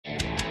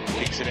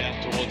it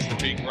out towards the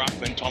big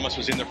ruckman. Thomas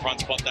was in the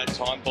front spot that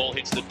time. Ball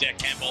hits the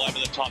deckhand ball over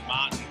the top.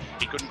 Martin,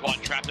 he couldn't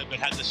quite trap it, but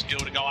had the skill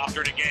to go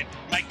after it again.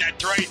 Make that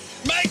three.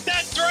 Make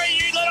that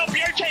three, you little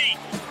beauty.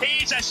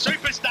 He's a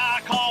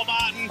superstar, Cole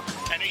Martin,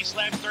 and he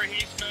slammed through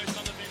his first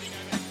on the bending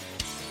over.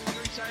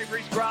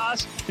 Savory's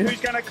grass. Who's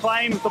going to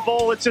claim the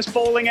ball? It's just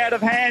falling out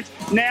of hand.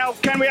 Now,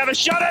 can we have a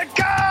shot at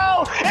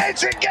goal?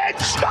 It's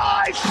against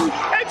Smythe.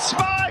 It's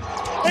Smythe.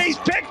 He's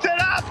picked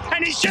it up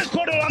and he's just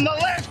put it on the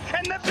left,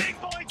 and the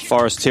big boy.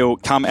 Forest Hill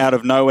come out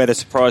of nowhere to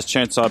surprise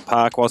Chirnside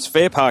Park, whilst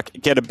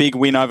Fairpark get a big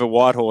win over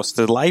Whitehorse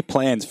to lay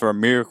plans for a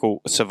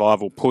miracle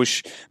survival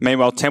push.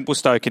 Meanwhile,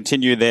 Templestowe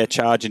continue their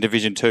charge in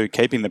Division 2,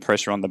 keeping the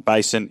pressure on the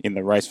Basin in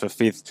the race for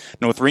 5th.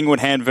 North Ringwood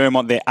hand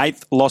Vermont their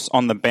 8th loss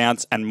on the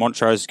bounce, and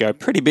Montrose go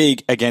pretty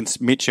big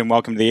against Mitcham.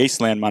 Welcome to the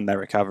Eastland Monday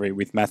Recovery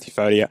with Matthew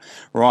Fodia,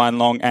 Ryan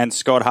Long and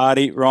Scott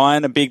Hardy.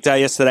 Ryan, a big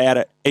day yesterday out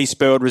at East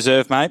Burwood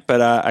Reserve, mate,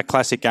 but a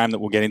classic game that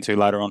we'll get into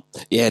later on.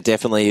 Yeah,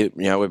 definitely.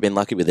 We've been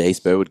lucky with the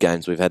East Burwood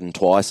games. We've had them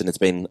twice, and it's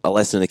been a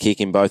lesson and a kick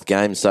in both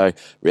games. So,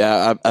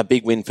 a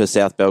big win for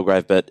South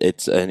Belgrave, but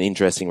it's an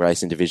interesting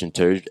race in Division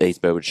 2.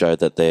 East Burwood showed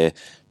that they're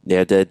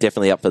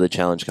definitely up for the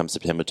challenge come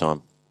September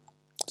time.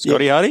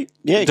 Scotty Hardy,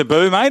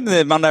 debut, mate, in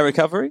the Monday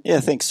Recovery.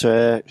 Yeah, thanks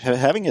for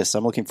having us.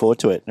 I'm looking forward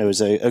to it. It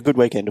was a good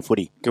weekend of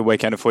footy. Good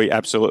weekend of footy,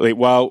 absolutely.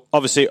 Well,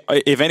 obviously,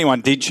 if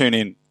anyone did tune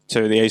in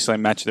to the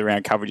Eastland Match of the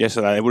Round coverage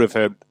yesterday, they would have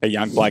heard a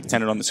young Blake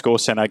Tennant on the score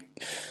centre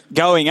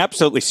going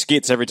absolutely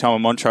skits every time a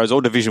Montrose or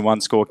Division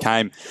 1 score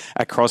came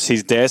across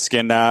his desk.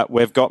 And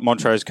we've got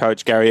Montrose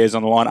coach Gary Ayres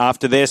on the line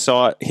after his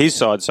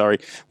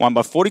side won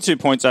by 42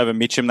 points over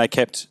Mitcham. They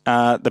kept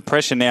the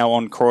pressure now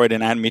on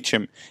Croydon and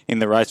Mitcham in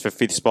the race for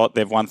 5th spot.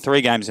 They've won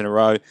 3 games in a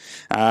row.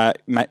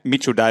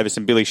 Mitchell Davis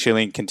and Billy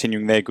Schilling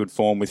continuing their good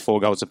form with 4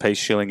 goals apiece.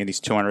 Schilling in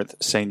his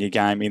 200th senior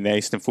game in the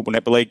Eastern Football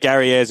Netball League.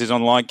 Gary Ayres is on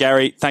the line.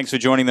 Gary, thanks for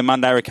joining the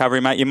Monday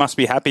Recovery, mate. You must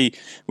be happy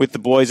with the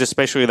boys,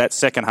 especially that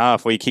second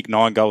half where you kicked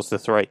 9 goals to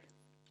 3.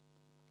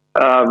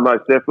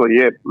 Most definitely,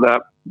 yeah.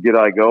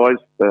 G'day,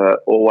 guys.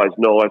 Always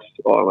nice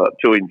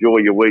to enjoy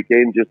your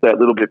weekend just that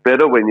little bit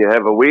better when you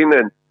have a win,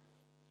 and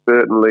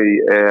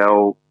certainly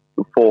our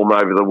form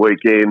over the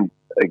weekend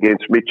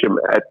against Mitcham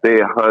at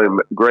their home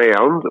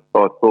ground,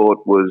 I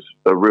thought was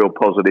a real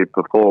positive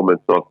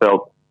performance. I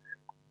felt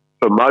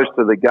for most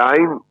of the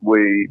game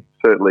we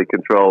certainly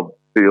controlled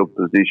field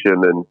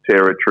position and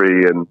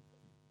territory, and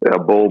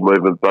our ball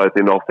movement both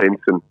in offence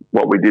and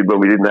what we did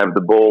when we didn't have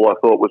the ball I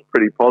thought was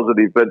pretty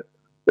positive. But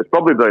it's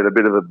probably been a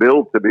bit of a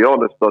build, to be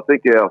honest. I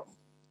think our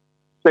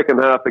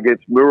second half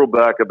against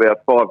Murrelbark about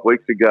 5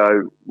 weeks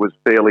ago was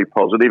fairly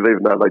positive,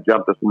 even though they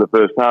jumped us in the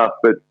first half.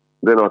 But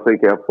then I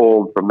think our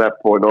form from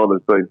that point on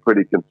has been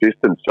pretty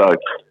consistent. So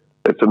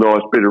it's a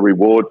nice bit of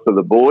reward for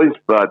the boys,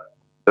 but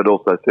it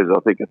also says, I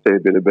think, a fair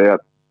bit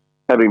about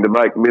having to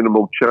make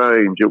minimal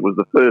change. It was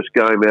the first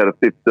game out of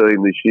 15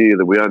 this year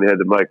that we only had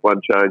to make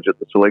one change at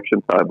the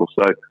selection table.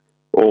 So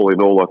all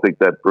in all, I think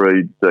that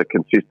breeds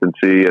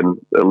consistency and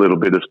a little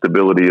bit of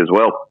stability as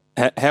well.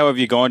 How have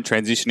you gone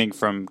transitioning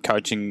from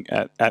coaching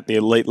at the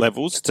elite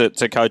levels to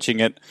coaching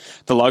at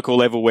the local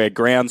level where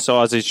ground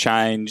sizes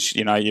change?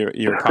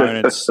 Your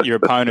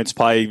opponents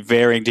play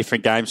varying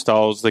different game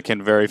styles that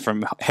can vary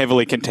from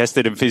heavily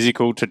contested and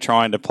physical to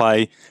trying to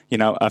play,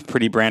 a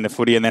pretty brand of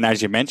footy. And then,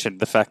 as you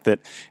mentioned, the fact that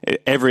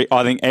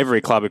I think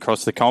every club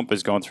across the comp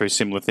has gone through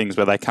similar things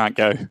where they can't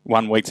go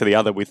one week to the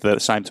other with the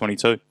same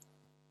 22.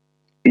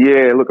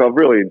 Yeah, look, I've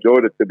really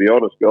enjoyed it, to be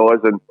honest,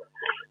 guys, and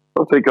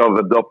I think I've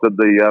adopted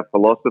the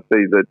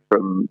philosophy that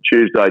from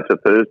Tuesday to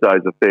Thursday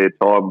is a fair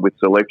time with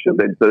selection,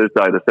 then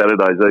Thursday to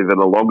Saturday is even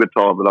a longer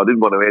time, and I didn't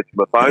want to answer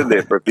my phone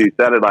there for a few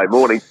Saturday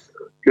mornings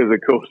because, of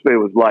course, there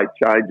was late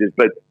changes.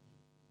 But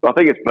I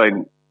think it's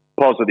been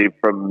positive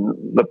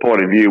from the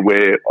point of view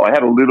where I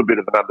had a little bit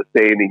of an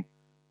understanding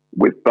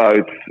with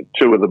both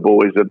two of the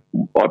boys that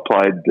I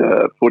played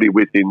footy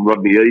with in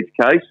Rodney Eade's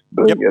case,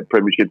 being a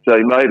premiership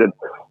teammate, and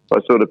I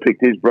sort of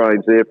picked his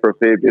brains there for a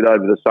fair bit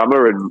over the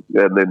summer, and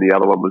then the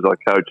other one was I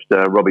coached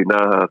Robbie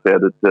Nahas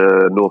out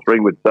at North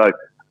Ringwood. So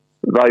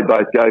they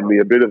both gave me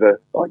a bit of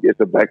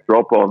a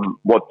backdrop on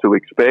what to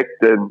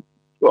expect, and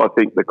I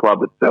think the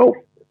club itself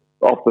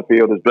off the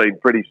field has been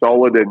pretty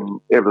solid, and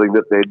everything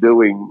that they're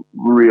doing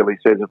really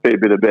says a fair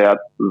bit about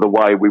the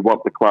way we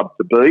want the club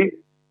to be,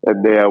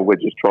 and now we're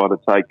just trying to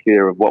take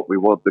care of what we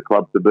want the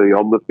club to be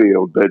on the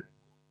field. But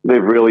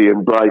they've really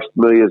embraced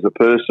me as a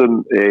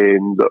person,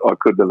 and I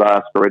couldn't have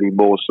asked for any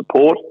more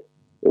support.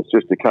 It's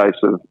just a case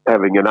of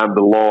having an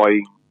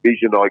underlying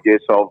vision, I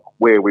guess, of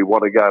where we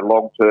want to go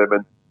long term,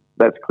 and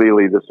that's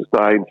clearly the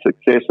sustained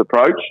success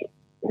approach,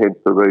 hence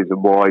the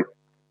reason why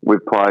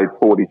we've played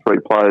 43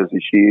 players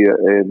this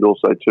year and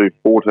also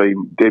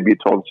 14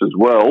 debutants as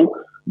well.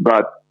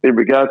 But in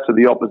regards to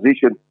the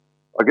opposition,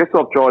 I guess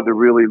I've tried to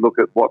really look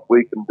at what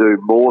we can do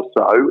more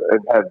so and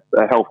have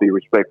a healthy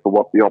respect for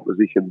what the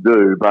opposition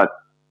do. But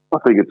I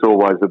think it's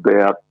always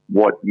about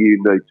what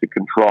you need to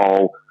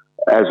control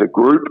as a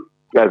group,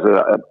 as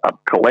a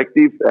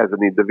collective, as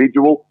an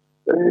individual.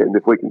 And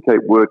if we can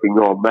keep working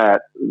on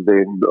that,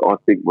 then I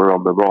think we're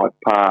on the right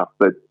path.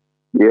 But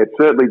Yeah, it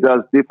certainly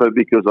does differ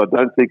because I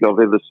don't think I've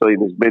ever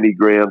seen as many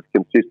grounds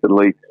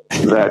consistently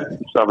that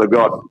some have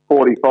got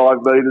 45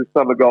 metres,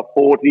 some have got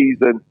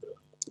 40s, and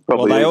well,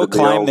 probably they all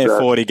claim they're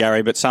 40, 40.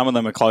 Gary, but some of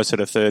them are closer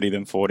to 30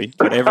 than 40.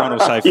 But everyone will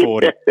say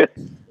 40.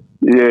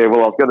 Yeah,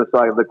 well, I was going to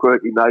say the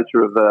quirky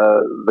nature of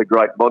the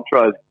great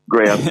Montrose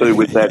ground too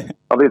with that.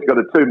 I think it's got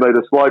a 2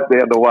 metre slope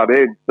down to one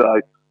end,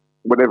 so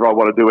whenever I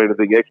want to do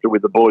anything extra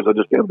with the boys, I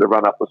just get them to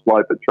run up the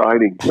slope at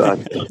training. So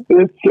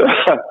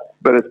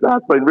but it's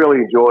been really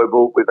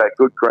enjoyable. We've had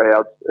good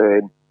crowds,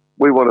 and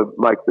we want to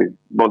make the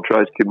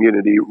Montrose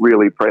community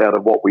really proud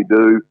of what we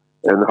do,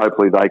 and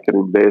hopefully they can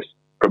invest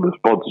from a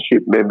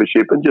sponsorship,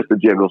 membership, and just the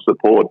general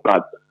support.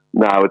 But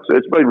no,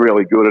 it's been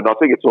really good, and I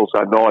think it's also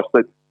nice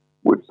that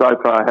we've so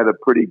far had a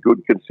pretty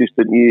good,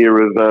 consistent year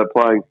of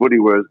playing footy,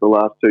 whereas the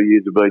last 2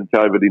 years have been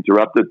COVID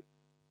interrupted.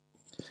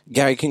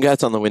 Gary,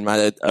 congrats on the win,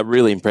 mate.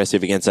 Really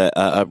impressive against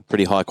a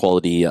pretty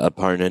high-quality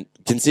opponent.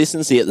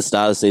 Consistency at the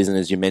start of the season,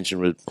 as you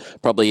mentioned, was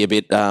probably a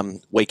bit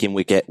week in,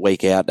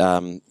 week out.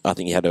 I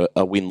think you had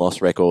a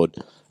win-loss record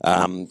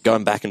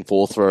going back and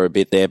forth for a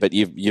bit there, but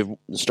you've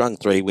strung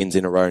 3 wins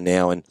in a row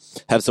now and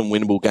have some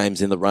winnable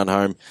games in the run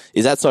home.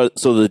 Is that sort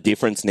of the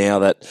difference now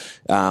that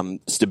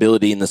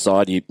stability in the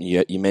side?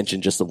 You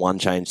mentioned just the one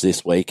change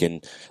this week,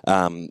 and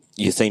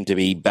you seem to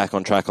be back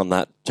on track on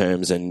that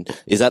terms. And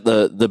is that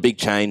the big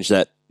change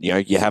that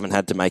you haven't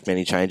had to make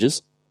many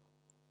changes?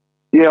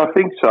 Yeah, I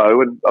think so,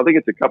 and I think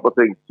it's a couple of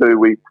things too.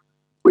 We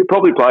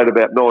probably played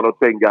about 9 or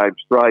 10 games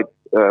straight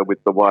with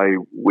the way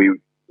we,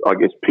 I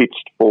guess,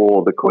 pitched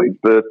for the Queen's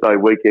Birthday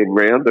weekend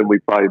round, and we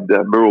played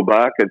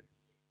Muralbark, and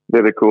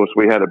then of course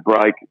we had a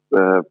break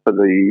for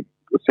the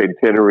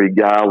centenary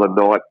gala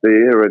night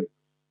there, and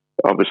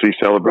obviously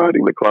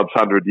celebrating the club's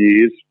 100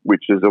 years,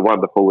 which is a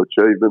wonderful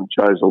achievement,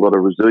 shows a lot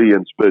of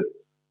resilience. But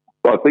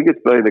I think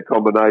it's been a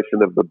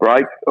combination of the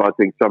break. I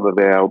think some of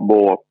our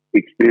more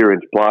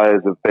experienced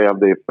players have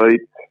found their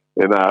feet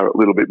and are a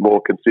little bit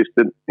more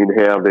consistent in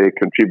how they're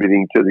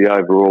contributing to the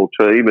overall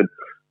team. And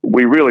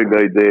we really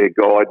need their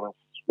guidance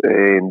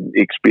and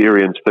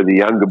experience for the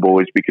younger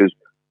boys, because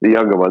the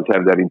younger ones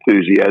have that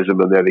enthusiasm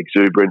and that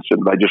exuberance,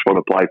 and they just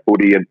want to play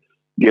footy and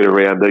get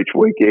around each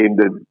weekend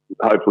and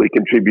hopefully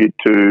contribute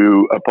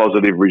to a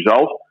positive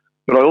result.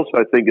 But I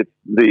also think it's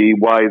the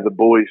way the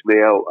boys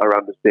now are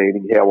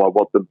understanding how I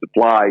want them to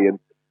play, and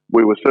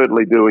we were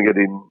certainly doing it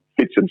in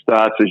fits and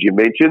starts, as you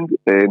mentioned,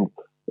 and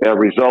our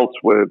results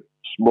were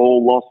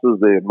small losses.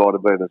 There might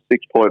have been a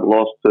 6-point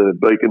loss to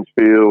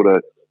Beaconsfield,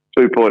 a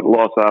 2-point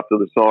loss after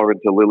the siren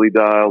to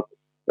Lilydale,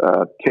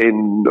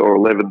 10 or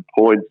 11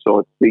 points,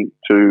 I think,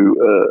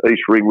 to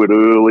East Ringwood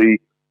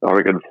early. I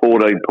reckon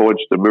 14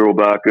 points to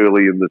Muralbark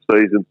early in the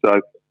season.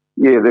 So,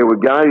 yeah, there were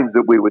games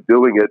that we were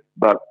doing it,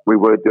 but we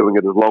weren't doing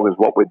it as long as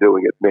what we're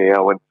doing it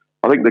now. And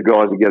I think the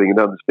guys are getting an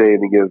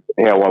understanding of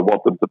how I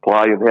want them to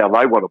play and how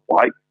they want to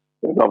play.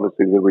 And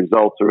obviously the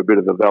results are a bit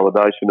of a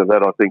validation of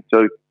that, I think,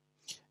 too.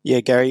 Yeah,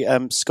 Gary,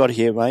 Scott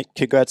here, mate.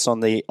 Congrats on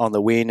the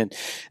win.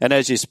 And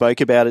as you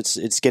spoke about,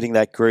 it's getting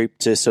that group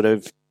to sort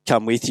of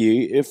come with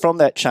you. From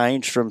that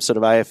change from sort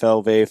of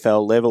AFL,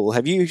 VFL level,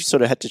 have you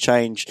sort of had to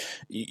change,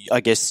 I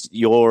guess,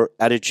 your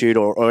attitude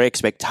or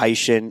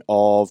expectation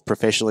of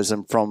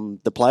professionalism from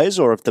the players,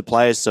 or have the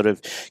players sort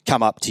of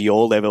come up to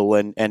your level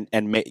and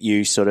met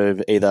you sort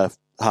of either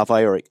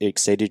halfway or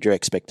exceeded your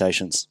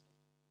expectations?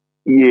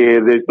 Yeah,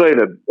 there's been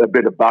a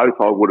bit of both,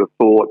 I would have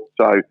thought.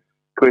 So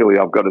clearly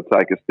I've got to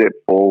take a step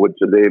forward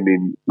to them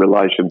in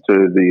relation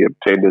to the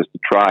attendance to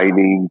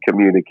training,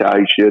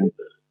 communication,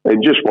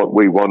 and just what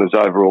we want as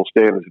overall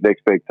standards and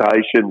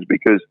expectations,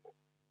 because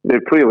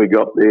they've clearly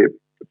got their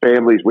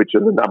families, which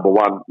are the number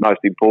one most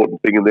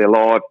important thing in their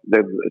life.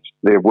 Then it's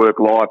their work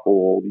life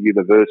or the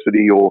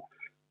university, or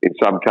in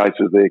some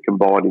cases they're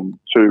combining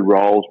 2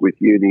 roles with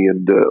uni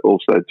and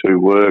also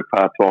 2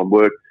 part-time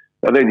work.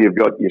 And then you've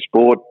got your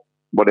sport,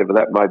 whatever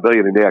that may be,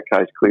 and in our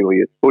case, clearly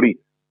it's footy.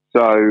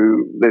 So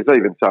there's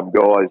even some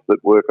guys that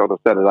work on a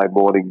Saturday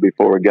morning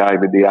before a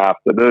game in the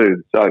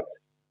afternoon. So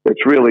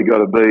it's really got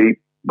to be,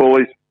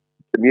 boys,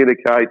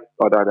 communicate.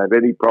 I don't have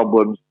any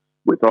problems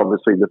with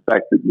obviously the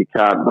fact that you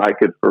can't make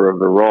it for a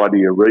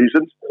variety of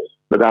reasons,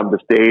 but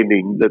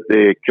understanding that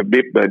their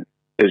commitment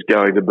is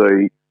going to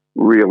be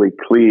really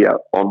clear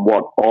on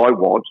what I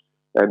want.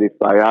 And if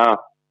they are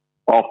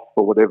off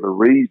for whatever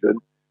reason,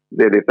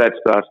 then if that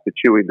starts to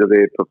chew into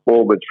their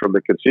performance from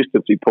a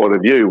consistency point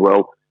of view,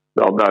 well,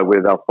 they'll know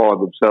where they'll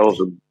find themselves,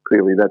 and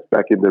clearly that's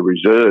back in the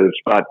reserves.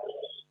 But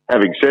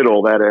having said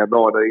all that, our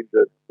 19s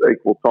are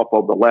equal top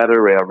on the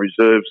ladder. Our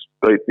reserves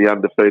beat the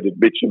undefeated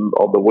Mitcham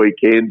on the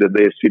weekend, and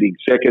they're sitting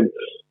second.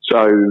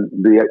 So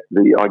the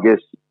I guess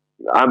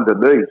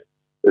underneath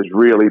is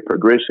really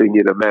progressing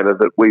in a manner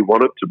that we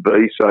want it to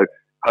be. So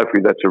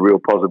hopefully that's a real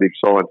positive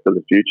sign for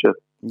the future.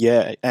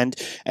 Yeah, and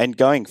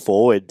going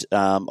forward,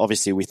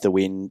 obviously with the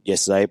win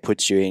yesterday, it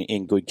puts you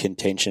in good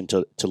contention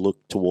to look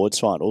towards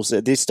finals.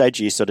 At this stage,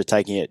 are you sort of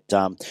taking it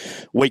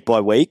week by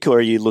week, or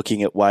are you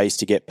looking at ways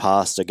to get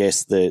past, I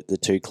guess, the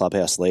 2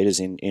 clubhouse leaders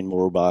in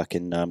Muralbark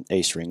and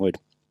East Ringwood?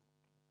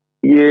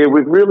 Yeah,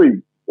 we've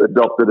really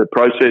adopted a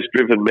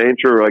process-driven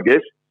mantra, I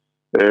guess,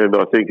 and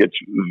I think it's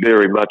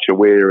very much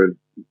aware of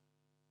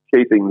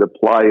keeping the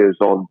players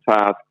on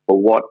task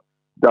for what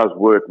does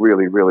work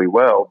really, really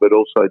well, but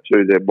also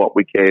to them what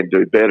we can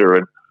do better.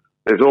 And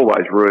there's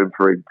always room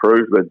for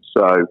improvement.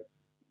 So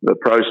the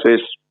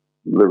process,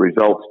 the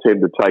results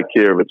tend to take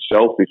care of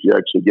itself if you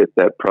actually get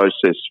that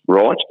process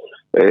right.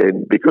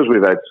 And because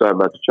we've had so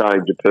much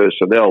change of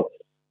personnel,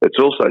 it's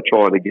also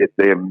trying to get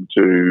them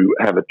to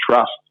have a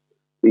trust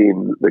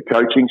in the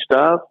coaching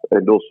staff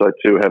and also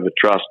to have a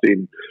trust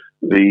in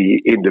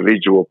the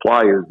individual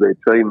players, their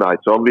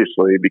teammates,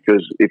 obviously,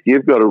 because if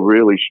you've got a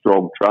really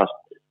strong trust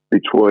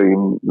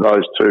between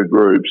those two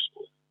groups,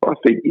 I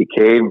think you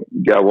can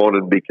go on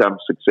and become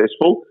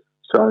successful.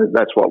 So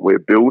that's what we're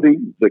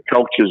building. The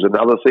culture's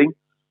another thing.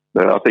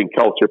 I think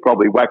culture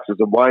probably waxes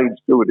and wanes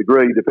to a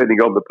degree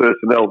depending on the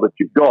personnel that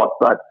you've got.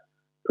 But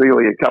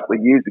clearly a couple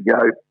of years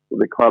ago,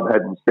 the club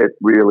hadn't set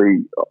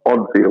really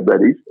on-field,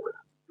 that is,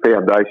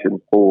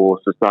 foundation for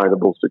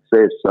sustainable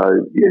success.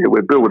 So, yeah,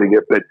 we're building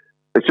it, but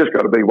it's just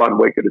got to be 1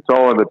 week at a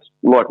time. It's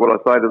like what I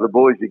say to the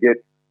boys, you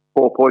get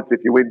 4 points if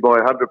you win by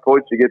 100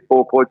 points, you get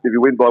 4 points if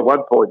you win by 1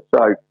 point.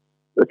 So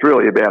it's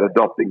really about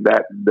adopting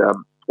that. And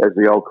as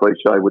the old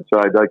cliche would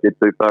say, don't get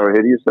too far ahead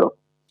of yourself.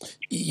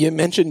 You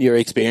mentioned your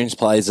experienced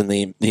players and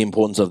the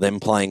importance of them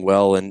playing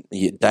well. And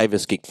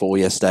Davis kicked 4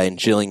 yesterday and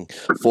Schilling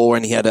 4,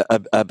 and he had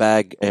a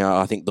bag,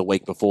 I think, the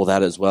week before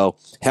that as well.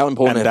 How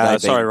important have they been?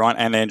 Sorry, Ryan,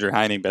 and Andrew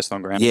Haney, best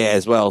on ground. Yeah,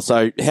 as well.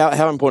 So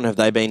how important have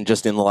they been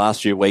just in the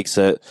last few weeks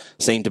that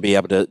seem to be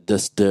able to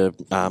just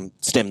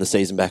stem the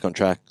season back on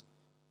track?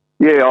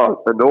 Yeah,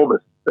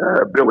 enormous.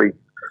 Billy,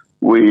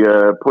 we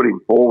put him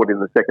forward in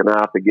the second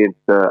half against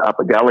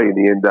Upper Gully, and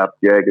he ended up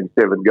jagging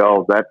 7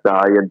 goals that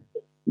day. And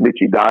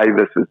Mitchy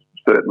Davis has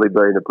certainly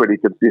been a pretty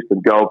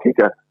consistent goal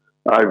kicker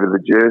over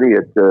the journey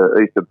at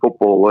Eastern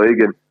Football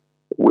League. And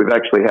we've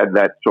actually had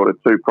that sort of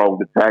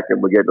two-pronged attack,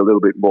 and we're getting a little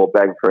bit more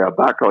bang for our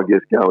buck, I guess,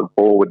 going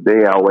forward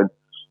now. And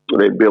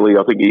then Billy,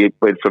 I think he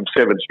went from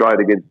 7 straight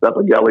against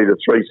Upper Gully to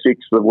 3-6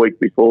 the week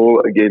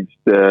before against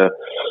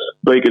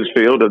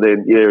Beaconsfield. And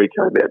then, yeah, he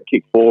came out and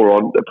kicked 4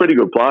 on a pretty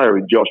good player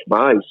in Josh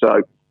May.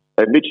 So,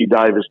 and Mitchy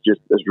Davis just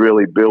has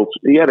really built.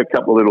 He had a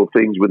couple of little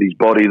things with his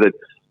body that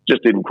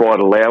just didn't quite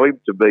allow him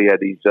to be at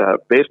his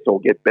best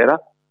or get better.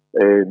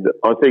 And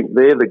I think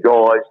they're the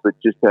guys that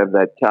just have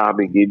that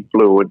calming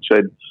influence.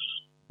 And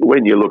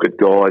when you look at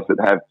guys that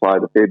have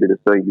played a fair bit of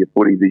senior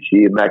footy this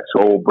year, Max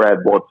Hall, Brad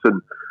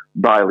Watson,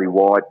 Bailey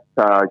White,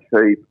 Taj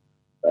Heap,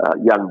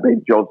 young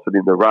Ben Johnson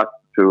in the ruck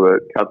to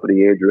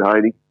accompany Andrew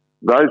Haney,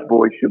 those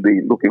boys should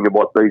be looking at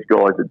what these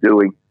guys are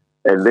doing.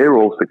 And they're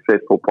all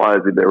successful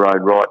players in their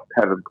own right,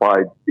 haven't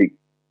played big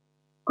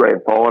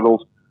grand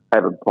finals,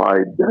 haven't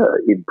played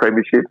in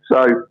premierships.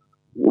 So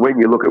when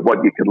you look at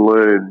what you can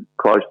learn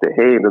close to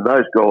hand, and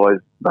those guys,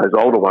 those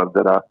older ones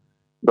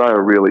they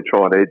are really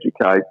trying to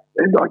educate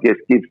and I guess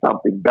give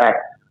something back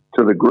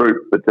to the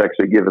group that's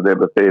actually given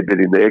them a fair bit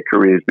in their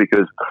careers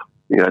because,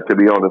 you know, to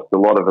be honest, a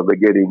lot of them are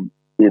getting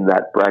in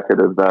that bracket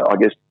of, I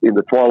guess, in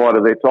the twilight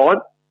of their time.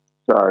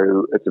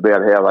 So it's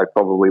about how they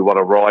probably want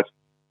to write,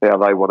 how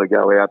they want to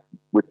go out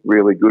with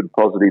really good,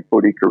 positive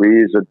footy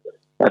careers. And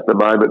at the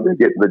moment, they're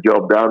getting the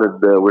job done, and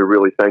we're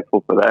really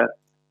thankful for that.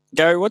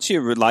 Gary, what's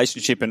your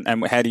relationship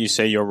and how do you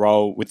see your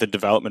role with the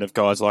development of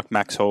guys like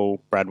Max Hall,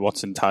 Brad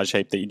Watson, Taj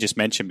Heap that you just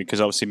mentioned? Because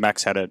obviously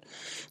Max had a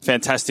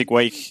fantastic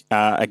week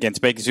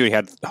against Beaconsfield. He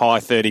had high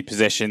 30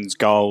 possessions,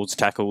 goals,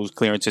 tackles,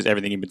 clearances,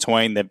 everything in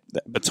between.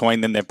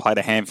 Between them, they've played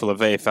a handful of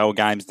VFL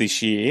games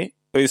this year.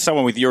 As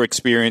someone with your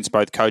experience,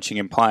 both coaching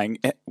and playing,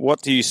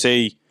 what do you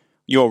see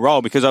your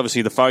role? Because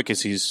obviously the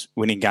focus is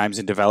winning games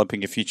and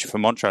developing a future for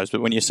Montrose.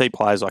 But when you see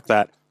players like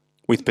that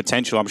with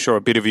potential, I'm sure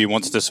a bit of you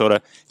wants to sort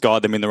of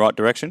guide them in the right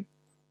direction.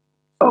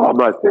 Oh,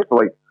 most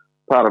definitely.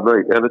 Part of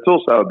me. And it's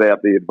also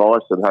about the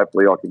advice that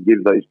hopefully I can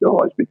give these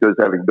guys because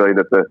having been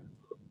at the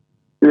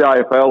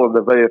AFL and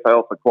the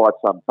VFL for quite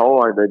some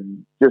time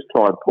and just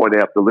try and point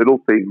out the little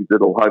things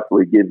that'll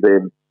hopefully give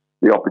them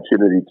the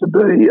opportunity to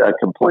be a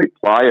complete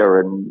player.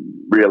 And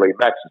really,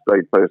 Max has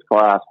been first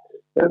class,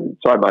 and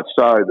so much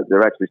so that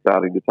they're actually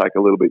starting to take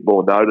a little bit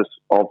more notice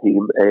of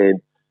him.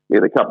 And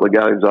in a couple of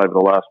games over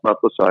the last month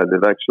or so,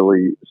 they've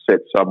actually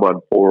set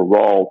someone for a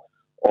role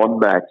on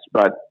Max.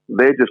 But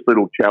they're just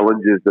little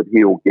challenges that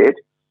he'll get.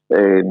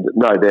 And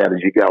no doubt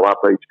as you go up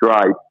each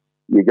grade,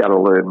 you're going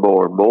to learn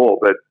more and more.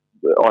 But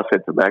I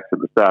said to Max at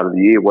the start of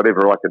the year,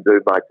 whatever I can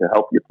do, mate, to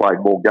help you play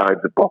more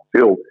games at Box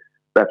Hill,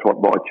 that's what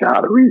my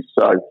charter is.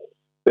 So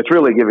it's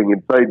really giving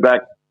him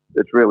feedback.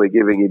 It's really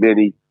giving him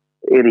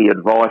any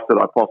advice that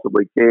I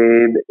possibly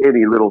can,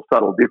 any little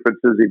subtle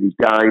differences in his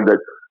game that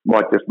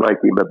might just make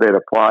him a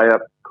better player.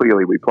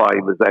 Clearly, we play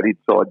him as that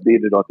inside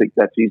mid, and I think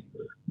that's his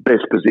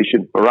best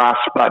position for us.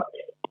 But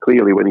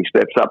clearly, when he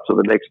steps up to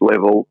the next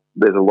level,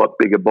 there's a lot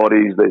bigger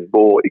bodies. There's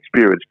more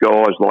experienced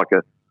guys like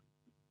a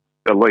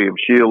Liam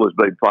Shield has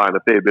been playing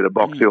a fair bit of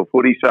Box Hill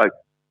footy. So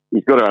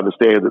he's got to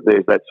understand that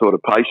there's that sort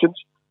of patience.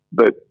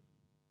 But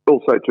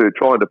also,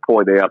 trying to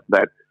point out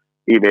that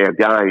in our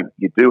game,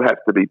 you do have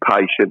to be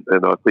patient.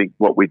 And I think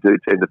what we do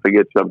tend to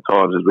forget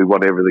sometimes is we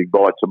want everything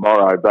by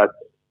tomorrow,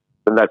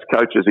 and that's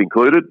coaches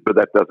included, but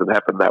that doesn't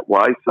happen that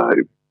way. So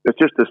it's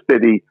just a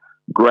steady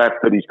graph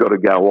that he's got to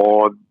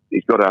go on.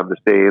 He's got to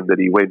understand that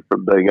he went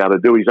from being able to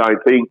do his own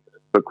thing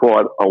for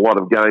quite a lot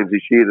of games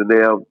this year to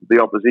now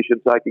the opposition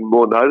taking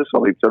more notice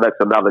of him. So that's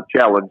another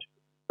challenge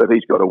that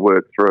he's got to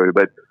work through.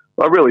 But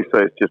I really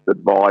say it's just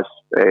advice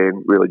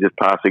and really just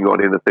passing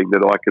on anything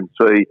that I can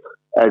see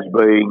as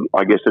being,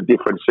 I guess, a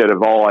different set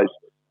of eyes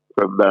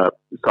from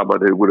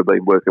someone who would have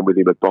been working with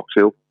him at Box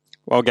Hill.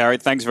 Well, Gary,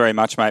 thanks very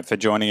much, mate, for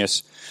joining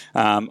us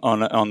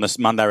on this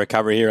Monday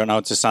Recovery here. I know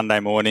it's a Sunday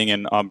morning,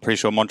 and I'm pretty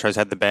sure Montrose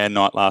had the band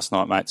night last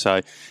night, mate.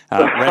 So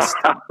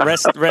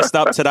rest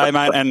up today,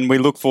 mate, and we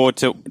look forward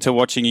to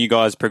watching you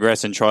guys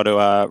progress and try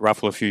to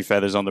ruffle a few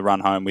feathers on the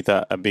run home with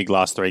a big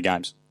last 3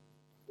 games.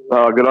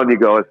 Oh, good on you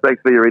guys.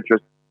 Thanks for your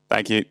interest.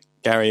 Thank you.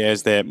 Gary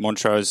Ayres there,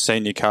 Montrose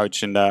senior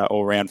coach and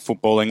all-round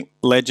footballing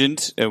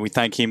legend. We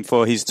thank him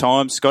for his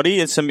time. Scotty,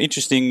 there's some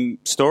interesting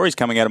stories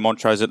coming out of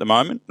Montrose at the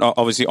moment.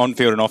 Obviously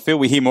on-field and off-field.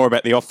 We hear more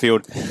about the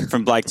off-field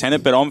from Blake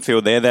Tennant, but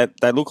on-field there,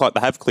 they look like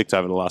they have clicked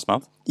over the last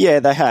month.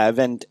 Yeah, they have,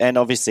 and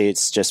obviously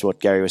it's just what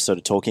Gary was sort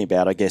of talking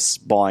about, I guess,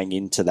 buying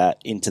into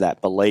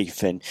that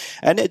belief, and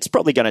it's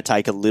probably going to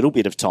take a little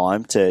bit of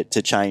time to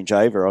change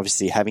over,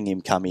 obviously having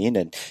him come in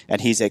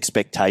and his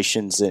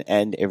expectations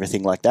and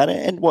everything like that,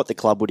 and what the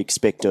club would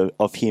expect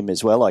of him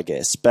as well, I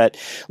guess. But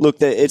look,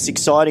 it's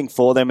exciting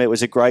for them. It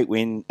was a great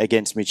win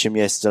against Mitcham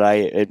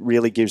yesterday. It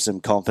really gives them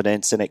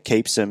confidence, and it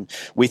keeps them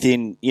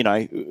within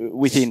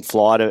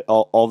flight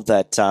of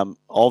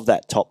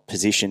that top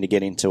position to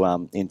get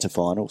into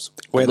finals.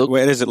 Where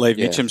does it leave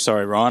Mitcham?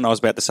 Sorry, Ryan, I was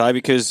about to say,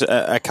 because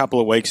a couple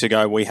of weeks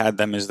ago we had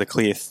them as the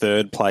clear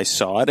third place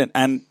side,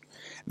 and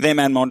them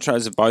and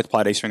Montrose have both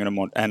played East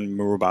Rington and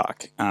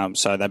Mooroolbark.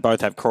 So they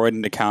both have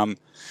Croydon to come,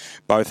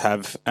 both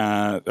have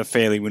a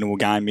fairly winnable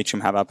game. Mitcham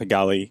have Upper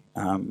Gully,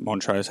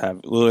 Montrose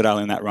have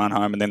Lilydale in that run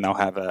home, and then they'll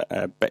have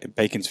a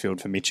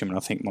Beaconsfield for Mitcham, and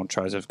I think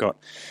Montrose have got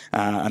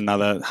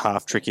another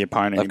half tricky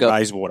opponent in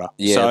Bayswater.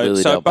 Yeah,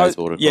 Lilydale,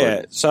 Bayswater.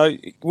 Yeah, so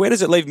where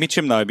does it leave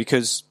Mitcham though?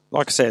 Because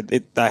like I said,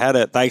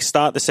 they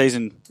start the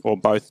season, or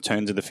both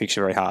turns of the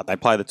fixture very hard. They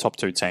play the top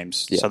 2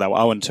 teams. Yeah. So they were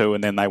 0-2,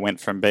 and then they went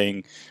from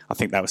being, I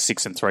think they were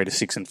 6-3 to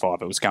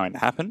 6-5. It was going to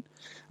happen.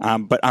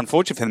 But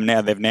unfortunately for them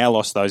now, they've now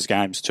lost those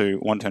games to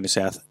Wantirna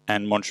South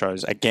and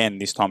Montrose again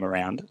this time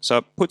around. So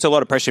it puts a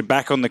lot of pressure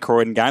back on the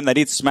Croydon game. They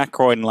did smack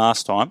Croydon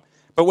last time.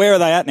 But where are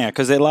they at now?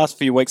 Because their last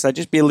few weeks, they'd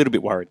just be a little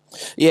bit worried.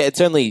 Yeah,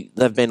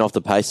 they've been off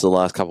the pace the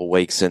last couple of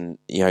weeks, and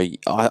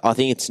I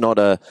think it's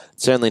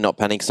certainly not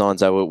panic signs.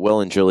 They were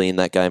well and truly in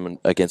that game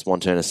against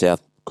Wantirna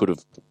South. Could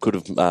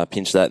have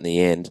pinched that in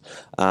the end.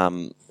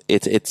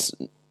 It's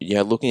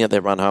looking at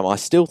their run home, I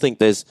still think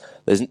there's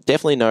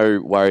definitely no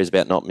worries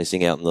about not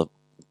missing out in the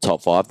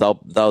top 5.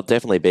 They'll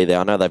definitely be there.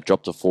 I know they've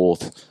dropped to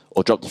 4th.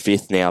 Or dropped to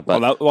 5th now, but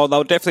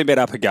they'll definitely beat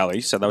Upper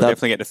Gully, so they'll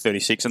definitely get to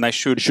 36, and they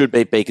should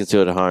beat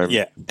Beaconsfield at home.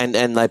 Yeah,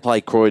 and they play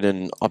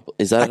Croydon.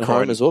 Is that at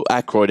home as well?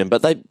 At Croydon,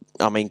 but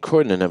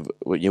Croydon.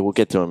 We'll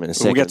get to them in a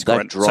second. We'll get to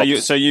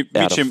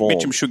Croydon.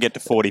 Mitcham should get to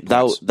 40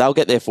 points. They'll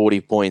get their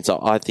 40 points.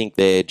 I think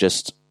they're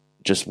just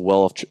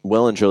well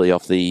and truly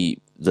off the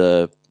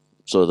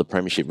sort of the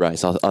premiership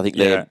race. I think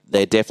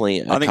they're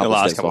definitely. I think the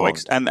last couple of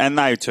weeks, and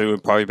they too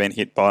have probably been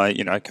hit by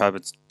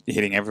COVID's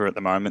hitting everywhere at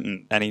the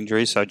moment and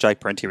injuries. So Jake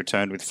Parenti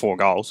returned with 4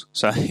 goals.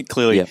 So he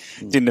clearly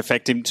didn't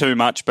affect him too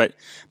much. But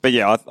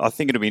yeah, I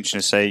think it'll be interesting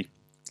to see.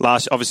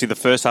 Obviously, the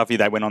first half of the year,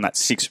 they went on that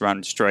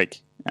 6-run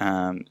streak.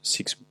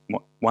 6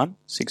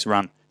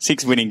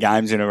 winning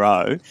games in a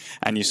row.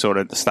 And you sort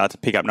of start to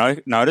pick up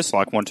notice,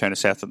 like Wantirna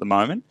South at the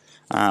moment.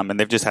 And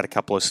they've just had a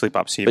couple of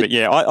slip-ups here. But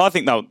yeah, I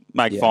think they'll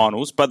make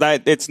finals. But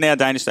it's now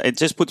dangerous. It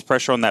just puts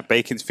pressure on that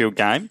Beaconsfield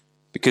game,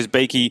 because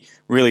Beaky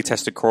really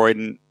tested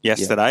Croydon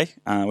yesterday.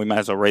 We may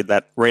as well read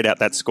out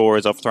that score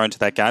as I've thrown to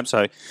that game.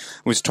 So it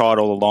was tied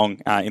all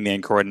along. In the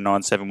end, Croydon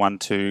 9-7-1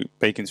 to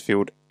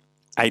Beaconsfield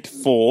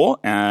 8-4,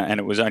 and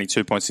it was only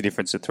 2 points the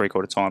difference at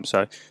three-quarter time.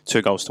 So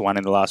 2 goals to 1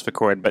 in the last for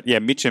Croydon. But yeah,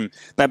 Mitcham,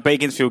 that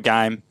Beaconsfield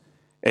game,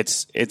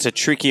 it's a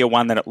trickier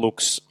one than it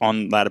looks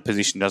on ladder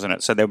position, doesn't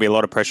it? So there'll be a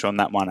lot of pressure on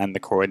that one and the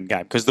Croydon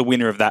game, because the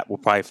winner of that will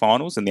play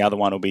finals, and the other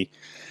one will be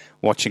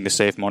watching to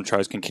see if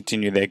Montrose can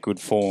continue their good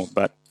form.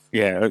 But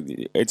yeah,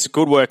 it's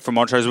good work from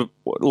Montrose.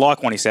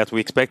 Like Wanty South,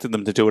 we expected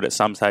them to do it at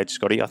some stage,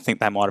 Scotty. I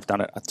think they might have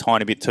done it a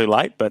tiny bit too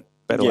late, but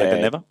better late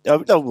than never.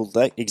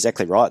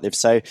 Exactly right.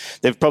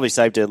 They've probably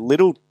saved a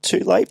little too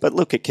late, but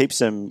look, it keeps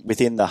them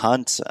within the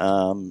hunt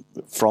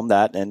from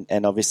that.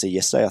 And obviously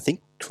yesterday, I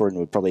think Croydon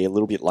were probably a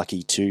little bit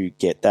lucky to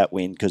get that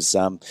win, because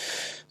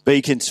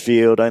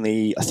Beaconsfield I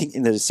think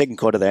in the second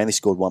quarter, they only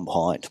scored 1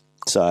 behind.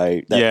 So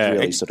that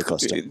really sort of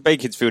cost them.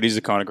 Beaconsfield is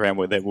the kind of ground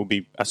where there will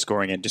be a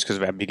scoring end just because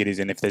of how big it is,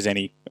 and if there's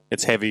any,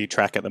 it's heavy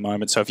track at the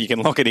moment. So if you can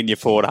lock it in your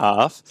forward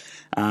half,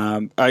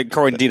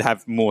 Croydon did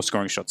have more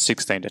scoring shots,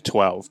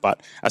 16-12,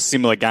 but a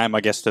similar game,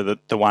 I guess, to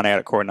the one out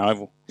at Croydon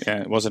Oval,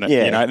 wasn't it?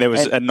 Yeah, there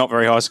was not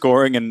very high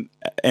scoring, and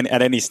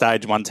at any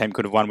stage, one team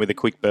could have won with a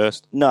quick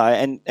burst. No,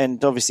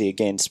 and obviously,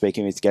 again,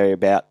 speaking with Gary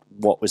about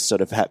what was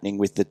sort of happening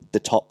with the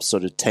top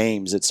sort of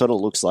teams, it sort of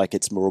looks like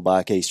it's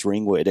Mooroolbark, East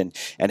Ringwood,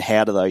 and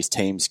how do those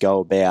teams go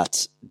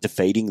about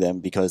defeating them,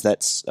 because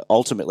that's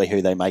ultimately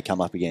who they may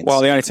come up against. Well,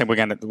 the only team we're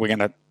going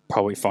to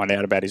probably find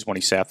out about is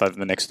Wanty South over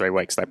the next 3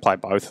 weeks. They play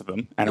both of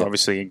them, and are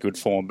obviously in good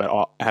form.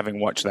 But having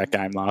watched that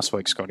game last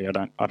week, Scotty, I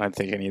don't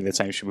think any of the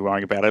teams should be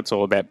worrying about it. It's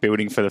all about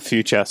building for the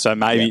future. So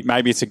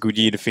maybe it's a good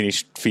year to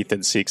finish 5th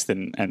and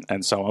 6th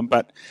and so on.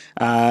 But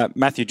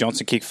Matthew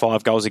Johnson kicked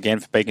 5 goals again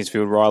for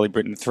Beaconsfield. Riley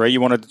Britton 3.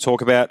 You wanted to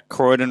talk about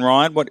Croydon,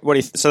 Ryan? What do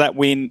you so that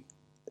win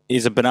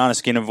is a banana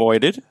skin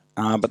avoided,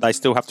 but they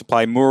still have to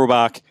play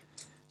Mooroolbark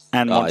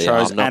and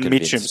Montrose and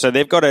Mitcham. So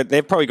they've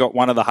probably got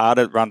one of the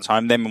harder runs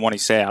home, them and Wanty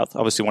South.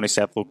 Obviously, Wanty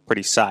South look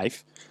pretty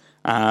safe.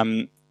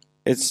 It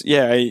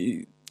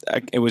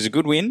was a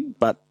good win,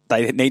 but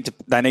they need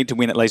to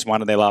win at least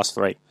one of their last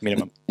 3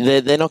 minimum.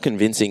 They're not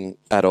convincing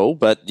at all,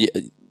 but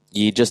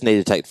you just need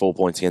to take 4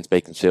 points against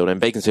Beaconsfield, and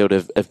Beaconsfield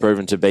have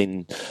proven to have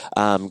been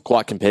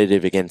quite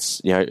competitive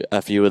against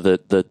a few of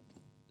the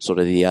sort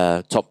of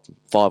the top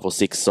 5 or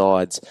 6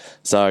 sides.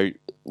 So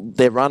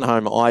their run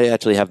home, I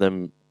actually have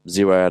them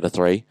 0 out of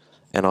 3,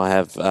 and I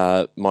have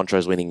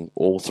Montrose winning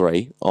all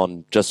 3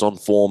 on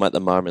form at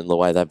the moment, the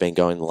way they've been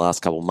going the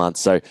last couple of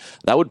months. So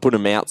that would put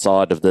them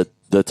outside of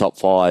the top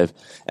 5,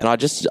 and I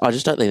just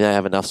don't think they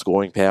have enough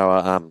scoring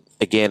power.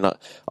 Again,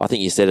 I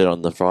think you said it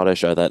on the Friday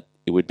show that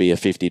it would be a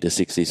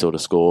 50-60 sort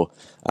of score.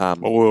 Well,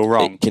 we were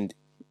wrong.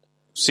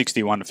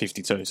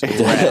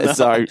 61-52.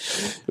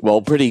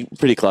 So,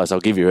 pretty close. I'll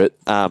give you it.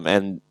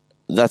 And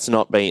that's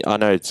not been. I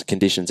know it's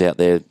conditions out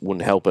there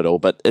wouldn't help at all,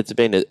 but it's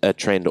been a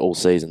trend all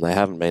season. They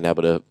haven't been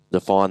able to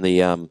find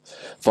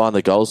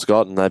the goal,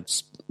 Scott, and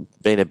that's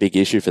been a big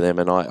issue for them.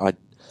 And I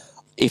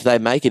if they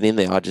make it in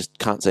there, I just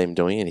can't see them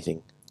doing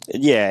anything.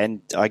 Yeah,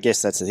 and I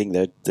guess that's the thing.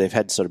 They've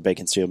had sort of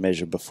Beaconsfield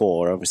measure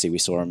before. Obviously, we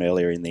saw them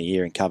earlier in the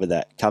year and covered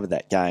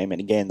that game. And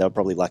again, they were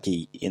probably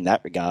lucky in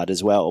that regard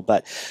as well.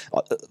 But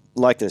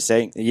like they're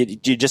saying, you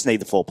just need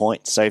the 4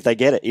 points. So if they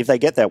get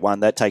that one,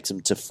 that takes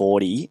them to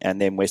 40.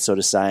 And then we're sort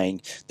of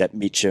saying that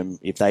Mitcham,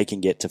 if they can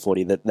get to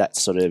 40,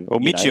 that's sort of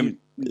Mitcham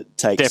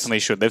definitely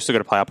should. They've still got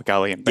to play Upper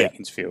Gully and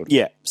Beaconsfield.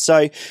 Yeah.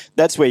 So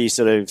that's where you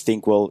sort of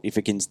think, well, if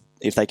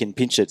they can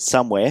pinch it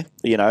somewhere,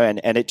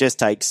 and it just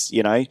takes,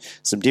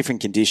 some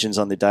different conditions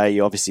on the day.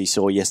 You obviously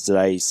saw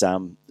yesterday's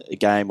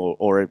game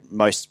or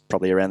most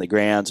probably around the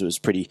grounds. It was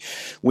pretty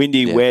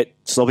windy, wet,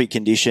 sloppy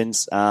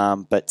conditions,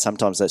 but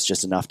sometimes that's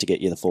just enough to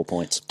get you the 4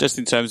 points. Just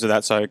in terms of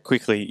that, so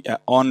quickly,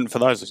 for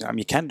those,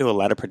 you can do a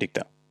ladder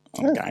predictor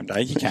on game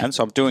day. You can.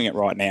 So I'm doing it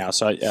right now.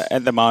 So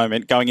at the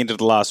moment, going into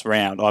the last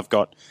round, I've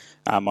got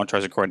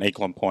Montrose and Croydon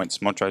equal on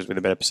points. Montrose with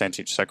a better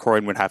percentage. So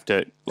Croydon would have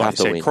to,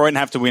 Croydon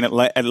have to win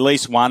at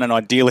least one, and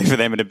ideally for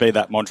them to be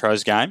that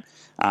Montrose game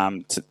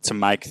to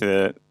make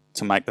the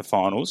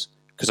finals.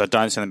 Because I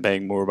don't see them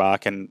being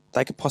Mooroolbark, and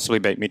they could possibly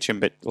beat Mitcham.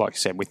 But like I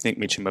said, we think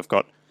Mitcham have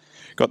got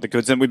the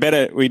goods, and we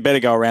better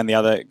go around the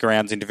other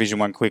grounds in Division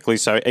 1 quickly.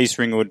 So East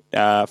Ringwood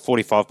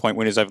 45-point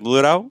winners over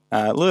Lilydale.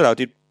 Lilydale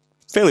did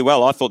fairly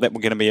well. I thought that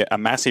was going to be a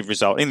massive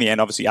result. In the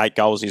end, obviously 8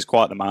 goals is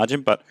quite the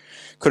margin, but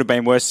could have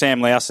been worse. Sam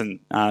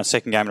Lowson,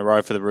 second game in a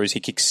row for the Roos, he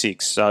kicked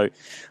 6. So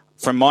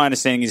from my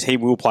understanding is he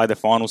will play the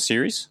final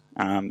series.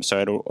 I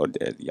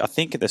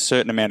think there's a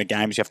certain amount of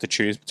games you have to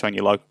choose between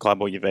your local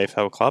club or your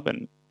VFL club,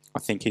 and I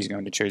think he's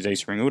going to choose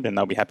East Ringwood, and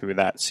they'll be happy with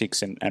that.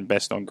 6 and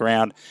best on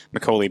ground.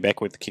 Macaulay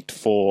Beckwith kicked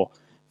 4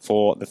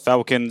 for the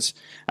Falcons.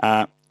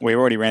 We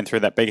already ran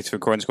through that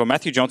Beaconsfield Croydon score.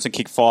 Matthew Johnson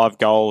kicked 5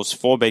 goals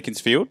for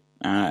Beaconsfield,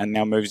 and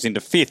now moves into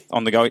 5th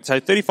on the go. So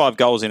 35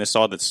 goals in a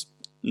side that's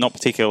not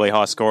particularly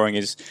high scoring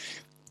is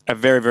a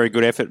very, very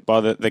good effort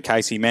by the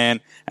Casey man.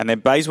 And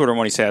then Bayswater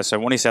and Wanty South. So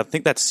Wanty South, I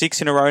think that's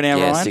 6 in a row now,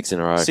 Ryan? Yeah, 6 in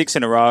a row. 6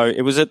 in a row.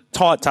 It was a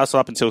tight tussle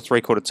up until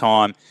three-quarter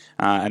time,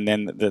 and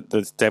then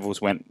the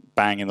Devils went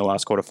bang in the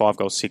last quarter, 5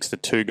 goals, 6 to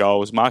 2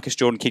 goals. Marcus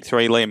Jordan kicked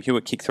 3, Liam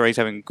Hewitt kicked 3, he's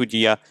having a good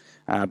year.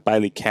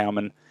 Bailey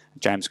Cowman,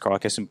 James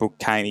Crikes and Brooke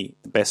Caney,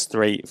 the best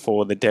 3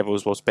 for the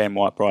Devils, whilst Ben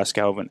White, Bryce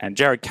Galvin and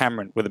Jared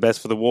Cameron were the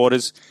best for the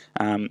Waters.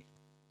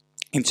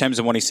 In terms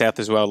of Wanty South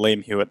as well,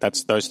 Liam Hewitt,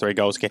 those 3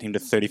 goals get him to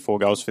 34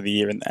 goals for the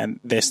year, and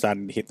they're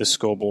starting to hit the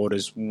scoreboard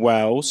as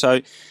well.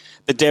 So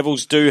the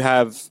Devils do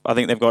have, I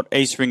think they've got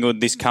East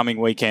Ringwood this coming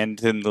weekend,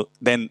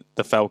 then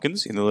the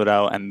Falcons in the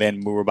Lilydale, and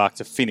then Mooroolbark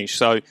to finish.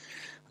 So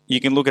you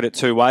can look at it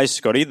 2 ways,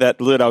 Scotty. That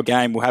Lilydale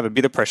game will have a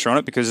bit of pressure on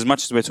it, because as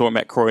much as we're talking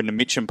about Croydon and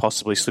Mitcham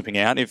possibly slipping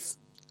out, if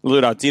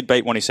Lilydale did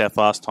beat Wanty South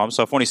last time,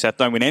 so if Wanty South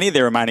don't win any of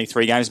their remaining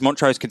 3 games,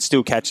 Montrose could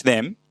still catch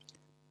them.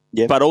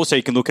 Yep. But also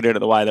you can look at it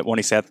the way that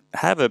Wanty South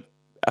have a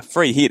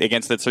free hit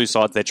against the 2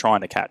 sides they're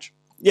trying to catch.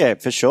 Yeah,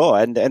 for sure.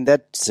 And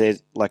that's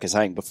it, like I was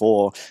saying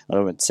before, I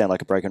don't want to sound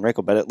like a broken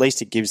record, but at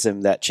least it gives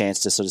them that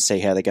chance to sort of see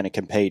how they're going to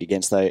compete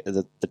against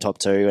the top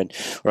two,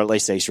 or at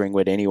least East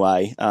Ringwood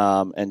anyway,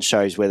 and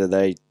shows whether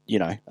they,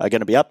 are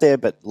going to be up there.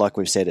 But like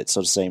we've said, it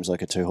sort of seems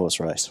like a two-horse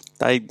race.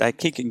 They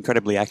kick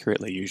incredibly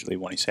accurately, usually,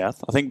 Wani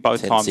South. I think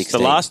both 10, times.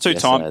 16 the last two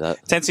times,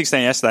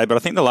 10-16 yesterday, but I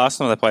think the last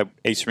time they played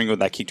East Ringwood,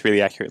 they kicked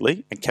really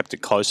accurately and kept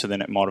it closer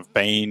than it might have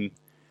been.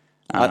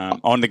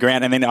 On the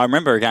ground. And then I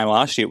remember a game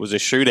last year, it was a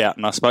shootout,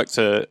 and I spoke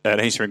to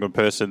an East Ringwood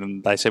person,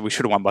 and they said we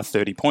should have won by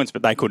 30 points,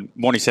 but they couldn't.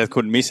 Monty South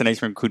couldn't miss, and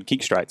East Ringwood couldn't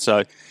kick straight.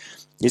 So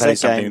is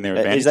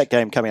that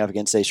game coming up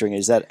against East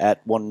Ringwood? Is that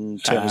at one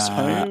Turner's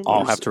home?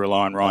 I'll have to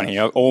rely on Ryan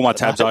here. All my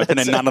tabs open,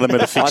 and none of them are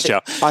the fixture.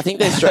 I think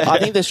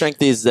their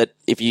strength is that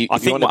I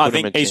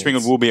think East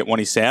Ringwood will be at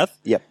Wani South.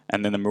 Yep.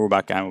 And then the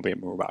Mooroolbark game will be at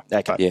Mooroolbark.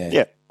 Okay.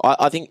 Yeah.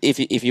 I think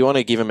if you want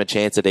to give them a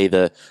chance at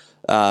either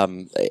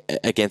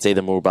against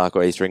either Mooroolbark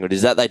or East Ringwood,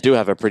 is that they do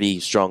have a pretty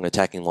strong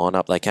attacking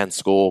lineup. They can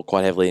score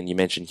quite heavily, and you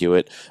mentioned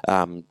Hewitt.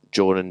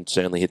 Jordan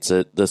certainly hits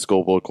the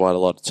scoreboard quite a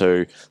lot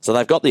too. So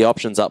they've got the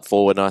options up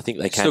forward, and I think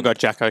they can. Still got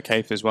Jack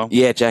O'Keefe as well.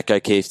 Yeah, Jack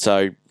O'Keefe.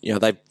 So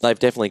they've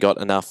definitely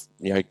got enough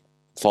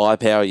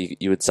firepower.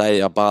 You would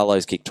say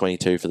Barlow's kicked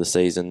 22 for the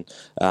season.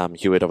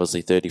 Hewitt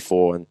obviously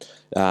 34, and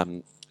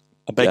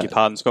I beg your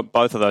pardon. Scott,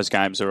 both of those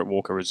games are at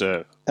Walker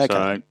Reserve.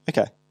 Okay.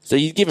 So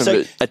you give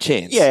them a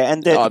chance. Yeah,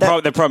 and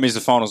the problem is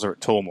the finals are at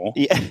Tormore.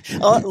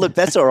 Yeah, look,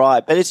 that's all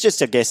right, but it's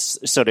just, I guess,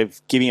 sort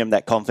of giving them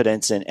that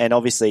confidence, and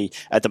obviously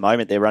at the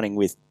moment they're running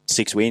with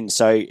 6 wins,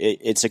 so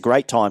it's a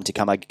great time to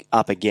come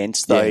up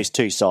against those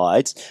two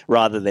sides,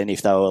 rather than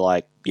if they were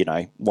like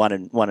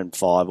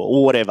 1-5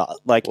 or whatever.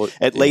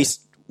 At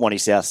least Wani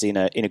South's in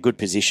a good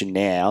position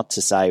now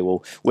to say,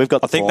 well, we've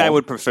got. I think they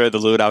would prefer the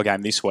Lewdale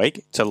game this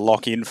week to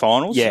lock in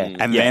finals,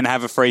 and then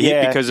have a free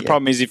hit. Because the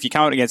problem is, if you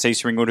come up against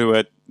East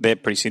Ringwood, they're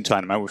pretty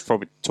scintillating, mate. We'll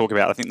probably talk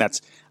about. I think that's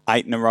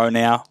 8 in a row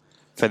now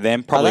for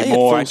them. Probably Are they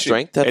more. At full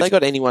strength? Have they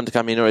got anyone to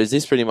come in, or is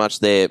this pretty much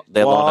their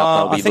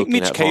lineup? I think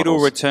Mitch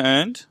Keedle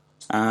returned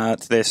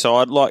to their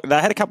side. Like they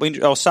had a couple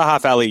injuries.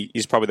 Sahaf Ali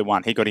is probably the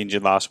one. He got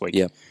injured last week.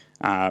 Yeah.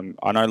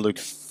 I know Luke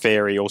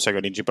Ferry also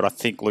got injured, but I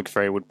think Luke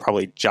Ferry would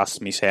probably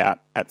just miss out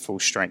at full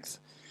strength.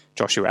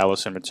 Joshua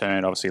Allison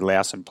returned, obviously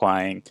Lowson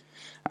playing,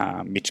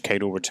 Mitch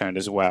Keedle returned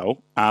as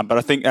well. But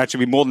I think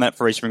actually be more than that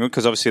for East Ringwood,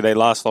 because obviously their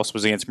last loss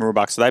was against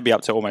Mooroolbark, so they'd be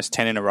up to almost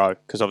 10 in a row,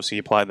 because obviously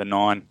you play the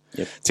 9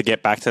 to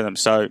get back to them.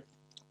 So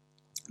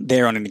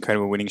they're on an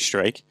incredible winning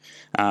streak.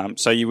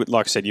 So you would,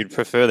 like I said, you'd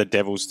prefer the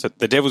Devils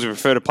would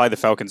prefer to play the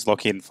Falcons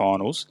lock-in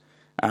finals.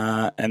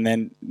 And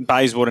then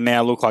Bayswater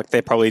now look like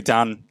they're probably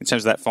done in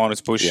terms of that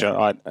finals push,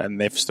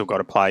 and they've still got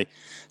to play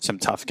some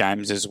tough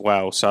games as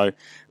well. So,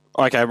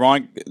 okay,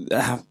 Ryan,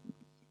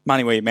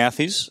 money where your mouth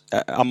is.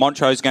 Are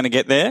Montrose going to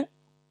get there?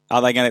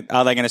 Are they going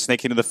to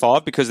sneak into the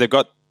 5? Because they've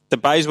got the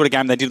Bayswater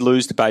game. They did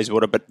lose to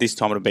Bayswater, but this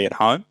time it'll be at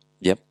home.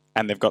 Yep.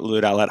 And they've got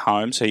Lewdale at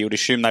home, so you would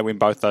assume they win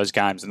both those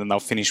games, and then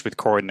they'll finish with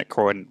Croydon at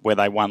Croydon, where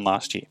they won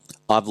last year.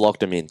 I've locked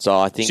them in, so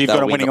I think you've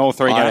got them winning all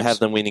 3 games. I have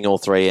them winning all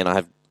 3, and I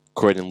have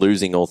Croydon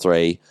losing all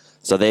 3.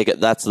 So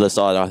that's the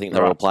side I think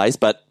they're all plays.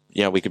 But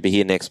we could be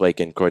here next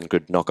week and Croydon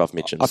could knock off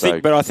Mitcham. I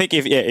think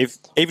if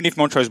even if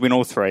Montrose win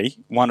all 3,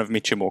 one of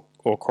Mitcham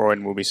or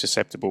Croydon will be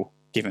susceptible.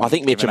 I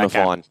think Mitcham are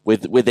fine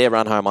with their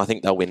run home. I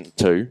think they'll win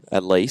 2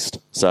 at least.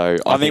 So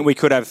I think we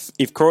could have,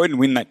 if Croydon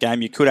win that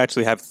game, you could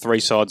actually have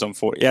 3 sides on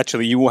 40.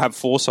 Actually, you will have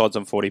 4 sides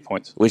on 40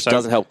 points, which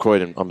doesn't help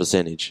Croydon on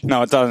percentage.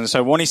 No, it doesn't.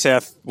 So Wani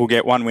South will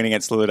get 1 win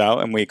against Lewdale,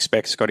 and we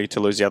expect Scotty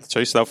to lose the other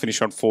 2, so they'll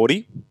finish on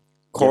 40.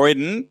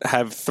 Croydon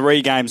have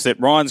 3 games that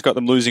Ryan's got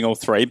them losing all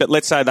 3, but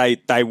let's say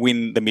they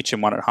win the Mitcham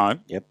one at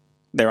home. Yep.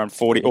 They're on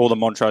 40, or the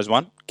Montrose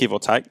one, give or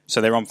take.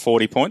 So they're on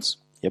 40 points.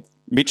 Yep.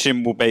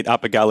 Mitcham will beat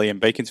Upper Gully and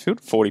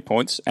Beaconsfield, 40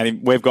 points.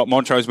 And we've got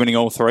Montrose winning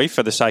all 3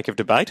 for the sake of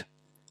debate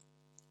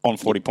on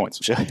 40 points.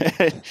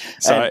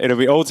 So it'll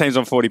be all teams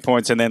on 40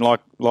 points. And then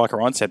like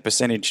Ryan said,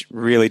 percentage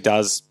really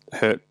does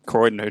hurt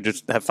Croydon, who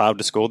just have failed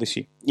to score this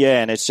year.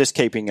 Yeah, and it's just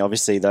keeping,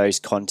 obviously, those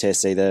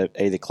contests either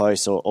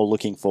close or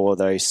looking for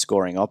those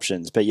scoring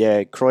options. But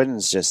yeah,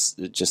 Croydon's just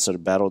sort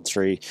of battled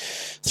through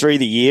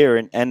the year,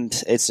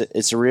 and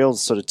it's a real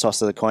sort of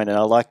toss of the coin. And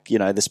I like,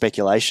 the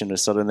speculation of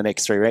sort of the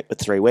next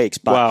 3 weeks.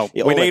 But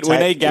we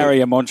need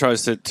Gary and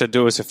Montrose to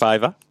do us a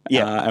favour.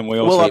 Yeah, and we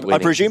also I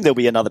presume there'll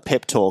be another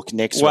pep talk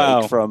next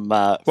week from.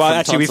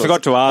 Actually, we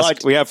forgot to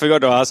ask. We forgot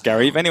to ask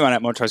Gary if anyone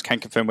at Montrose can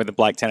confirm whether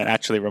Blake Tennant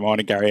actually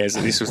reminded Gary Ayres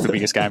that this was the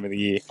biggest game of the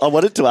year. I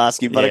wanted to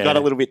ask him, but I got a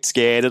little bit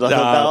scared, and I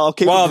thought, I'll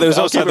keep. Well, there's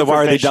also the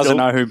worry that he doesn't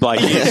know who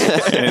Blake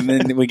is, and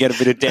then we get a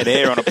bit of dead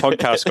air on a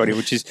podcast, Scotty,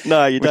 which is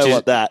you don't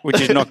want that, which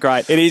is not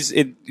great. It is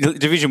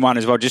Division 1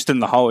 as well. Just in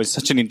the whole, is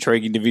such an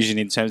intriguing division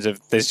in terms of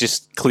there's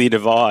just clear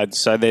divides.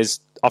 So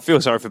I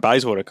feel sorry for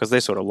Bayswater because they're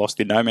sort of lost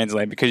in no man's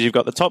land, because you've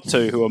got the top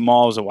 2 who are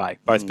miles away,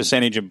 both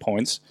percentage and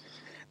points.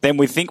 Then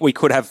we think we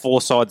could have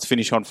 4 sides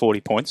finish on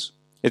 40 points.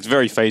 It's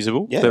very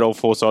feasible that all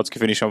 4 sides can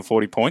finish on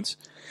 40 points.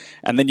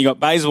 And then you got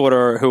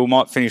Bayswater, who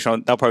they'll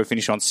probably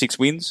finish on 6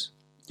 wins.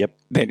 Yep.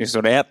 They're just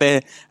sort of out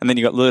there. And then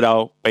you got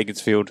Lewdale,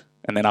 Beaconsfield,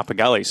 and then Upper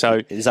Gully.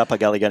 So is Upper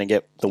Gully going to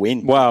get the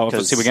win? Well,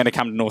 obviously we're going to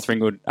come to North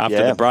Ringwood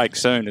after the break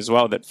soon as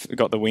well that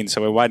got the win.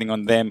 So we're waiting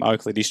on them,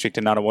 Oakleigh District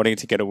and Nunawading,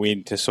 to get a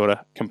win to sort of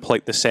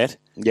complete the set.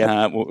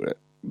 Yeah.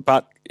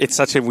 But it's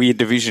such a weird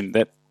division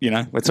that,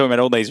 we're talking about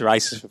all these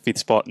races for fifth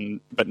spot,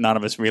 but none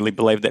of us really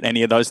believe that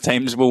any of those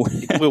teams will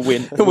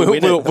win.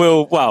 They'll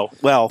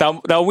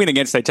win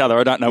against each other.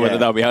 I don't know whether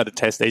they'll be able to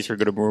test East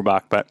Ringwood or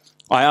Mooroolbark, but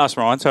I asked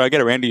Ryan, so I get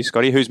around to you,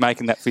 Scotty, who's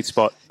making that fifth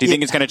spot? Do you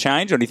think it's going to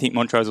change, or do you think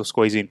Montrose will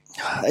squeeze in?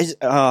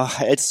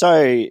 It's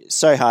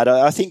so hard.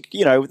 I think,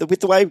 with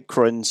the way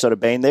Croydon's sort of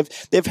been,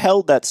 they've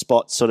held that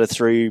spot sort of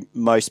through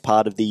most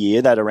part of the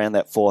year, that around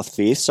that fourth,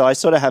 fifth. So I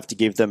sort of have to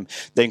give them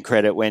then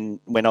credit when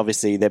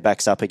obviously their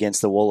back's up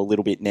against the wall a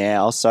little bit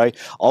now. So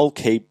I'll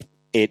keep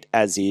it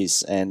as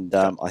is, and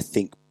I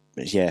think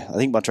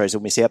Montrose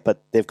will miss out,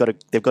 but they've got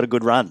a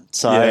good run.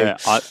 So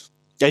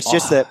it's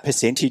just that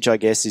percentage, I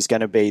guess, is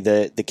going to be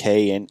the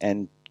key,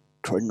 and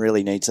Croydon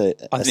really needs a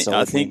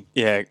solid win.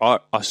 Yeah, I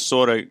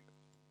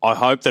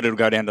hope that it'll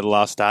go down to the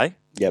last day.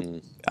 Yep.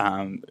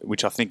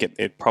 Which I think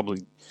it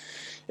probably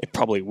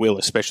will,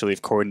 especially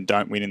if Croydon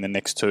don't win in the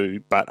next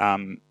two. But I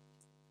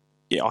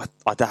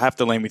have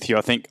to lean with you.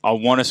 I think I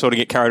want to sort of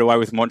get carried away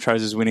with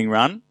Montrose's winning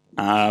run,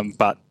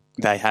 but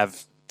they've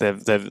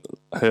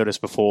hurt us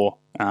before,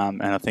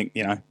 and I think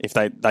if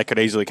they could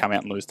easily come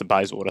out and lose to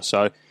Bayswater.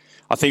 So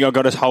I think I've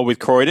got to hold with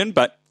Croydon,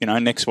 but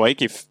next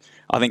week, if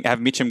I think have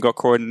Mitcham got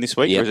Croydon this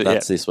week? Yeah,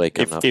 that's this week.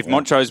 If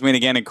Montrose win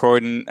again and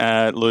Croydon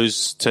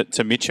lose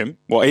to Mitcham,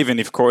 well, even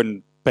if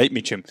Croydon beat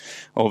Mitcham,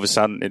 all of a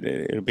sudden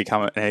it'll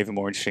become an even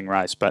more interesting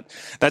race. But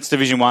that's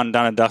Division 1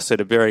 done and dusted,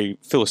 a very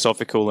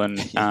philosophical and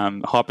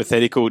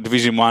hypothetical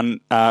Division 1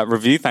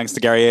 review. Thanks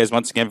to Gary Ayres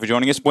once again for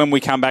joining us. When we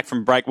come back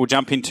from break, we'll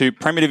jump into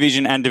Premier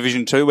Division and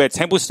Division 2, where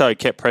Templestowe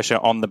kept pressure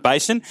on the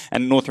Basin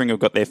and North Ringwood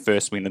got their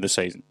first win of the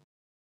season.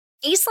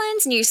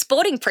 Eastland's new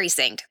sporting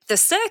precinct, The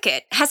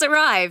Circuit, has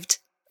arrived.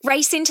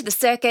 Race into the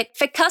circuit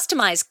for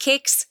customised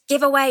kicks,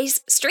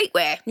 giveaways,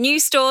 streetwear, new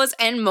stores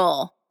and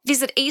more.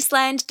 Visit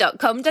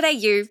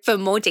eastland.com.au for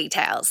more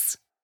details.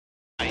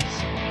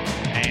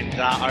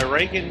 And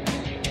O'Regan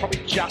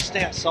probably just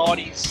outside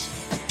his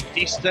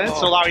distance,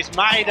 although he's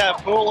made a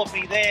fool of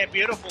me there.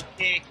 Beautiful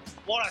kick.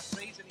 What a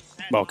season he's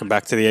had. Welcome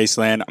back to the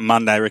Eastland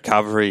Monday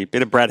Recovery.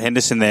 Bit of Brad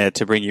Henderson there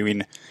to bring you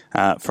in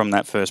from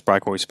that first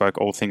break where we spoke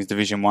all things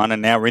Division 1, and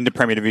now we're into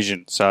Premier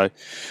Division. So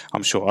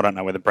I'm sure, I don't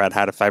know whether Brad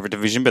had a favourite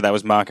division, but that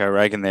was Mark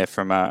O'Regan there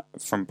from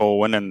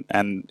Balwyn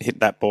and hit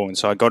that ball. And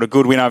so I got a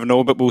good win over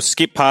Norwood, but we'll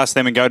skip past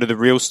them and go to the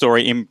real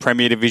story in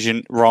Premier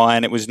Division.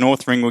 Ryan, it was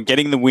North Ringwood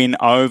getting the win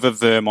over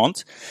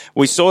Vermont.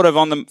 We sort of,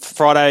 on the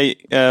Friday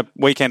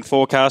weekend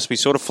forecast, we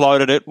sort of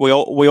floated it. We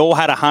all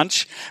had a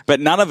hunch,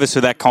 but none of us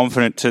were that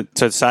confident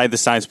to say the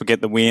Saints would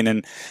get the win.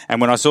 And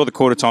when I saw the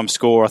quarter time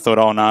score, I thought,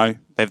 oh no,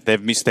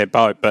 they've missed their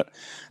boat, but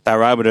they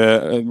were able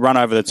to run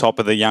over the top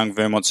of the young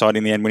Vermont side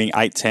in the end, winning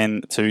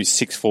 8-10 to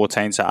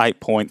 6-14, so 8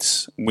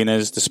 points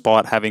winners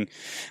despite having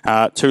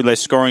 2 less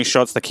scoring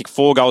shots. They kicked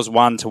 4 goals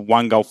 1 to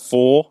 1 goal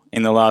 4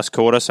 in the last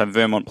quarter, so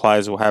Vermont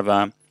players will have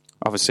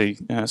obviously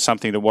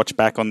something to watch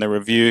back on their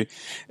review.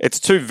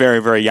 It's 2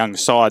 very, very young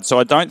sides, so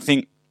I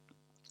think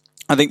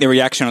the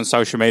reaction on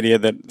social media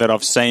that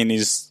I've seen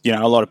is,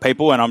 a lot of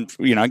people, and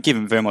I'm,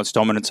 given Vermont's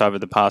dominance over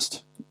the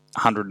past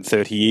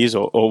 130 years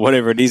or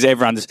whatever it is,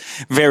 everyone's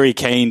very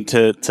keen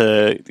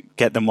to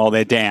get them while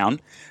they're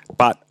down.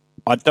 But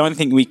I don't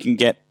think we can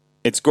get...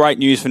 It's great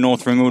news for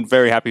North Ringwood.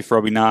 Very happy for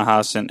Robbie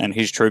Nahas and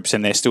his troops,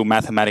 and they're still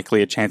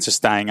mathematically a chance of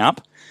staying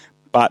up.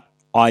 But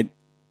I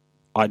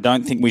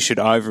don't think we should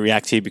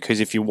overreact here, because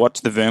if you watch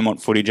the Vermont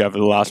footage over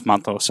the last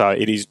month or so,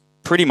 it is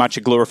pretty much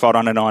a glorified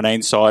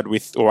under-19 side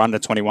or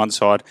under-21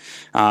 side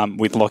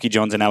with Lockie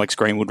Johns and Alex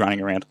Greenwood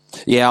running around.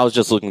 Yeah, I was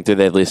just looking through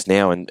their list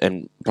now,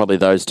 and probably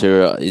those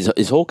two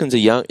is Hawkins a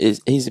young?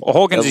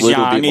 Hawkins is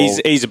young.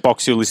 He's a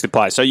Box Hill listed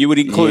player, so you would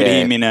include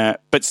him in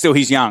but still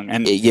he's young,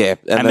 and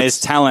there's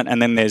talent, and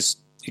then there's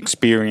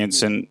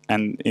experience, and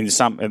in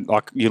some,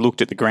 like you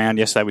looked at the ground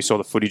yesterday. We saw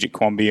the footage at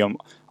Quamby.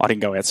 I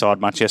didn't go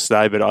outside much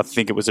yesterday, but I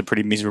think it was a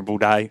pretty miserable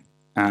day.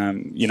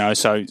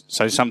 So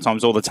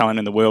sometimes all the talent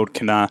in the world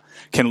can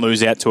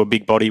lose out to a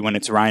big body when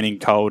it's raining,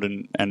 cold,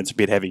 and it's a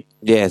bit heavy.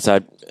 Yeah.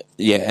 So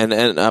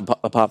and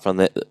apart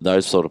from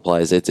those sort of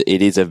players, it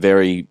is a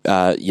very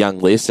young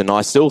list, and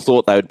I still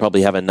thought they would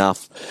probably have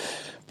enough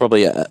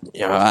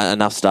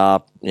enough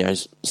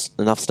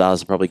stars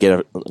to probably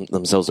get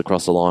themselves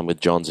across the line with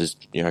Johns,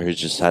 who's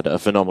just had a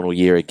phenomenal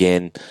year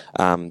again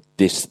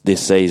this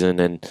season.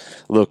 And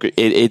look,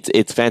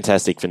 it's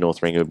fantastic for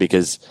North Ringwood,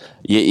 because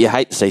you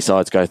hate to see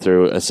sides go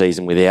through a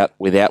season without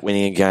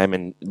winning a game.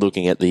 And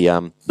looking at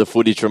the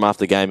footage from after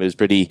the game, it was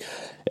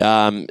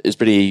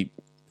pretty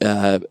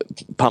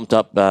pumped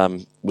up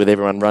with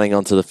everyone running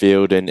onto the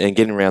field and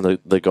getting around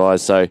the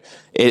guys. So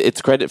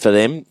it's credit for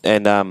them,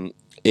 and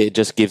it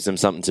just gives them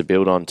something to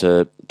build on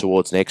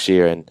towards next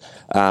year. And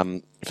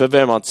for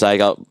Vermont's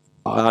sake,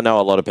 I know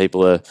a lot of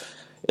people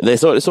they're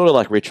sort of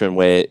like Richmond,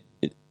 where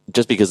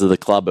just because of the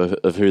club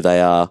of who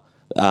they are,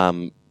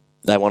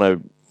 they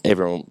want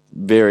everyone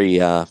very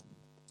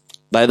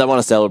they want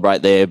to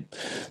celebrate their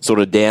sort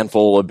of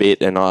downfall a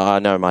bit, and I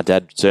know my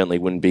dad certainly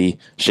wouldn't be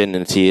shedding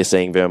a tear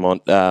seeing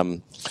Vermont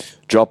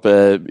drop 6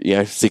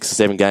 or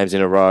 7 games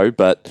in a row.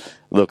 But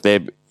look,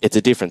 it's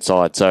a different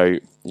side. So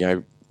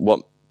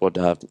what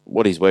Parker's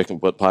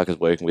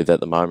working with at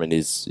the moment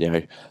is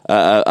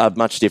a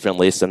much different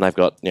list, and they've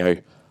got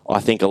I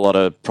think a lot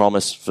of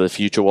promise for the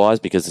future wise,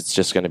 because it's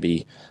just going to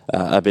be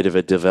a bit of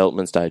a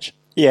development stage.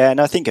 Yeah, and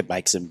I think it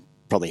makes them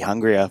probably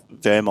hungrier,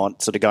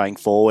 Vermont, sort of going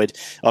forward.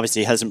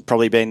 Obviously, it hasn't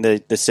probably been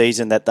the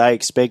season that they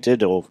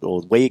expected or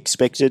we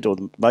expected or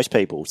most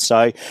people.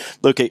 So,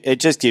 look, it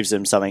just gives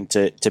them something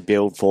to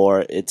build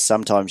for. It's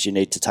sometimes you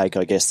need to take,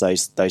 I guess,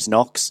 those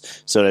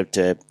knocks sort of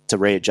to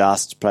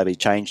readjust, probably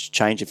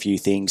change a few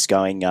things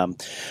going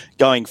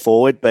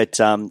forward. But,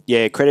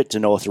 credit to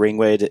North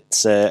Ringwood.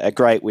 It's a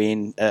great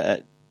win.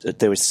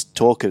 There was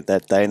talk of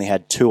that they only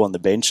had 2 on the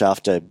bench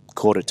after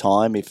quarter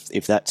time.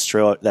 If that's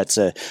true, that's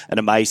an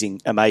amazing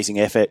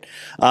effort.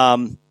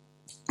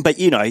 But,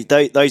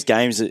 those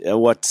games are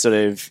what sort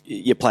of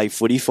you play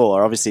footy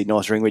for. Obviously,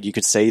 North Ringwood, you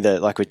could see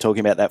like we're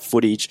talking about that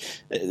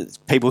footage,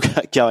 people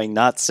going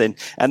nuts, and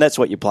that's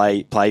what you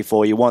play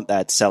for. You want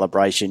that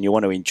celebration. You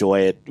want to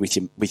enjoy it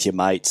with your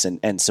mates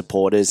and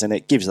supporters, and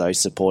it gives those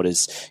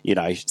supporters,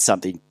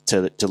 something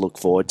to look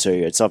forward to.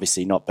 It's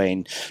obviously not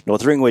been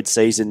North Ringwood's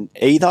season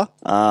either,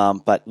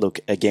 but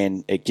look,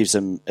 again, it gives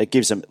them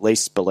at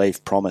least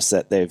promise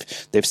that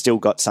they've still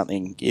got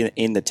something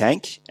in the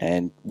tank,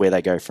 and where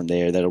they go from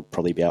there, that'll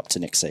probably be up to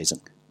next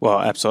season. Well,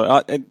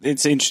 absolutely.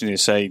 It's interesting to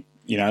see,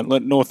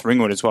 North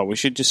Ringwood as well. We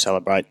should just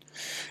celebrate.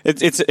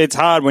 It's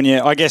hard when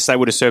I guess they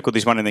would have circled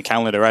this one in the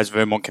calendar as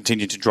Vermont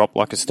continued to drop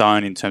like a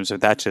stone in terms of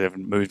that. They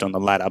haven't moved on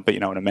the ladder, but you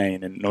know what I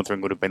mean. And North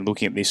Ringwood have been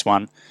looking at this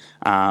one.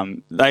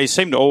 They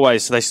seem to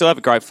they still have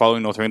a great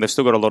following, North Ringwood. They've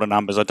still got a lot of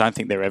numbers. I don't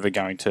think they're ever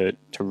going to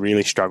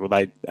really struggle.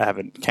 They have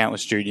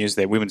countless juniors.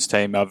 Their women's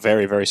team are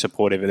very, very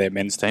supportive of their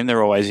men's team.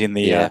 They're always in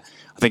the, I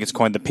think it's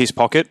coined the piss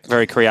pocket.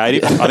 Very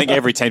creative. I think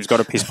every team's got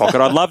a piss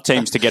pocket. I'd love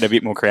teams to get a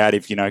bit more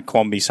creative,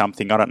 Quamby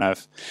something. I don't know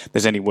if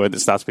there's any word that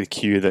starts with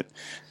Q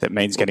that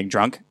means getting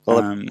drunk.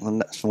 Well,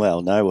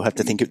 no, we'll have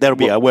to think. That'll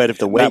be our word of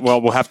the week.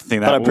 We'll have to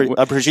think that. But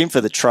I presume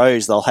for the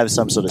Troes, they'll have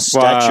some sort of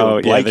statue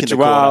of Blake in the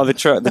corner.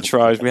 The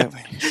Troes. We have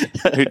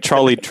who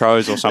trolleyed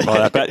Troes or something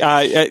like that. But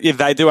if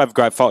they do have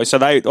great following, so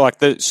they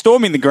the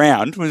storming the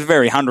ground was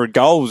very 100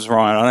 goals,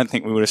 Ryan. I don't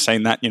think we would have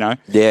seen that.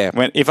 Yeah.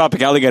 If Upper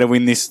Gallagher to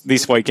win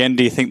this weekend,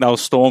 do you think they'll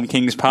storm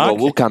Kings Park?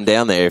 Well, we'll come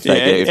down there if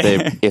they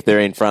do, if they're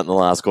in front in the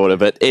last quarter.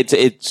 But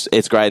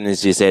it's great, and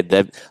as you said,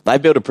 they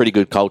built a pretty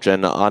good culture.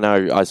 And I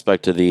know I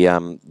spoke to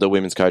the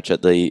women's coach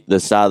at the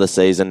start of the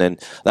season, and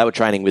they were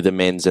training with the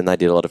men's, and they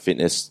did a lot of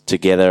fitness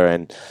together.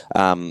 And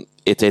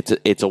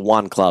it's a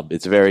one club.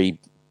 It's very,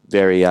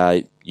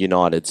 very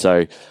united.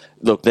 So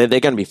look, they're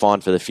going to be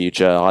fine for the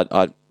future.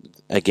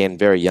 Again,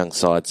 very young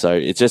side. So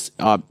it's just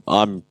I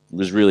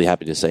was really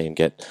happy to see them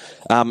get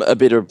a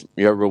bit of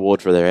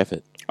reward for their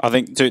effort. I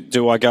think,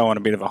 do I go on a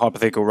bit of a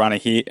hypothetical runner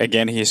here,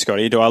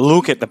 Scotty? Do I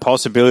look at the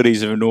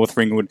possibilities of a North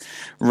Ringwood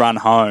run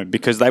home?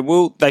 Because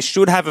they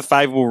should have a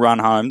favourable run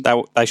home.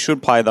 They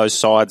should play those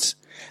sides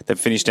that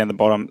finished down the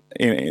bottom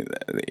in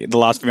the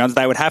last few rounds.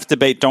 They would have to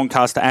beat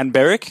Doncaster and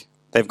Berwick.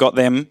 They've got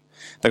them.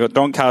 They've got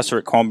Doncaster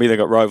at Quamby. They've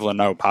got Roval and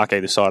Noah Park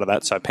either side of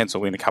that, so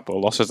pencil in a couple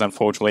of losses,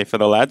 unfortunately, for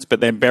the lads. But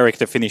then Berwick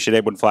to finish at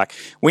Edward Flack.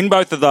 Win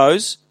both of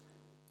those.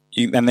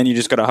 And then you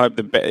just got to hope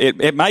that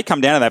it may come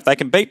down to that. If they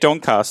can beat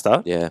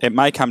Doncaster, it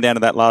may come down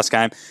to that last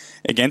game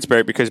against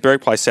Berwick, because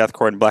Berwick plays South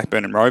Croydon,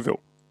 Blackburn and Roeville.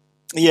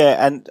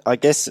 Yeah, and I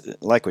guess,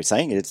 like we're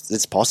saying,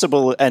 it's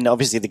possible, and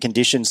obviously the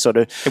conditions sort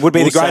of... It would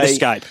be the great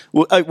escape.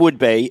 It would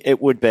be.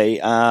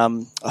 I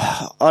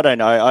don't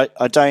know.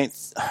 I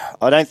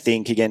don't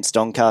think against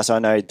Doncaster. I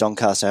know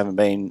Doncaster haven't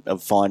been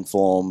of fine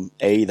form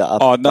either.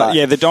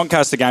 The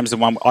Doncaster game's the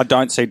one. I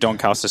don't see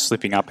Doncaster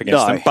slipping up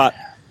against them, but...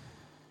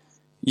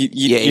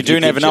 You do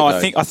never know. I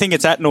think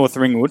it's at North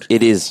Ringwood.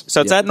 It is. So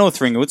it's at North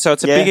Ringwood. So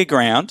it's a bigger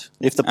ground.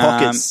 If the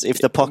pocket's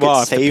heaving,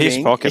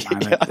 the piss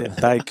pocket, mate,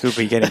 they could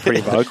be getting pretty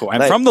vocal.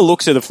 And from the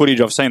looks of the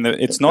footage I've seen, that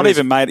it's not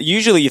even made.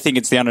 Usually you think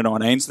it's the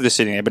under-19s that are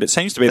sitting there, but it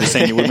seems to be the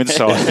senior women's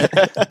side.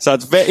 So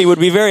it would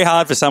be very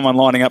hard for someone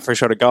lining up for a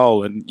shot of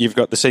goal, and you've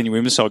got the senior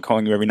women's side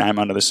calling you every name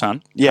under the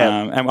sun. Yeah,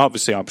 and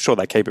obviously I'm sure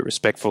they keep it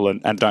respectful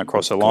and don't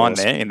cross the line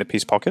there in the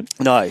piss pocket.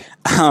 No,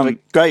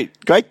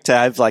 great to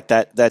have like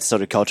that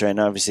sort of culture, and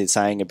obviously it's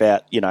saying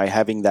about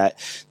having that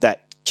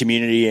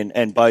community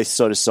and both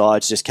sort of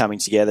sides just coming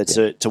together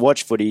to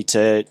watch footy,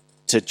 to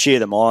cheer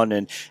them on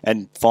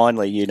and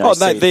finally see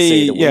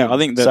the win. I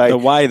think the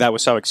way they were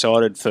so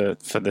excited for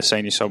the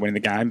senior side winning the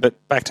game.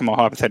 But back to my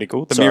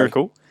hypothetical,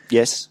 miracle.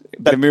 Yes,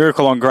 the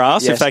miracle on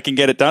grass. Yes. If they can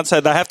get it done,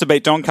 so they have to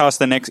beat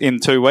Doncaster in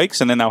 2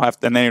 weeks, and then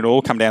then it'll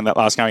all come down to that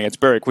last game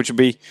against Berwick, which would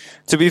be,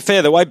 to be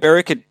fair, the way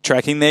Berwick are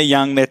tracking. They're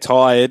young, they're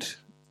tired.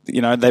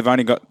 They've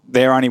only got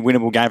their only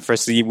winnable game for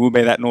us of the year will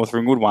be that North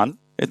Ringwood one.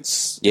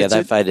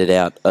 They faded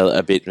out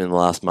a bit in the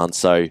last month.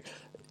 So,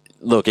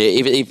 look,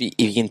 if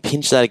you can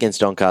pinch that against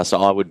Doncaster,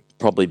 I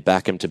probably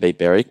back them to beat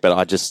Berwick, but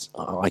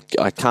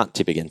I can't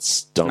tip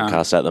against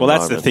Doncaster at the moment. Well,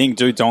 that's the thing.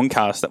 Do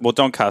Doncaster. Well,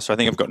 Doncaster, I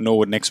think I've got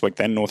Norwood next week,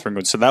 then North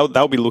Ringwood. So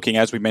they'll be looking,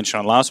 as we mentioned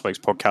on last week's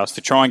podcast,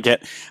 to try and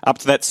get up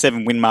to that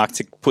 7-win mark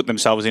to put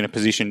themselves in a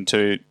position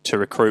to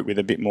recruit with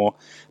a bit more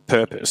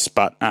purpose.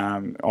 But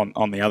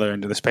on the other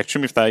end of the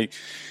spectrum, if they,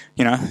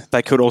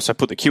 they could also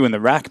put the queue in the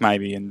rack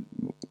maybe. And,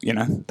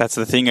 that's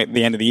the thing at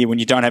the end of the year when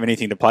you don't have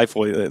anything to play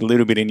for, a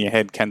little bit in your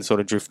head can sort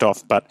of drift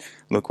off. But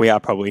look, we are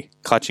probably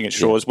clutching at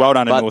straws. Well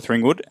done to North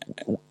Ringwood.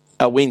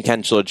 A win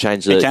can sort of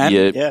change the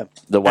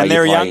way and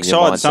they're a young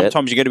side. Mindset.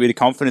 Sometimes you get a bit of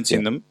confidence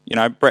in them.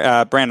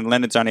 Brandon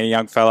Leonard's only a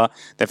young fella.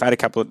 They've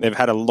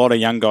had a lot of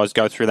young guys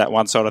go through that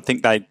one side. I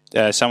think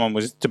someone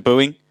was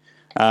debuting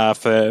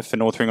for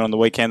North Ringwood on the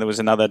weekend. There was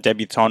another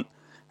debutant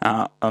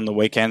on the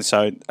weekend.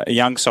 So a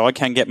young side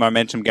can get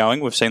momentum going.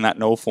 We've seen that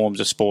in all forms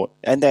of sport.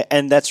 And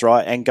that's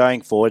right. And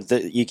going forward,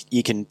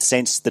 you can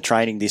sense the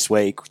training this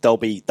week. They'll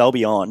be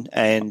on.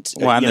 And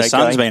the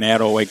sun's been out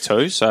all week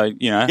too. So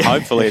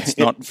hopefully it's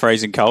not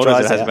freezing cold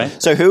as it has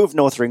been. So who have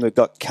North Ringwood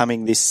got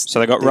coming this? So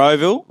they got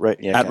Rowville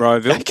at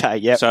Rowville. Okay,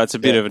 yep. So it's a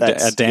bit of a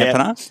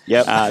dampener.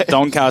 Yep.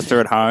 Doncaster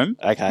at home.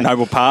 Okay.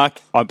 Noble Park,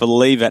 I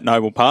believe at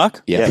Noble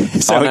Park. Yeah.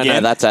 So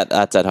no, that's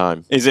at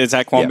home. Is it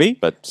at Quamby? Yeah,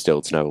 but still,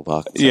 it's Noble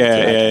Park.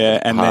 So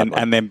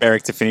and then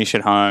Berwick to finish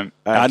at home.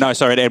 At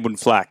Edwin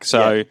Flack.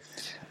 So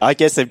I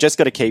guess they've just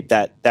got to keep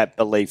that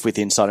belief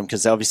within inside them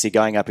because they're obviously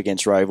going up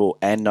against Rowville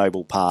and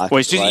Noble Park.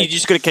 Well, you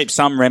just got to keep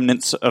some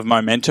remnants of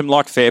momentum,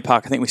 like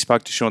Fairpark. I think we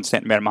spoke to Sean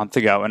Stanton about a month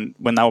ago, and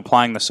when they were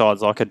playing the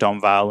sides like a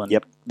Don Vale and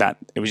that,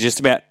 it was just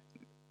about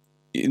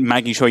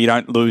making sure you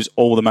don't lose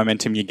all the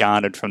momentum you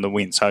garnered from the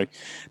win. So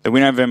the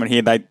win over Vermont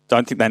here, they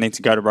don't think they need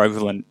to go to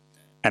Rowville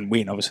and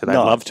win. Obviously, they'd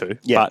love to,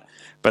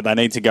 but they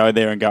need to go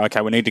there and go, okay,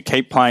 we need to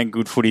keep playing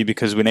good footy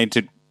because we need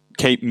to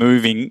keep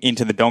moving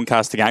into the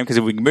Doncaster game because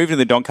if we can move into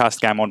the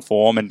Doncaster game on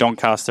form and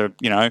Doncaster,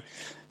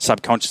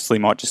 subconsciously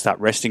might just start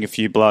resting a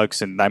few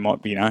blokes and they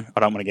might be, I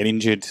don't want to get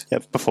injured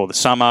before the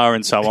summer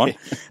and so on.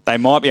 They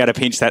might be able to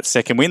pinch that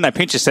second win. They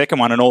pinch a second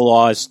one and all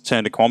eyes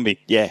turn to Quamby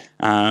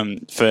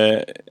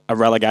for a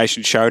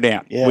relegation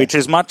showdown, which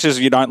as much as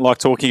you don't like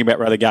talking about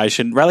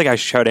relegation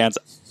showdowns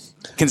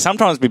can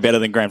sometimes be better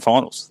than grand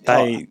finals.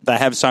 They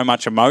have so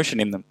much emotion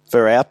in them.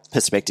 For our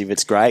perspective,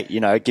 it's great.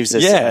 It gives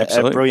us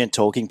a brilliant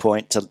talking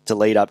point to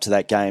lead up to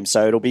that game.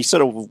 So it'll be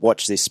sort of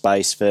watch this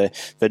space for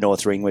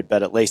North Ringwood,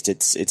 but at least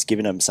it's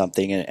given them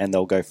something and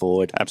they'll go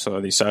forward.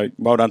 Absolutely. So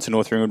well done to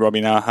North Ringwood,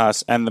 Robbie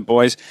Nahas and the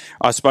boys.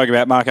 I spoke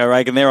about Marco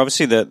Reagan there.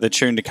 Obviously the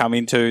tune to come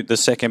into the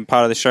second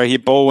part of the show here.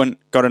 Baldwin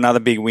got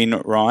another big win,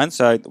 Ryan.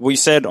 So we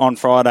said on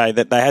Friday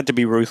that they had to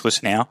be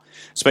ruthless now,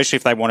 especially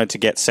if they wanted to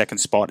get second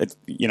spot.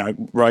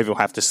 Rowville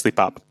have to slip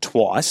up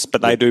twice,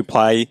 but they do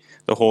play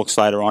the Hawks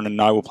later on and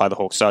Noble play the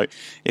Hawks. So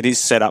it is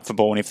set up for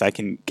Baldwin if they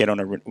can get on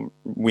a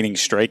winning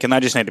streak, and they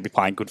just need to be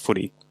playing good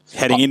footy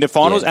heading into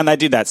finals, and they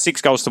did that.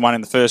 6-1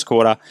 in the first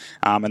quarter,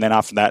 and then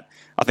after that,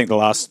 I think the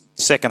last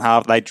second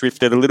half they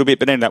drifted a little bit,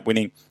 but ended up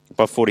winning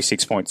by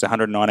 46 points,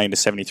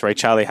 119-73.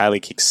 Charlie Haley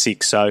kicked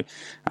 6, so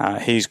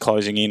he's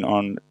closing in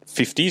on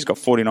 50. He's got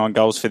 49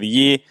 goals for the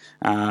year,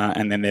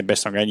 and then their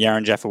best on grade,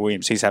 Yaron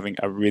Jaffa-Williams, he's having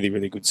a really,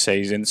 really good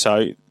season.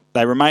 So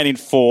they remain in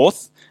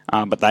fourth,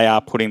 but they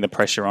are putting the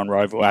pressure on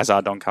Rowville, as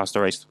are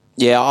Doncaster East.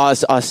 Yeah,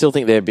 I still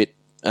think they're a bit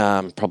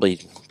probably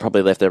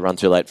left their run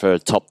too late for a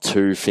top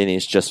 2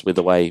 finish, just with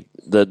the way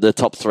the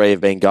top 3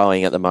 have been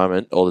going at the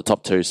moment, or the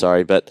top 2,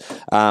 sorry. But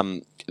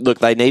look,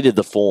 they needed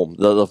the form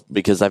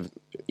because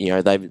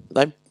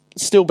they've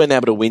still been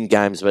able to win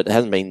games, but it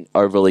hasn't been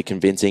overly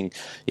convincing.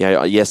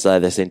 Yesterday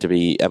they seemed to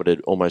be able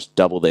to almost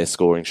double their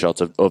scoring shots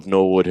of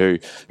Norwood, who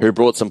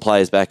brought some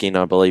players back in.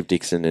 I believe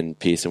Dixon and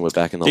Pearson were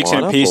back in the lineup.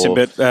 Dixon and Pearson,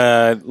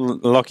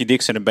 but Lockie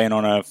Dixon had been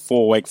on a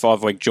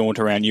 5-week jaunt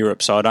around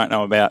Europe, so I don't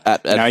know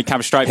about. He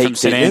comes straight from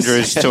St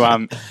Andrews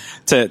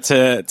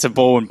to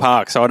Baldwin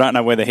Park, so I don't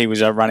know whether he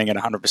was running at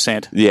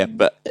 100%. Yeah,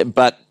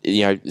 but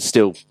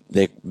still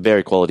they're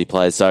very quality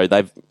players, so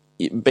they've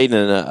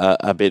beaten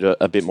a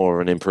bit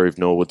more of an improved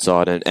Norwood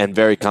side and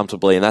very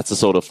comfortably, and that's the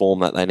sort of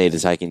form that they need to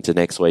take into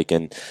next week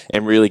and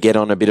really get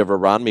on a bit of a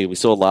run. We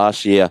saw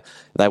last year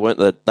they weren't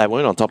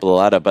on top of the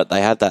ladder, but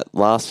they had that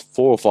last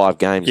 4 or 5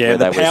 games. Yeah, where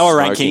the power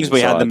rankings we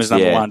had them as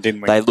number 1,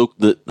 didn't we? They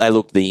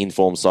looked the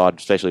informed side,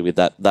 especially with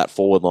that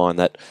forward line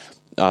that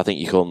I think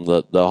you call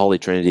them the holy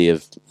trinity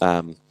of.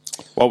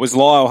 What was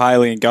Lyle,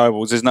 Haley, and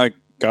Goebbels? There's no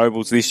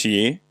Goebbels this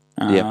year,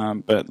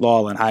 but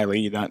Lyle and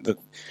Haley,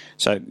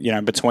 So,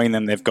 between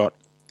them, they've got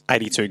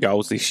 82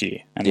 goals this year,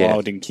 and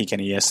Lyle didn't kick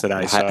any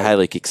yesterday. So.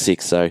 Haley kicked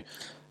 6, so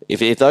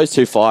if those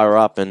two fire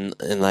up and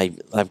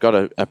they've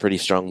got a pretty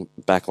strong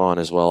back line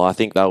as well, I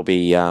think they'll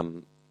be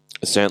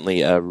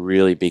certainly a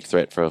really big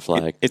threat for a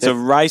flag. It's a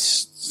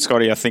race,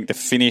 Scotty, I think, to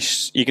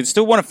finish. You can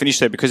still want to finish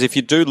there because if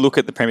you do look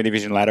at the Premier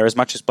Division ladder, as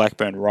much as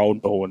Blackburn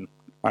rolled Baldwin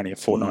only a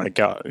fortnight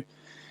ago,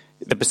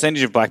 the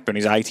percentage of Blackburn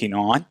is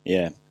 89.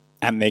 Yeah.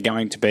 and they're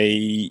going to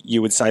be,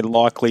 you would say,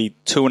 likely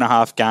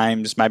 2.5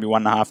 games, maybe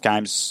 1.5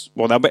 games.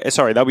 Well, they'll be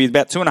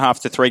about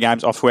 2.5 to 3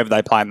 games off whoever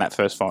they play in that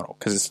first final,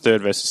 because it's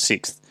third versus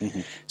sixth.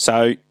 Mm-hmm.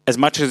 So as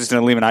much as it's an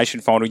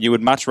elimination final, you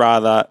would much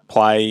rather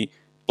play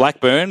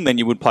Blackburn than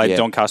you would play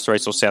Doncaster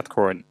East or South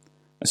Croydon,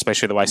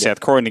 especially the way South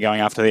Croydon are going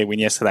after their win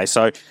yesterday.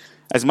 So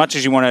as much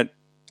as you want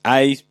to,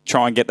 A,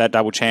 try and get that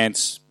double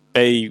chance,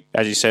 B,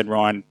 as you said,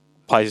 Ryan,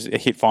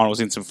 hit finals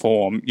in some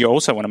form, you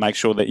also want to make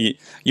sure that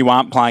you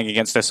aren't playing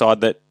against a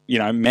side that,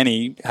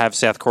 many have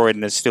South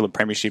Croydon as still a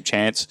premiership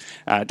chance.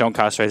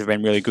 Doncaster have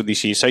been really good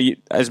this year. So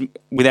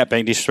without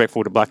being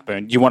disrespectful to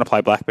Blackburn, you want to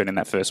play Blackburn in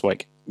that first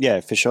week.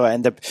 Yeah, for sure.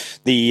 And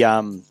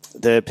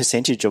the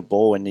percentage of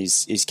ball and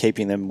is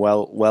keeping them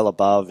well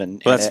above. Well,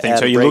 that's the thing.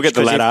 So you look at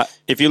the ladder.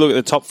 If you look at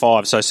the top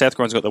 5, so South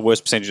Croydon's got the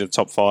worst percentage of the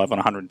top 5 on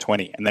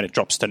 120, and then it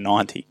drops to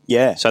 90.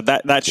 Yeah. So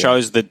that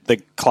shows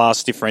the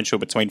class differential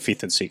between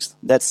 5th and 6th.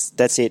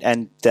 That's it.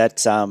 And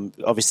that's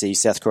obviously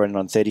South Croydon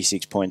on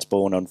 36 points,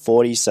 Bourne on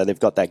 40. So they've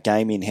got that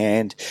game in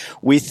hand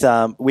with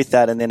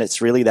that, and then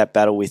it's really that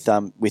battle with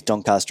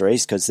Doncaster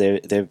East, because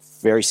they're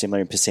very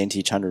similar in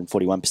percentage,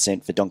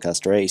 141% for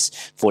Doncaster East,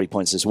 40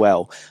 points as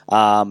well.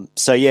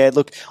 So yeah,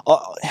 look,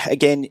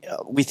 again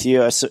with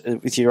you,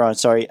 Ryan.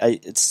 Sorry,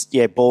 it's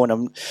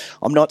Bourne.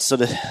 I'm not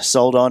sort of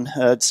sold on.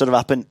 Sort of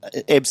up and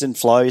ebbs and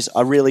flows.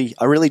 I really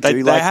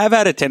do. They have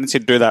had a tendency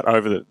to do that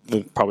over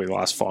the probably the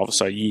last 5 or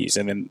so years,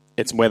 and then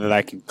it's whether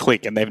they can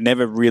click, and they've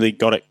never really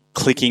got it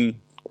clicking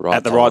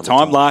at the right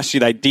time. Last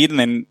year they did, and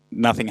then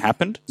nothing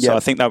happened. So I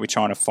think they'll be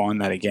trying to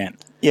find that again.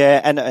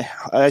 Yeah, and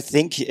I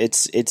think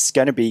it's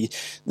going to be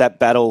that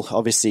battle,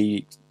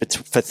 obviously,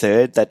 for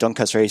third, that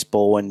Doncaster East,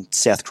 Ball and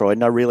South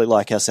Croydon. I really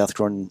like how South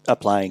Croydon are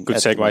playing. Good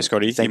segue,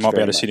 Scotty. You might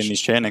be able to sit in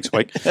his chair next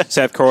week.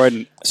 South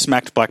Croydon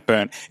smacked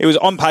Blackburn. It was,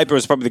 on paper, it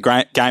was probably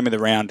the game of the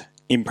round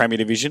in Premier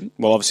Division.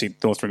 Well, obviously,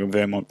 North Ring and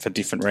Vermont for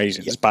different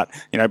reasons. Yep.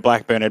 But,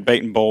 Blackburn had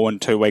beaten Baldwin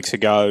 2 weeks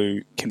ago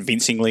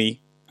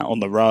convincingly on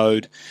the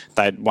road.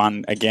 They'd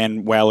won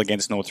again well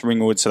against North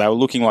Ringwood, so they were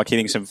looking like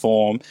hitting some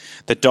form.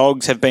 The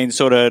Dogs have been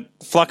sort of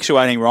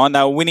fluctuating, Ryan. They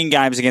were winning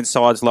games against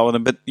sides lower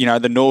than, but,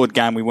 the Norwood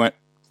game, we weren't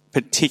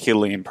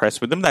particularly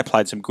impressed with them. They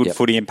played some good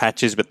footy in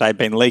patches, but they've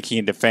been leaky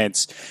in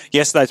defence.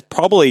 Yesterday's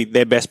probably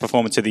their best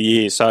performance of the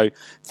year. So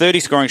 30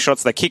 scoring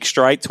shots. They kick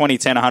straight,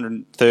 20-10,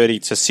 130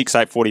 to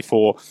 6-8,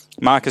 44.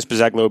 Marcus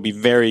Bazaglia will be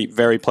very,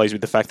 very pleased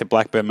with the fact that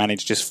Blackburn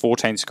managed just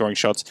 14 scoring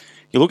shots.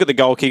 You look at the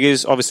goal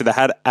kickers. Obviously, they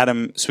had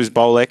Adam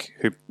Swizbolek,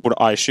 who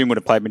I assume would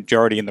have played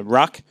majority in the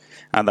ruck.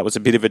 That was a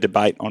bit of a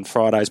debate on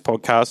Friday's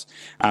podcast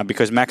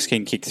because Max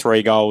King kicked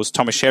 3 goals.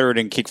 Thomas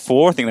Sheridan kicked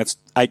 4. I think that's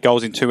 8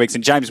 goals in 2 weeks.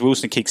 And James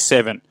Wilson kicked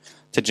 7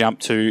 to jump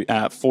to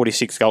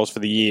 46 goals for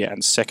the year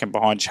and second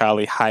behind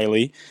Charlie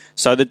Haley.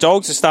 So the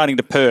Dogs are starting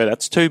to purr.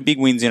 That's 2 big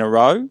wins in a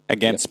row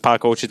against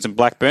Park Orchards and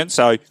Blackburn.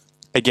 So,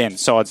 again,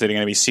 sides that are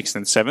going to be 6th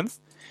and 7th.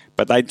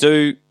 But they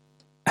do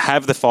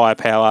have the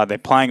firepower. They're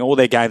playing all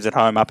their games at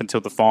home up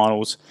until the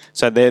finals.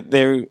 So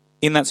they're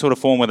in that sort of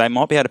form where they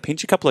might be able to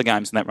pinch a couple of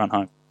games in that run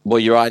home. Well,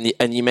 you're right,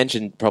 and you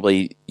mentioned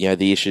probably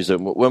the issues.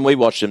 When we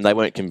watched them, they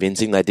weren't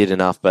convincing. They did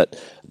enough, but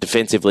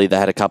defensively they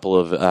had a couple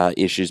of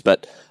issues.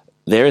 But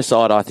they're a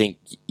side I think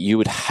you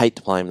would hate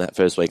to play them that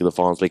first week of the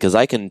finals because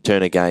they can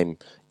turn a game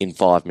in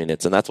 5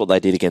 minutes, and that's what they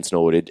did against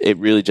Norwood. It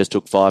really just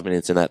took 5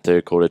 minutes in that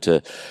third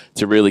quarter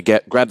to really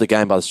grab the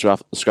game by the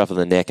scruff of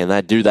the neck, and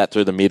they do that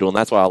through the middle, and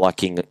that's why I like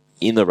King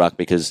in the ruck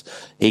because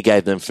he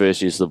gave them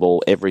first use of the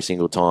ball every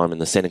single time in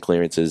the centre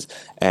clearances,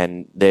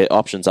 and their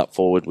options up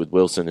forward with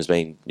Wilson has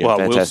been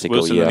fantastic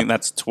Wilson, all year. I think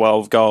that's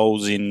 12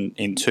 goals in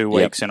 2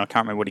 weeks, and I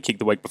can't remember what he kicked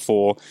the week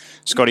before.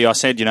 Scotty, I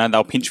said,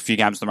 they'll pinch a few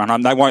games in the run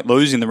home. They won't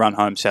lose in the run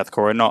home, South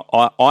Korea.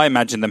 I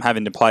imagine them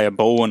having to play a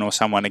Baldwin or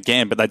someone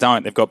again, but they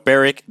don't. They've got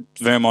Berwick,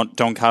 Vermont,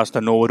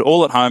 Doncaster, Norwood,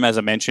 all at home, as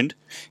I mentioned.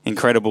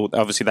 Incredible.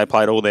 Obviously, they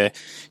played all their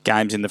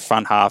games in the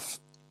front half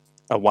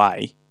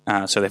away.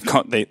 So they've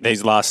got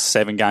these last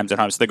 7 games at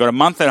home. So they've got a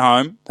month at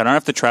home. They don't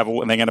have to travel,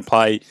 and they're going to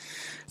play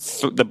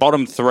the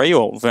bottom 3,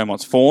 or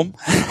Vermont's form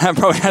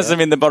probably has them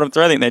in the bottom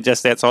 3. I think they're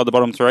just outside the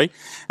bottom 3.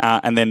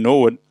 And then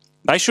Norwood,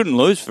 they shouldn't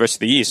lose for the rest of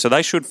the year. So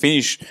they should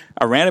finish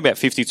around about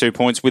 52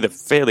 points with a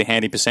fairly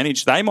handy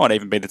percentage. They might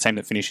even be the team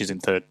that finishes in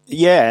third.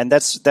 Yeah, and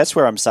that's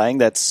where I'm saying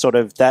that's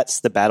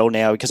the battle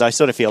now, because I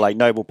sort of feel like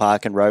Noble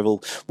Park and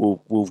Roval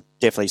will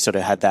definitely sort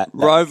of have that.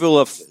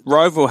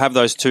 Roval have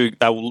those two.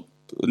 They will.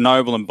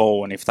 Noble and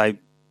Baldwin, if they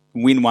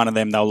win one of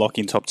them, they'll lock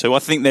in top 2. I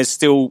think there's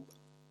still,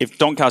 if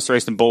Doncaster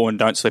East and Baldwin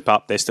don't slip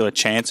up, there's still a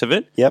chance of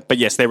it. Yep. But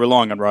yes, they're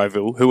relying on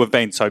Roval, who have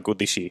been so good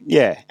this year.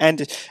 Yeah,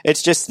 and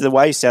it's just the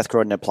way South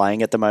Croydon are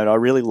playing at the moment. I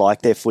really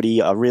like their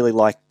footy. I really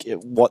like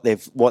what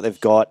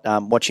they've got.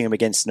 Watching them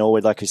against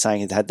Norwood, like you're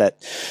saying, had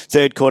that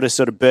third quarter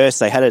sort of burst.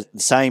 They had the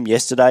same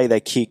yesterday.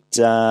 They kicked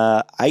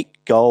 8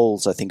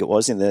 goals, I think it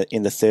was, in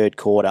the third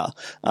quarter.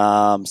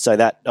 So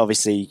that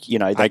obviously,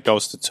 8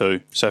 goals to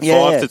 2. So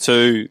 5 to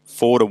 2,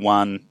 4 to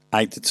 1,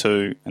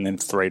 8-2, and then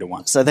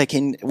 3-1. So they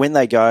can, when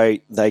they go,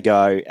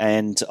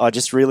 and I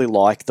just really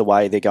like the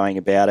way they're going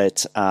about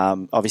it.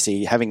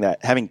 Obviously,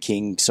 having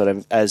King sort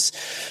of as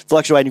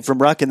fluctuating from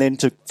ruck and then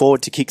to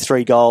forward to kick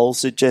 3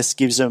 goals, it just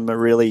gives them a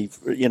really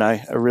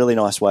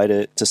nice way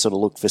to sort of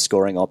look for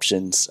scoring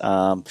options.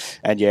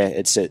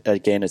 It's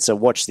a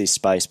watch this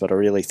space, but I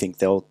really think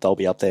they'll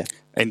be up there.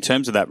 In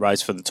terms of that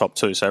race for the top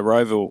 2, so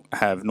Roeville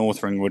have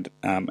North Ringwood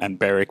and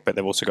Berwick, but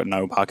they've also got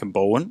Noble Park and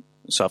Baldwin.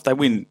 So if they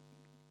win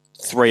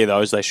 3 of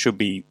those, they should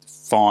be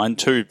fine.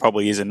 2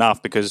 probably is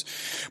enough because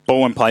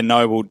Baldwin play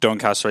Noble,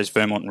 Doncaster East,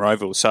 Vermont and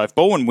Roeville. So if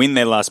Baldwin win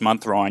their last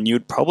month, Ryan,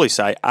 you'd probably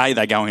say, A,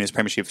 they're going as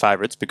premiership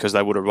favourites because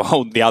they would have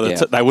rolled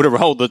they would have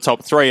rolled the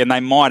top 3 and they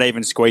might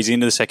even squeeze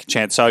into the second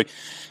chance. So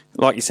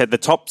like you said, the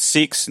top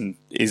 6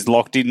 is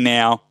locked in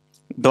now.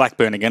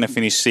 Blackburn are going to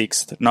finish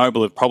 6th.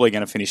 Noble are probably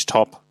going to finish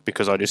top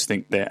because I just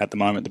think they're at the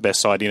moment the best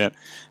side in it.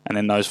 And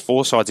then those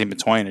 4 sides in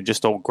between are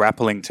just all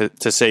grappling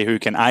to see who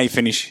can A,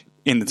 finish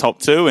in the top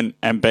 2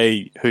 and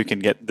B, who can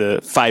get the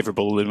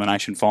favourable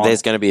elimination final.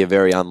 There's going to be a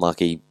very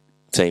unlucky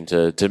team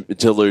to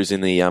lose in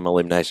the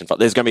elimination final.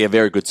 There's going to be a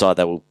very good side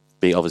that will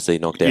be obviously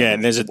knocked out. Yeah,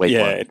 and there's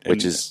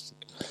which is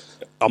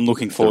I'm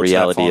looking forward the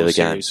reality to that final of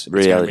the game.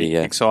 series. Reality,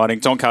 exciting.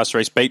 Doncaster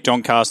East beat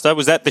Doncaster.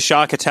 Was that the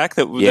shark attack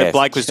that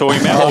Blake was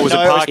talking about, or was it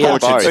Park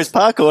Orchards? It was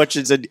Park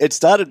Orchards. It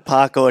started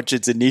Park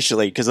Orchards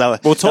initially because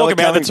we'll talk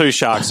about the 2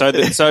 sharks.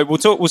 So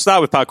we'll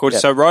start with Park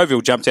Orchards. So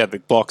Roeville jumped out the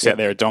blocks out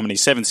there at Domini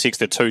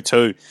 7-6 to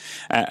 2-2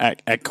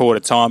 at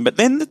quarter time. But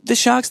then the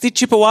Sharks did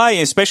chip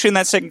away, especially in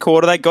that second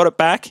quarter. They got it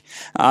back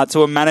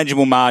to a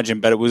manageable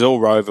margin, but it was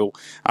all Roeville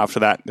after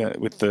that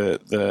with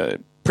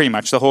the pretty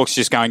much the Hawks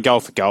just going goal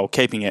for goal,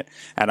 keeping it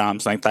at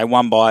arm's length. They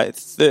won by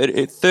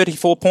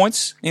 34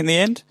 points in the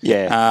end.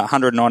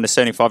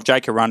 109-75.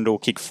 Jake Arundel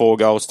kicked 4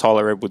 goals,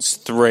 Tyler Edwards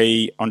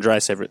 3,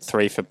 Andreas Everett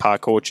 3 for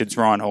Park Orchards,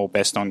 Ryan Hall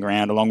best on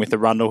ground, along with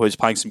Arundel, who's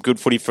playing some good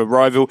footy for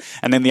Roeville.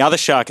 And then the other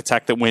shark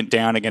attack that went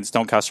down against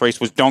Doncaster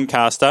East was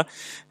Doncaster.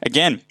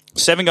 Again,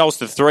 7 goals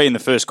to 3 in the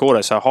first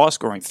quarter, so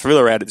high-scoring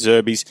thriller out at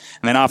Zerby's.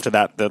 And then after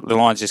that, the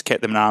Lions just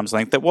kept them at arm's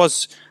length. That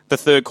was the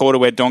third quarter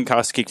where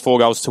Doncaster kicked 4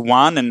 goals to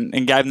 1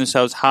 and gave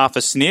themselves half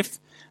a sniff.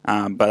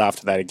 But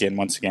after that,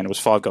 once again, it was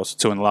 5 goals to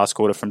 2 in the last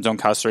quarter from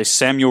Doncaster East.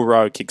 Samuel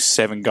Rowe kicked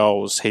 7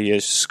 goals. He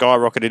has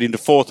skyrocketed into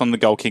 4th on the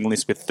goal king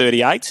list with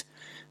 38.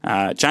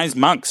 James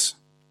Monks,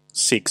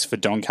 6 for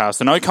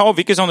Doncaster. No, Cole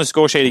Vickers on the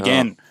score sheet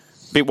again.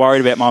 Bit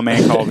worried about my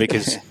man Cole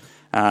Vickers.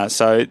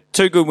 So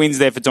 2 good wins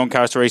there for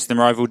Doncaster East and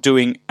Roeville,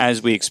 doing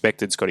as we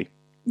expected, Scotty.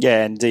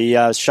 Yeah, and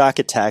the shark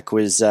attack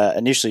was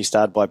initially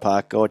started by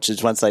Park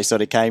Orchards once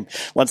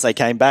they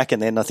came back, and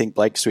then I think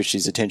Blake switched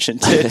his attention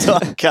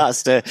to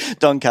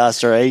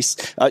Doncaster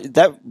East.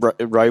 That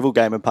Roeville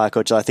game in Park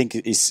Orchards, I think,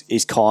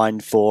 is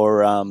kind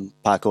for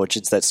Park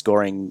Orchards. That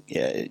scoring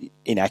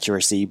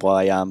inaccuracy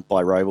by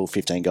Roeville,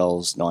 15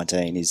 goals,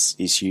 19 is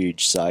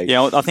huge. So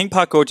yeah, I think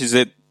Park Orchards,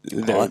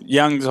 they're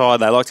young side,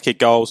 they like to kick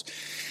goals.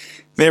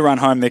 Their run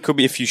home, there could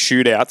be a few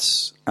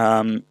shootouts.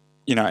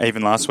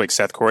 Even last week,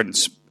 South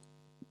Croydon's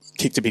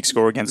kicked a big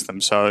score against them.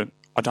 So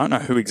I don't know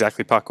who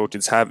exactly Park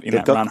Orchards have in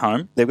run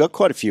home. They've got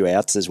quite a few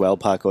outs as well,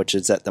 Park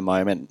Orchards, at the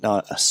moment.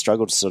 I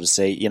struggle to sort of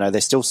see, they're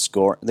still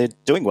scoring. They're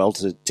doing well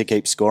to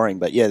keep scoring,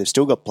 but they've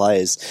still got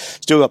players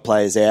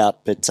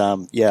out. But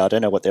I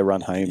don't know what their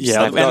run home is.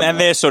 Yeah, and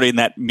they're sort of in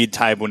that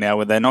mid-table now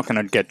where they're not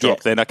going to get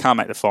dropped there. They can't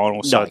make the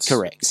final. So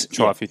correct.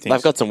 Try a few things.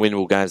 They've got some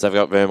winnable games. They've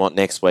got Vermont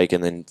next week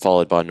and then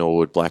followed by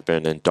Norwood,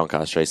 Blackburn and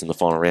Doncaster East in the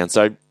final round.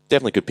 So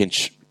definitely could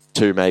pinch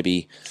 2,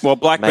 maybe. Well,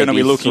 Blackburn will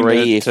be looking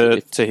 3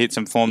 to hit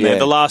some form there.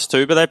 The last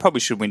 2, but they probably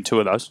should win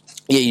 2 of those.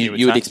 Yeah,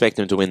 you would expect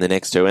them to win the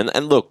next 2.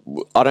 And look,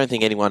 I don't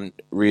think anyone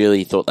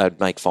really thought they'd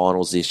make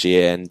finals this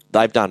year, and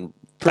they've done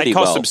pretty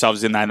well. They cost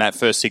themselves in that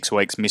first 6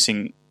 weeks,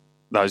 missing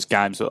those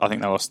games. I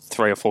think they lost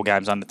 3 or 4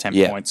 games under 10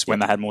 points when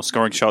they had more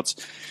scoring shots.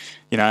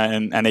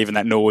 And even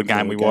that Norwood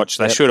game we watched,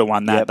 they should have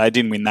won that. They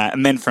didn't win that.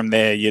 And then from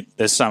there,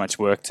 there's so much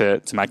work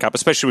to make up,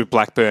 especially with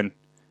Blackburn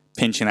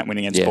pinching that win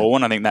against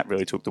Baldwin. I think that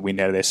really took the wind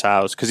out of their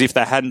sails, because if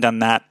they hadn't done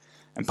that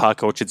and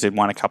Park Orchards had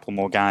won a couple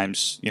more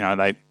games,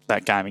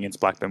 that game against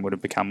Blackburn would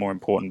have become more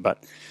important.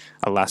 But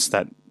alas,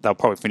 that they'll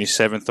probably finish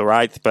 7th or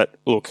 8th. But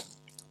look,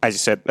 as you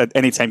said,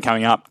 any team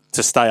coming up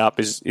to stay up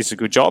is a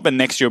good job, and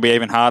next year will be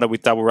even harder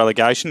with double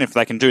relegation. If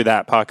they can do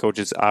that, Park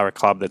Orchards are a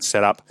club that's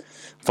set up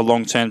for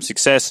long-term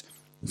success.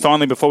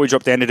 Finally, before we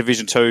drop down to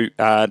Division 2,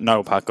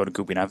 Noble Park got a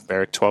good win over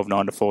Berwick,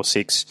 12-9 to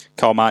 4-6.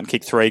 Cole Martin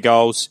kicked 3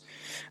 goals.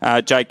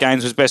 Jake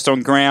Gaines was best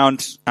on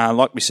ground.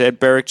 Like we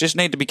said, Berwick just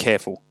need to be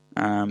careful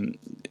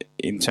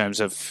in terms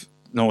of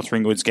North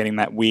Ringwood's getting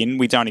that win.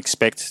 We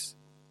expect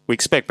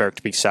Berwick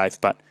to be safe,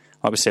 but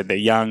like we said, they're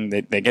young,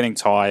 they're getting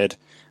tired,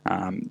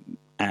 and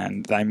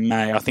And they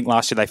may, I think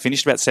last year they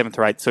finished about 7th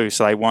or 8th too,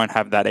 so they won't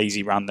have that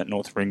easy run that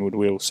North Ringwood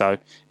will. So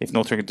if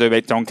North Ringwood do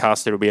beat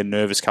Doncaster, it'll be a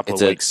nervous couple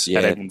of weeks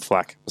at Edmund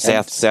Flack.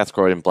 South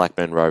Croydon,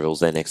 Blackburn, Roville's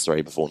their next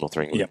 3 before North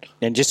Ringwood. Yep.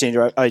 And just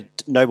to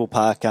Noble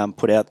Park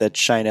put out that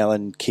Shane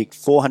Allen kicked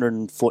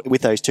 440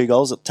 with those 2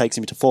 goals. It takes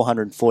him to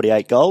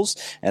 448 goals,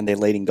 and their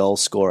leading goal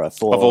scorer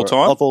of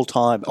all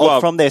time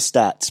from their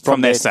stats.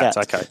 From their stats,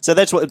 okay. So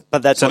that's what.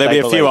 But that's so what there'll be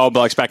a believe. few old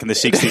blokes back in the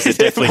 60s that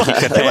definitely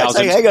kicked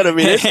 1,000. Hang on a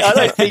minute, I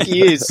don't think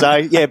he is. So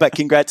yeah, but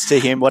congrats to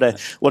him. What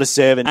a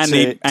servant. And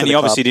he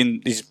obviously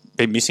didn't. He's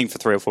been missing for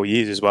 3 or 4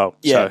 years as well.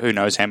 Yeah. So who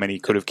knows how many he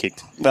could have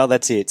kicked. Well,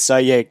 that's it. So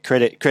yeah,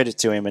 credit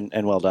to him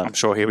and well done. I'm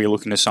sure he'll be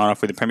looking to sign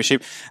off with the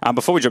premiership.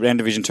 Before we drop down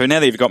Division 2, now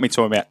that you've got me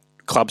talking about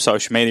club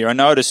social media, I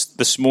noticed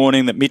this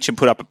morning that Mitchell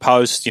put up a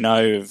post,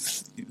 they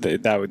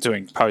were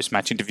doing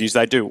post-match interviews.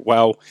 They do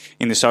well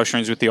in the social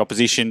rooms with the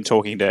opposition,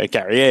 talking to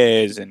Gary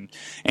Ayres and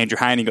Andrew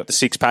Haney got the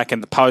 6-pack,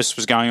 and the post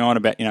was going on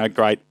about,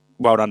 great,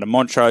 well done to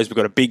Montrose, we've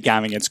got a big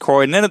game against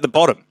Croydon. And then at the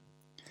bottom,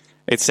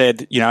 it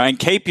said, and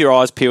keep your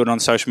eyes peeled on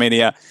social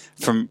media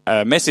from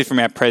a message from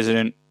our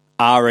president,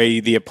 RE,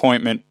 the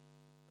appointment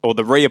or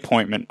the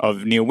reappointment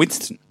of Neil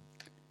Winston.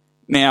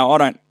 Now, I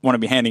don't want to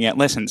be handing out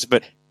lessons,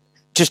 but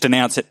just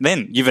announce it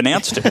then. You've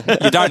announced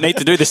it. You don't need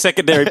to do the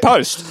secondary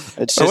post.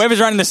 Whoever's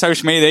running the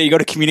social media there, you've got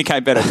to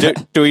communicate better.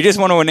 Do we just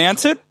want to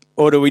announce it?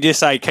 Or do we just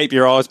say, keep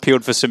your eyes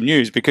peeled for some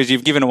news? Because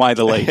you've given away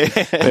the lead.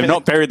 They've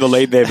not buried the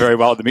lead there very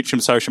well at the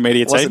Mitcham social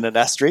media team. Wasn't an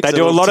asterisk. They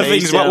do a lot of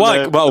things.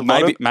 Well,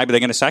 maybe they're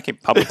going to sack him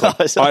publicly.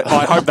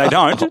 I hope they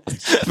don't.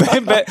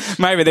 But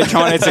maybe they're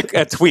trying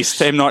to a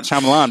twist, M. Night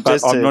Shyamalan,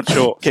 but I'm not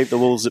sure. Keep the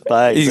wolves at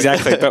bay.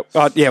 Exactly.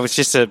 But it was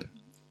just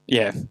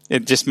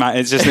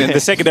it's just the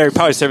secondary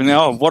post. Everything.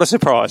 Oh, what a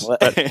surprise!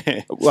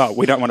 But, well,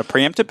 we don't want to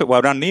preempt it, but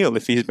well done, Neil,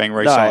 if he's being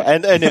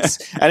re-signed. No, and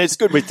it's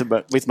good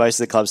with most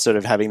of the clubs sort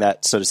of having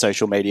that sort of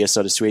social media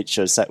sort of switch.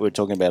 As we were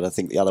talking about, I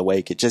think the other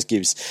week, it just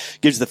gives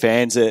the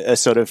fans a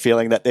sort of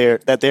feeling that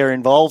they're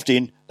involved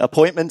in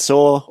appointments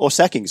or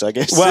sackings, I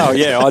guess. Well,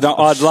 yeah,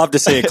 I'd love to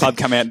see a club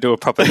come out and do a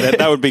proper.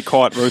 That would be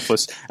quite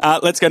ruthless.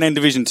 Let's go to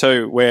Division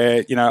 2,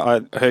 where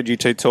I heard you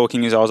two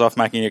talking as I was off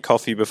making a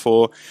coffee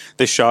before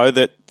the show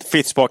that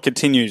 5th spot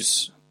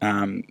continues.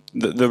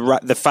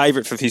 The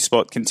favourite for 5th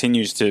spot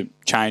continues to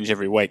change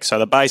every week. So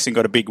the Basin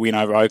got a big win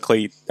over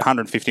Oakley,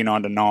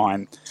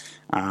 159-9.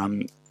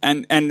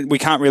 And we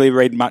can't really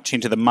read much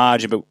into the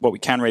margin, but what we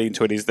can read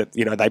into it is that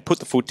they put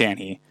the foot down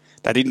here.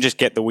 They didn't just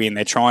get the win.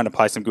 They're trying to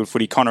play some good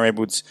footy. Connor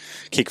Edwards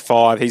kicked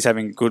 5. He's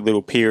having a good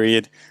little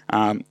period.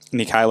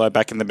 Nick Halo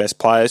back in the best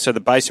players. So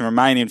the Basin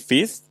remain in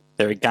 5th.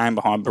 They're a game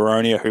behind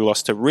Baronia, who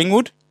lost to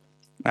Ringwood.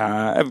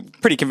 A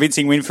pretty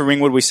convincing win for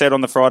Ringwood. We said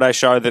on the Friday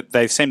show that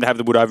they seem to have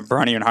the wood over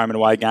Baronia in home and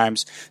away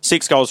games.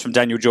 6 goals from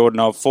Daniel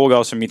Jordanov, 4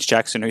 goals from Mitch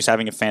Jackson, who's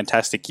having a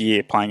fantastic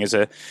year playing as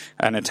an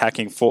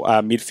attacking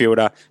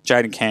midfielder.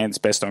 Jaden Cairns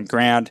best on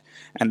ground.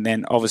 And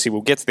then obviously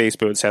we'll get to the East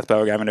Build South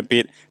Bell game in a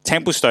bit.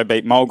 Templestowe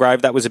beat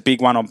Mulgrave. That was a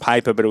big one on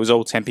paper, but it was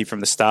all Tempe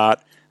from the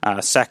start.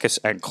 Sakis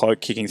and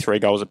Cloak kicking 3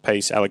 goals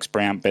apiece. Alex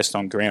Brown best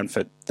on ground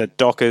for the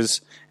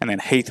Dockers. And then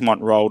Heathmont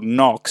rolled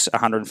Knox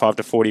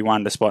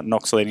 105-41 despite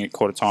Knox leading at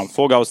quarter time.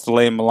 4 goals to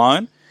Liam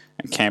Malone.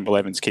 And Campbell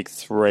Evans kicked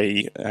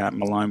 3.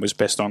 Malone was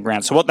best on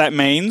ground. So what that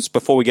means,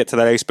 before we get to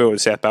that East Build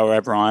South Bell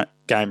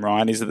game,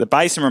 Ryan, is that the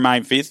Basin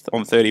remain 5th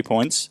on 30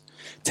 points.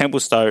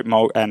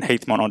 Templestowe and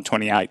Heathmont on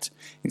 28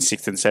 in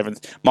 6th and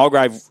 7th.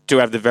 Mulgrave do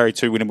have the very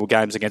 2 winnable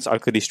games against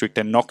Oakley District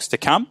and Knox to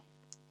come.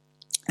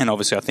 And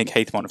obviously, I think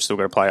Heathmont have still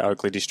got to play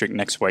Oakley District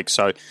next week.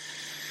 So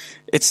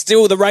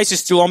the race is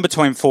still on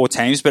between 4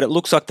 teams, but it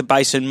looks like the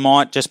Basin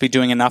might just be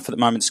doing enough at the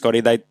moment,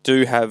 Scotty. They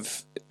do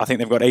have, I think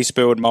they've got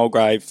Eastfield,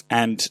 Mulgrave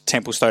and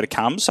Templestowe to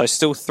come. So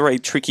still 3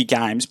 tricky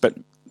games, but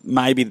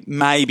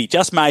maybe,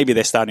 just maybe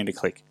they're starting to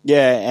click.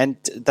 Yeah, and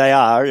they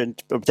are,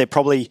 and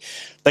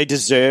they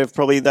deserve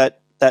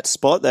that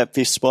spot, that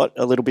 5th spot,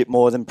 a little bit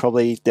more than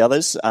probably the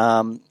others.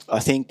 I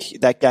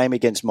think that game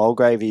against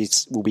Mulgrave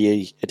will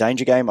be a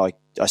danger game.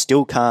 I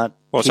still can't.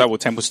 Well, so will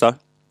Templestowe.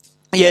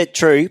 Yeah,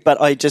 true, but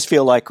I just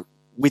feel like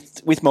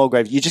with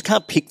Mulgrave, you just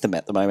can't pick them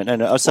at the moment.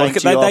 And I was saying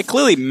they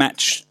clearly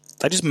match.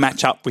 They just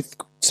match up with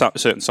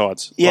certain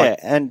sides. Yeah,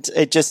 and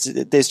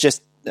there's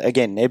just.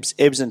 Again,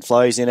 ebbs and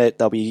flows in it.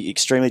 They'll be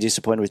extremely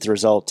disappointed with the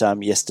result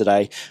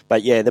yesterday.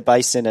 But yeah, the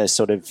Basin are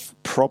sort of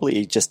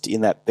probably just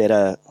in that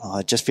better.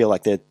 I just feel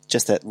like they're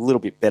just that little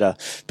bit better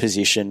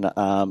position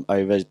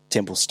over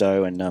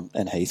Templestowe and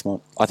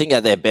Heathmont. I think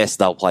at their best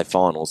they'll play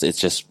finals. It's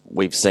just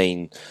we've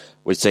seen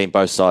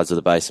both sides of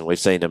the Basin. We've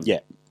seen them. Yeah.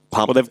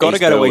 Pump well, they've got to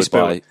go to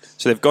Eastbourne.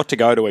 So they've got to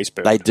go to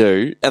Eastbourne. They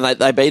do, and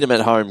they beat them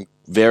at home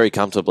very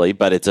comfortably.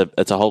 But it's a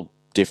whole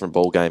different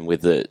ball game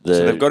with the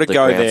so they've got to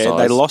go there. Size.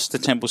 They lost to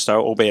Templestowe,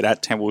 albeit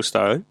at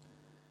Templestowe,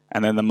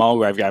 and then the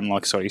Mulgrave game,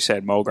 like Scotty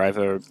said, Mulgrave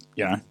are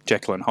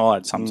Jekyll and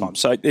Hyde sometimes.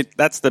 So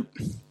that's the.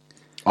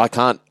 I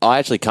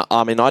actually can't.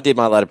 I mean, I did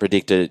my ladder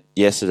predictor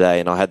yesterday,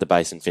 and I had the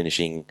Basin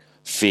finishing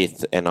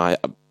 5th,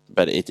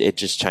 but it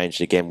just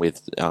changed again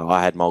with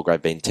I had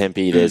Mulgrave being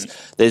Tempe.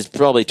 There's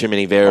probably too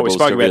many variables. We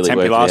spoke to about really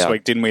Tempe work last out.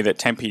 week, didn't we? That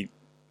Tempe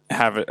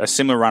have a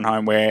similar run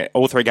home where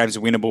all 3 games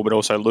are winnable but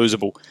also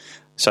losable.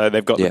 So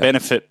they've got the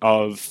benefit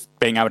of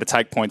being able to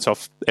take points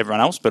off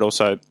everyone else, but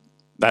also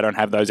they don't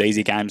have those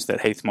easy games that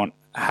Heathmont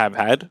have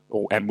had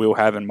and will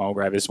have, and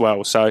Mulgrave as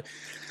well. So,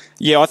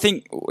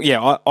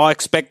 I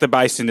expect the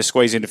Basin to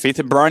squeeze into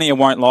 5th. Boronia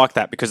won't like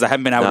that because they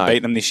haven't been able to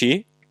beat them this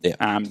year.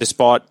 Yeah.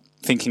 Despite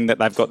thinking that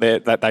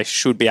that they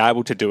should be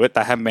able to do it,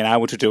 they haven't been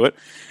able to do it.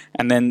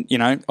 And then,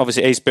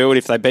 obviously East Burwood,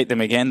 if they beat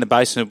them again, the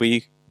Basin will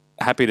be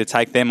happy to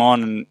take them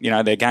on.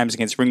 And, their games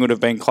against Ringwood have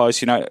been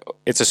close.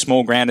 It's a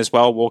small ground as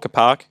well, Walker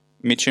Park,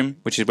 Mitcham,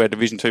 which is where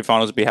Division 2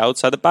 finals will be held.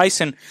 So the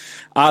Basin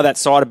are that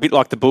side, a bit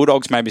like the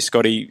Bulldogs, maybe,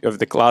 Scotty, of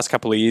the last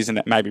couple of years,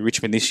 and maybe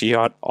Richmond this year.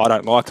 I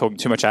don't like talking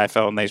too much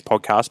AFL on these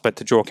podcasts, but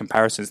to draw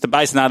comparisons, the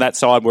Basin are that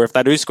side where if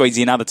they do squeeze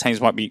in, other teams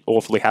might be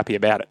awfully happy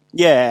about it.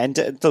 Yeah,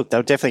 and look,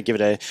 they'll definitely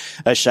give it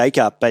a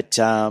shake-up, but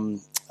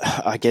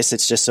I guess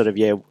it's just sort of,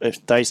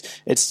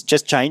 it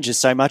just changes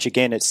so much.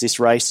 Again, it's this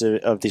race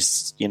of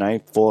this,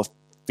 4th,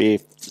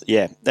 5th,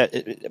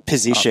 that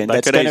position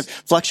that's going to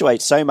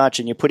fluctuate so much,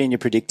 and you put in your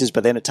predictors,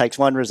 but then it takes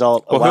one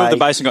result away. Who have the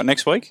Basin got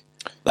next week?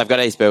 They've got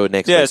East Burwood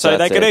next week. Yeah, so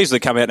they could easily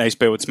come out and East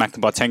Burwood smack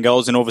them by 10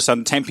 goals, and all of a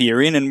sudden Tempe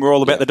are in, and we're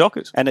all about the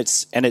Dockers. And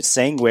it's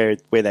seeing where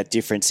that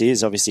difference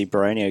is. Obviously,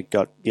 Boronia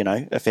got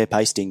a fair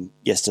pasting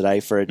yesterday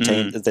for a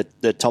team,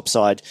 the top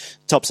side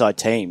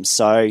teams.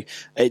 So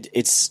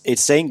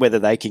it's seeing whether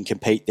they can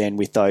compete then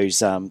with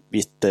those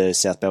with the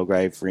South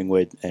Belgrave,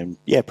 Ringwood, and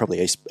probably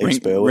East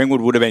Burwood.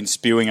 Ringwood would have been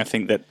spewing. I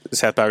think that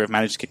South Belgrave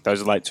managed to kick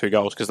those late 2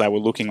 goals because they were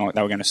looking like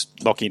they were going to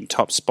lock in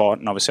top spot.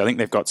 And obviously, I think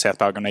they've got South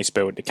Belgrave and East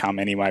Burwood to come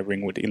anyway.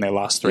 Ringwood in their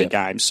last 3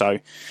 games, so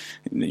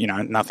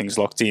nothing's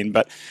locked in.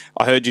 But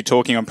I heard you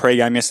talking on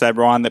pre-game yesterday,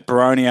 Brian, that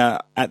Boronia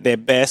at their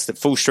best, at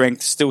full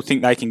strength, still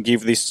think they can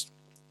give this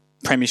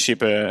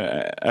premiership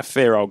a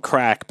fair old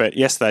crack. But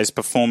yesterday's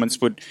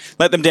performance would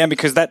let them down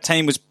because that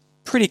team was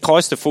pretty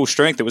close to full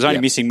strength. It was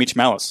only missing Mitch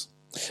Mallis.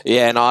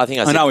 Yeah, and I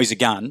know he's a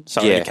gun,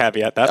 so I'm going to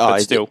caveat that,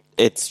 but still.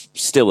 It's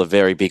still a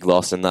very big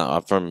loss, and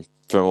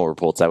from all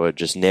reports, they were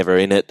just never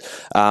in it.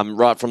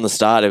 Right from the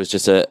start, it was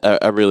just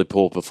a really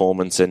poor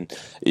performance. And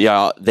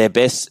their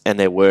best and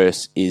their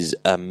worst is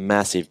a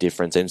massive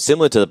difference. And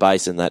similar to the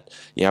Basin, that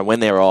when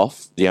they're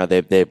off,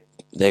 they're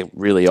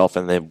really off,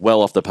 and they're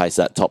well off the pace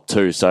that top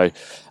 2. So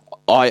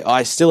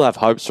I still have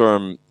hopes for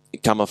them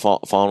come a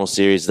final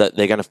series that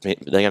they're going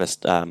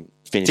to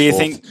finish. Do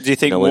you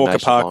think Walker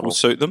Park will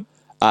suit them?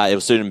 It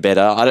will suit them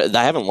better. They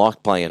haven't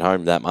liked playing at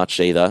home that much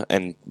either,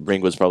 and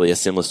Ringwood's probably a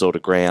similar sort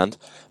of ground.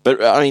 But,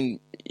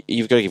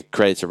 you've got to give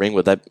credit to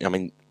Ringwood. I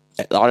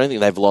don't think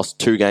they've lost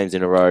 2 games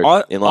in a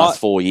row in the last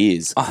 4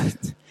 years.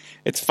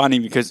 It's funny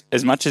because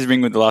as much as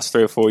Ringwood the last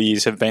 3 or 4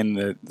 years have been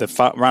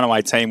the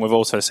runaway team, we've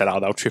also said,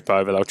 they'll trip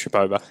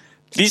over.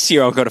 This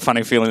year, I've got a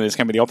funny feeling that it's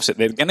going to be the opposite.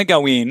 They're going to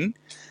go in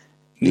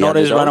not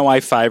as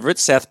runaway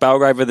favourites. South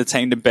Belgrave are the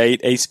team to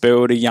beat. East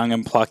Burwood are young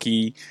and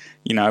plucky.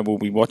 We'll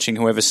be watching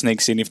whoever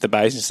sneaks in if the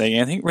base is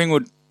saying, I think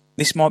Ringwood,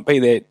 this might be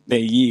their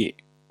year.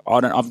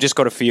 I've just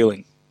got a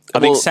feeling. I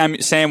think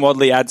Sam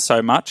Wadley adds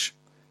so much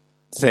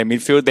to their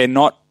midfield. They're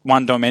not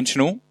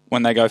one-dimensional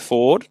when they go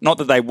forward. Not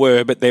that they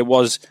were, but there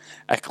was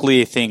a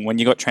clear thing. When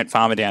you got Trent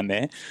Farmer down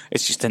there,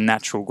 it's just a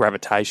natural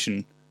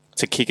gravitation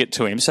to kick it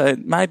to him. So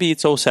maybe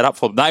it's all set up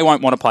for them. They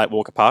won't want to play at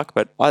Walker Park,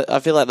 but I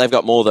feel like they've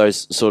got more of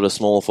those sort of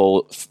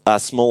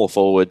smaller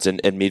forwards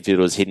and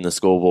midfielders hitting the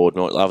scoreboard.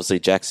 Obviously,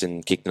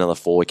 Jackson kicked another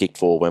 4. He kicked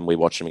 4 when we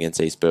watched him against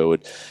East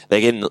Burwood.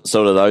 They're getting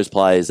sort of those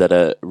players that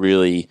are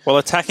really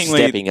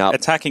stepping up.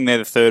 Attacking, they're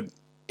the 3rd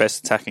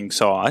best attacking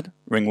side,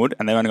 Ringwood,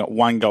 and they've only got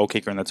 1 goal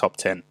kicker in the top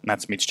 10, and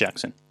that's Mitch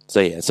Jackson.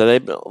 So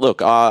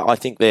I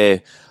think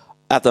they're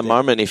at the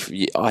moment.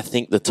 I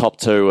think the top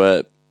 2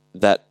 are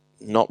that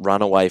not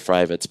runaway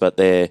favourites, but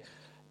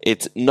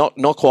it's not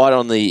quite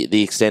on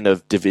the extent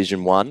of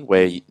Division 1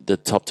 where the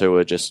top 2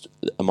 are just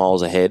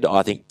miles ahead.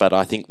 I think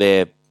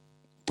they've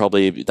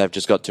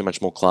just got too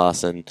much more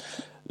class and.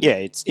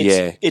 Yeah,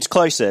 it's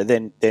closer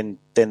than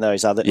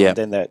those other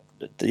than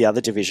the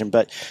other division,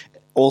 but.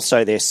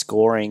 Also, their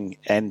scoring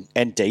and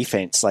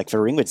defence. Like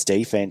for Ringwood's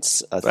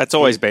defence, that's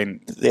always been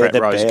Brett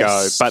Rose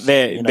go, but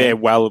they're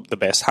well the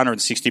best.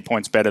 160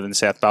 points better than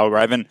South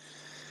Belgrave. And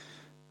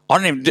I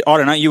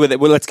don't know. You were there.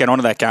 Well, let's get on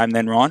to that game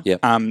then, Ryan.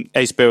 Yep.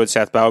 East Burwood,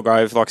 South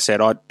Belgrave. Like I said,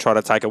 I try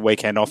to take a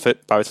weekend off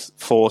it, both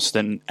forced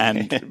and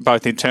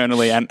both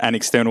internally and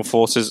external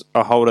forces.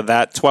 A hold of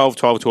that.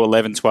 12-12 to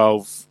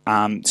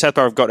 11-12. South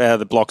Belgrave got out of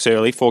the blocks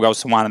early, 4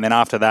 goals to 1, and then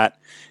after that,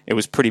 it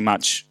was pretty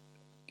much.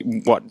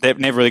 They've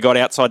never really got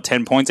outside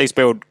 10 points. East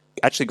Burwood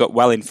actually got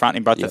well in front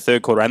in both the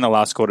 3rd quarter and the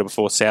last quarter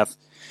before South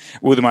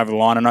wheeled them over the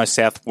line. I know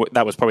South,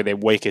 that was probably their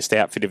weakest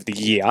outfit of the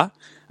year,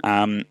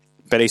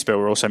 but East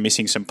Burwood were also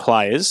missing some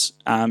players.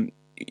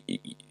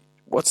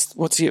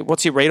 What's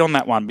your read on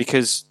that one?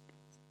 Because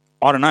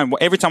I don't know.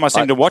 Every time I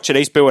seem to watch it,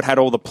 East Burwood had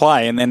all the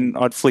play, and then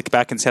I'd flick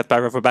back and South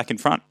Belgrave were back in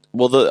front.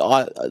 Well,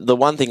 the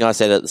one thing I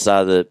said at the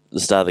start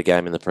of the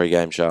game in the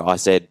pre-game show, I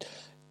said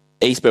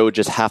East Burwood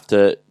just have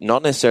to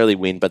not necessarily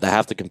win, but they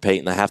have to compete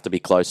and they have to be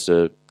close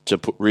to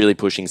really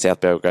pushing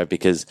South Belgrave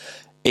because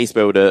East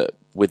Burwood are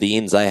with the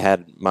ins they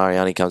had,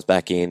 Mariani comes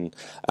back in.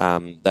 They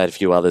had a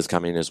few others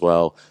come in as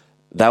well.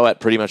 They were at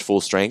pretty much full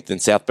strength, and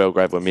South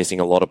Belgrave were missing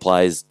a lot of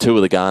players. 2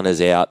 of the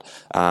Garners out,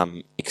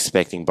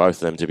 expecting both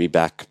of them to be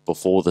back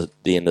before the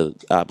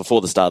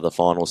start of the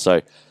final.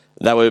 So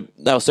they were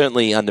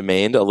certainly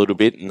undermanned a little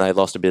bit, and they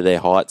lost a bit of their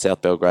height,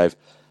 South Belgrave.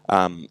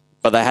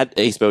 But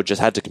East Bell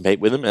just had to compete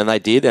with them, and they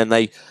did. And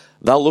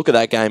they'll look at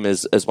that game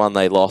as one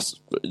they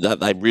lost that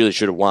they really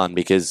should have won,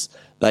 because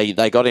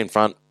they got in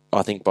front,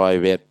 I think, by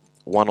about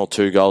 1 or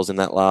 2 goals in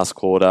that last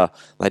quarter.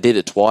 They did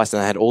it twice,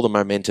 and they had all the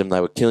momentum.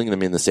 They were killing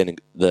them in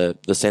the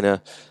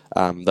centre.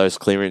 Those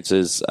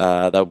clearances,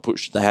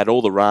 they had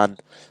all the run,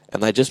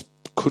 and they just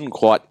couldn't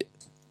quite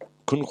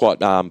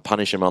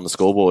punish them on the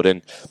scoreboard.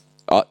 And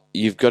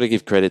you've got to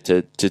give credit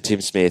to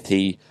Tim Smith.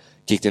 He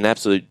kicked an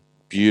absolute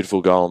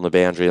beautiful goal on the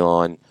boundary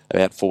line,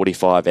 about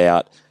 45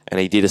 out, and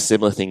he did a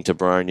similar thing to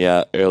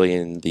Bronya early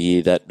in the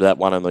year that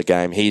won him the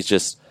game. He's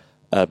just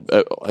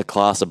a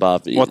class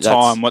above. What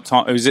time?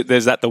 Is it?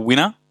 Is that the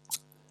winner?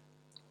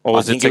 Or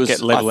was it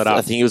to level it up?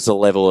 I think it was to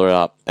level it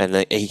up.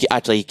 And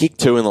he kicked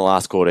 2 in the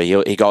last quarter.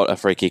 He got a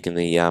free kick in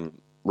the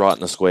right in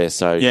the square.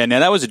 So yeah, now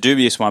that was a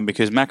dubious one,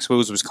 because Max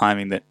Wills was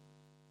claiming that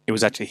it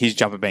was actually his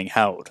jumper being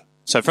held.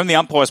 So from the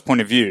umpire's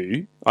point of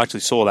view, I actually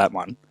saw that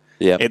one.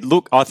 Yeah, it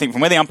looked. I think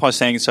from where the umpire's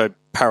saying so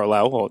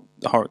parallel or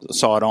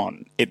side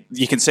on,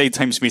 you can see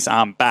Tim Smith's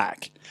arm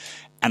back.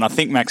 And I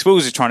think Max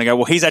Wills is trying to go,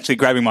 well, he's actually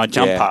grabbing my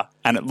jumper,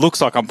 and it looks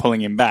like I'm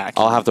pulling him back.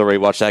 I'll have to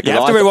rewatch that. You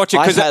have to rewatch it,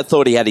 because I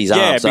thought he had his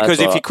arm. Yeah, so because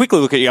if you quickly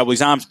look at it,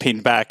 his arm's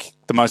pinned back.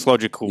 The most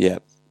logical,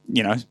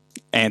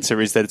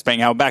 answer is that it's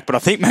being held back. But I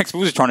think Max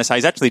Wills is trying to say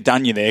he's actually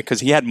done you there, because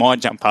he had my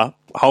jumper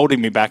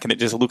holding me back, and it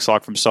just looks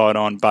like from side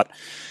on. But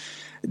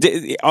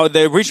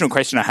the original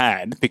question I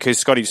had, because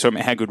Scotty was talking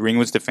about how good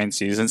Ringwood's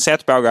defence is, and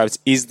South Belgrave's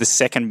is the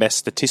second best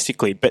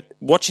statistically. But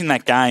watching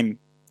that game,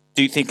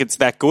 do you think it's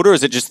that good, or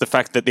is it just the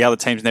fact that the other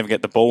teams never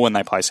get the ball when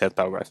they play South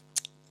Belgrave?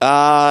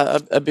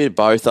 A bit of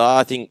both.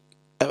 I think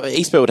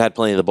East Belgrave had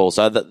plenty of the ball,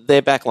 so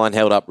their back line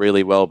held up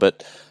really well.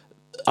 But,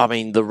 I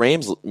mean, the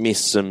Rams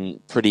missed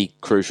some pretty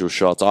crucial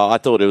shots. I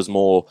thought it was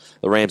more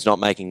the Rams not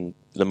making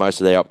the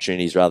most of their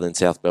opportunities rather than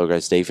South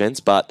Belgrave's defence.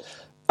 But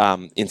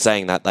in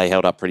saying that, they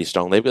held up pretty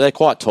strongly. But they're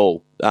quite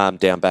tall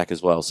down back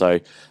as well. So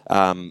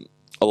a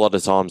lot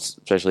of times,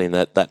 especially in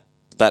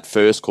that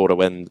first quarter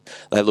when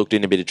they looked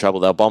in a bit of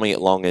trouble, they were bombing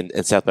it long,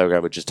 and South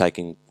Belgrave were just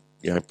taking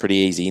pretty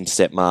easy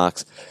intercept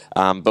marks.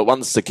 But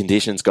once the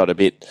conditions got a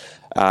bit,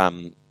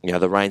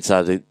 the rain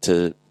started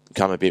to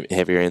come a bit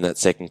heavier in that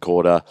second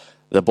quarter,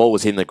 the ball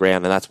was hitting the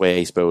ground, and that's where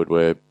East Belwood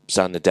were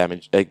starting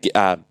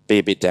to be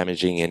a bit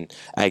damaging. And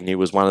Agnew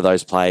was one of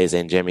those players,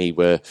 and Jemmy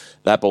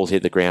that ball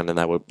hit the ground, and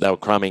they were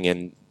crumbing,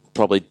 and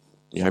probably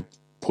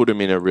put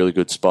them in a really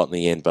good spot in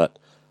the end. But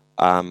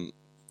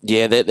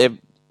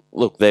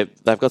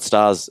they've got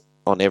stars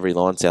on every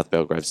line, South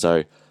Belgrave.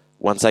 So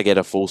once they get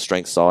a full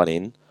strength side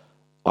in,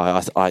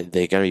 they're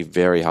going to be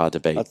very hard to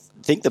beat. I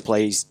think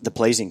the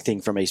pleasing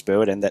thing from East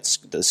Burwood, and that's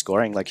the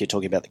scoring, like you're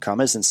talking about the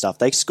crummers and stuff.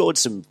 They scored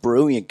some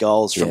brilliant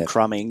goals from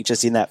crumming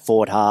just in that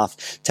forward half,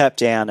 tapped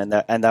down,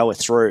 and they were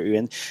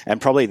through.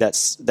 And probably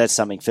that's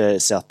something for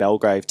South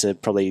Belgrave to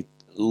probably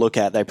look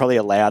at. They probably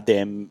allowed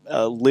them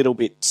a little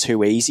bit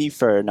too easy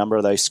for a number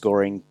of those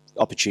scoring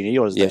opportunity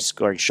or those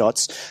scoring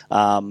shots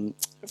from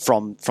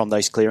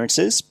those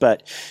clearances.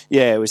 But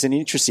yeah, it was an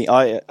interesting.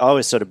 I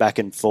was sort of back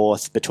and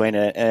forth between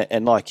it,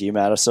 and like you,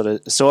 Matt, I sort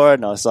of saw it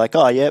and I was like,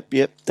 oh yep,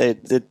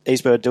 the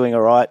Eastbird are doing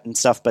all right and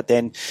stuff. But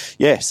then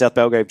South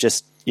Belgrave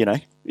just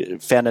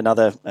found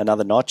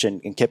another notch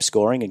and kept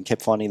scoring and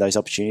kept finding those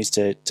opportunities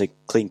to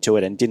cling to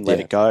it and didn't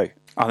let it go.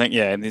 I think,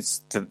 and it's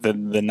the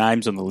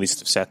names on the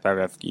list of South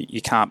Belgrave,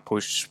 you can't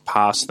push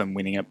past them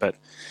winning it, but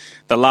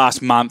the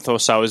last month or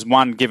so has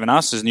one given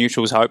us as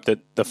neutrals hope that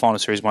the final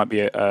series won't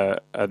be a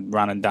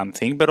run and done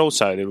thing, but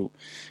also it'll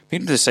be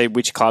interesting to see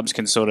which clubs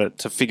can sort of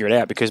to figure it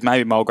out, because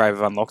maybe Mulgrave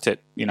have unlocked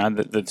it.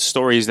 The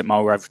story is that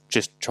Mulgrave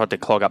just tried to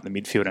clog up the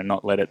midfield and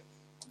not let it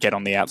get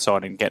on the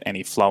outside and get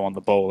any flow on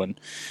the ball, and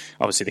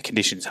obviously the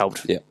conditions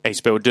helped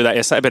East Belwood do that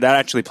yesterday, but that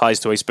actually plays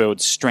to East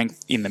Belwood's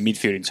strength in the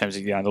midfield in terms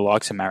of the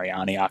likes of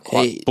Mariani are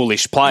quite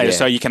bullish players,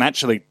 so you can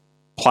actually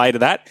play to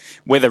that.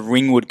 Whether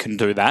Ringwood can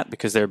do that,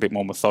 because they're a bit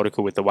more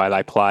methodical with the way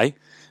they play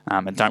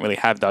and don't really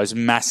have those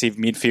massive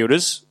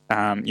midfielders.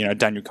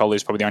 Daniel Collier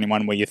is probably the only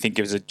one where you think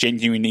is a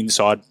genuine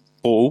inside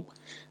ball.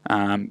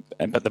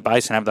 But the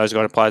base and have those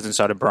kind of players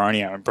inside of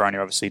Baronia, and Baronia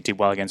obviously did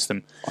well against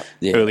them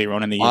earlier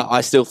on in the year.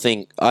 I still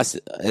think, as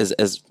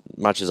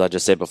much as I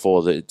just said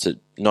before, that it's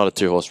not a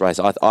two-horse race.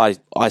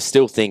 I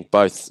still think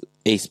both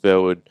East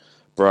Belwood,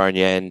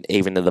 Baronia, and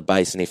even to the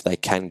base, and if they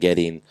can get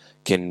in,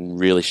 can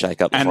really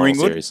shake up the final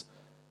Ringwood? series.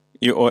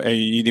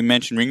 You didn't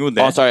mention Ringwood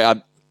there? Oh, sorry.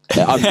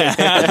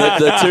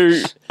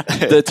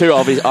 the two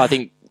obvious. I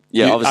think.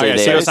 Yeah, obviously.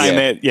 Okay, so you're saying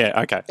that.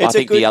 Yeah, okay. I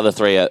think the other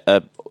three are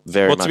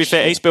very much. Well, to be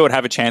fair, East Belwood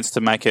have a chance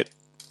to make it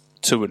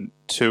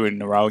two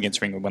in a row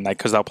against Ringwood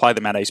because they'll play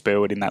them at East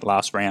Burwood in that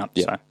last round.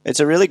 Yeah. So it's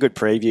a really good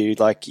preview.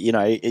 Like, you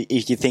know,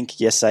 if you think,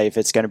 say if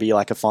it's going to be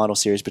like a final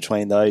series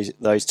between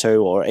those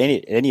two or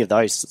any of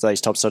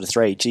those top sort of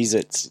three, geez,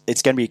 it's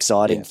going to be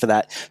exciting for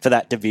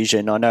that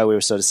division. I know we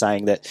were sort of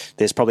saying that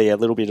there's probably a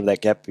little bit of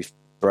that gap with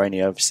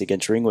Baroni obviously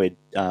against Ringwood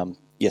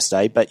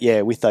yesterday, but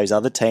with those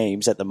other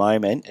teams at the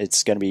moment,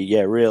 it's going to be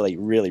really,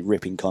 really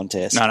ripping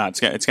contest. No, it's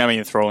going to be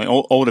enthralling.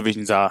 All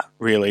divisions are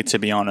really, to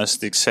be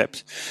honest,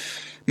 except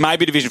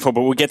maybe Division 4,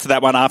 but we'll get to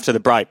that one after the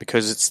break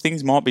because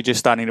things might be just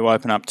starting to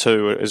open up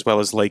too, as well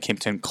as Lee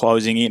Kimpton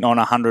closing in on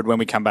 100 when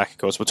we come back, of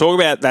course. We'll talk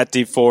about that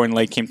Div 4 and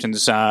Lee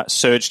Kimpton's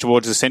surge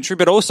towards the century,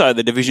 but also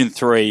the Division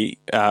 3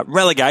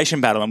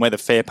 relegation battle and whether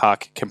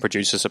Fairpark can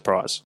produce a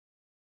surprise.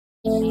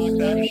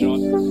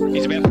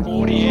 He's about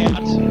 40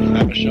 out.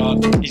 Have a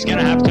shot. He's going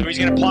to have to. He's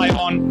going to play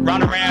on,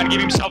 run around,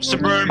 give himself some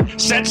room,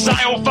 set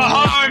sail for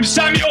home.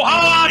 Samuel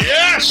Hart.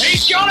 Yes!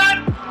 He's got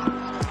it.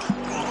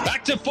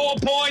 Back to 4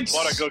 points.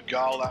 What a good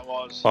goal that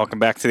was. Welcome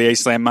back to the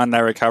Eastland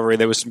Monday Recovery.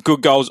 There were some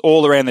good goals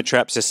all around the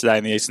traps yesterday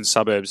in the eastern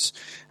suburbs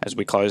as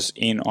we close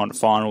in on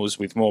finals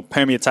with more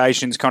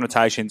permutations,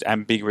 connotations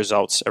and big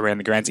results around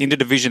the grounds. Into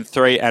Division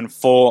 3 and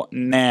 4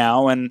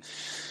 now, and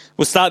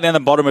we'll start down the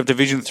bottom of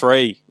Division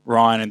 3,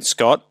 Ryan and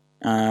Scott,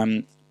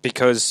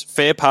 because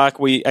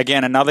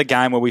Fairpark, another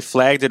game where we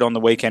flagged it on the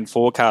weekend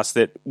forecast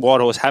that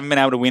Whitehorse haven't been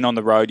able to win on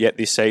the road yet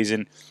this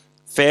season.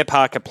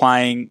 Fairpark are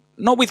playing,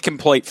 not with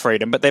complete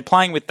freedom, but they're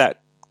playing with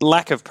that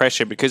lack of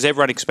pressure because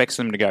everyone expects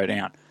them to go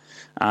down.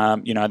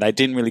 They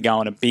didn't really go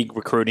on a big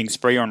recruiting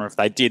spree, or if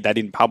they did, they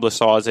didn't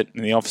publicise it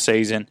in the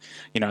off-season.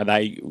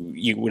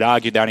 You would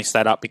argue they only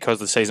stayed up because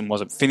the season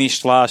wasn't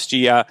finished last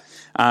year.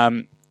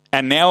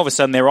 And now, all of a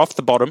sudden, they're off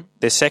the bottom.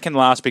 They're second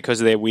last because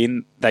of their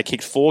win. They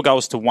kicked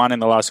 4-1 in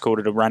the last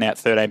quarter to run out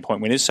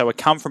 13-point winners. So a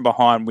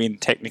come-from-behind win,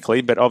 technically,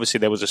 but obviously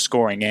there was a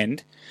scoring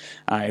end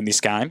in this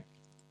game.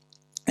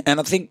 And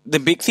I think the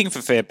big thing for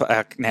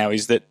Fairpark now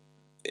is that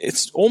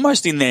it's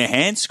almost in their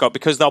hands, Scott,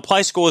 because they'll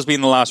play Scoresby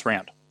in the last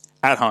round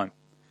at home.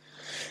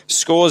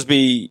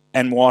 Scoresby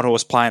and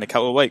Whitehorse play in a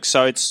couple of weeks.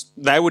 So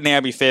they would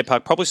now be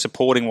Fairpark probably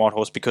supporting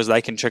Whitehorse because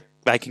they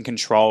can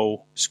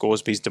control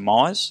Scoresby's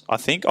demise, I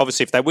think.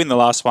 Obviously, if they win the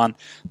last one,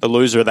 the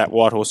loser of that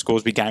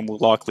Whitehorse-Scoresby game will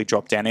likely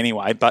drop down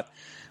anyway. But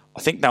I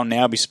think they'll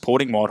now be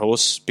supporting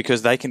Whitehorse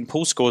because they can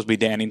pull Scoresby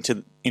down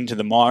into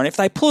the mire. And if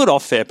they pull it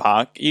off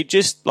Fairpark,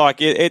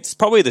 it's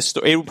probably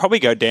it will probably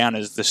go down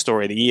as the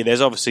story of the year.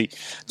 There's obviously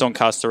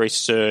Doncaster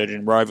East surge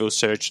and Rowville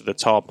surge to the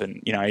top,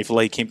 and if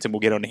Lee Kimpton will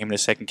get onto him in a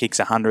second, kicks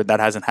 100, that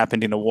hasn't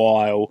happened in a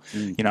while.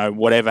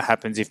 Whatever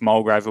happens if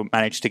Mulgrave will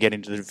manage to get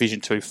into the Division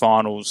 2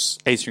 finals,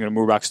 Eastern and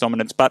Moorook's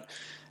dominance, but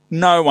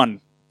no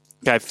one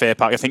gave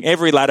Fairpark. I think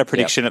every ladder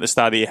prediction at the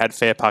start of the year had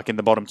Fairpark in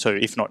the bottom 2,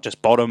 if not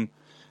just bottom.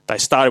 They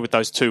started with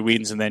those 2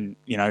 wins and then,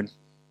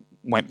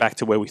 went back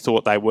to where we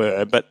thought they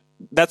were. But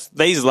that's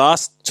these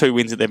last 2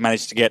 wins that they've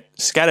managed to get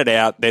scattered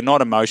out. They're not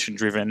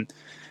emotion-driven.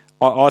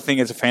 I think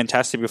it's a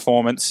fantastic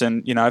performance.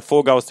 And,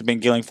 4 goals to Ben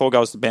Gilling, 4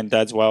 goals to Ben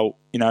Dadswell.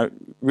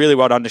 Really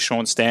well done to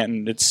Sean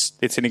Stanton.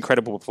 It's an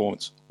incredible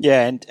performance.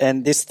 Yeah,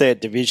 and this third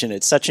division,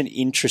 it's such an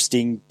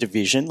interesting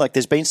division. Like,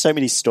 there's been so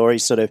many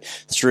stories sort of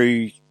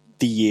through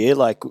the year.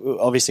 Like,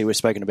 obviously, we've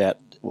spoken about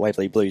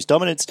Waverley Blues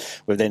dominance.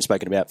 We've then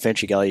spoken about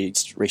Fentree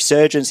Gully's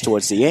resurgence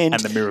towards the end.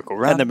 And the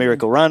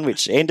Miracle Run.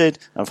 Which ended,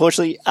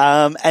 unfortunately.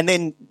 And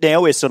then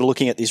now we're sort of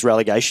looking at this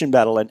relegation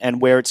battle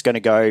and where it's going to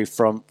go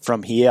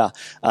from here.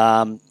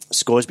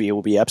 Scoresby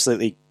will be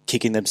absolutely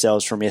kicking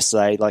themselves from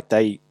yesterday. Like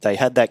they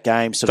had that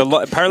game.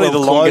 Apparently the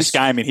longest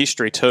game in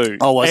history too.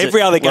 Oh, was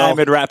Every it? other game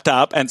had wrapped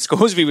up and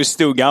Scoresby was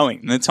still going.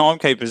 And the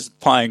timekeeper's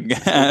playing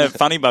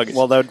funny buggers.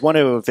 Well, they'd want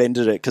to have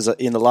ended it because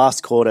in the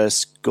last quarter, it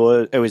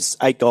was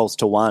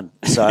 8-1.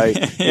 So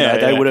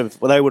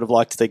they would have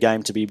liked the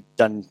game to be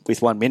done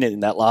with 1 minute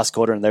in that last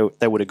quarter, and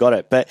they would have got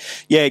it. But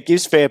yeah, it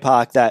gives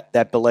Fairpark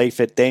that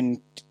belief. It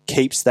then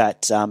keeps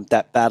that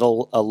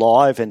battle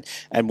alive,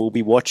 and we'll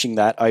be watching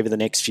that over the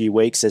next few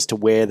weeks as to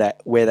where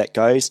that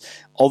goes.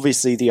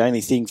 Obviously, the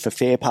only thing for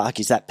Fairpark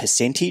is that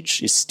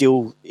percentage is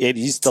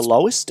the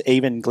lowest.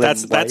 Even Glen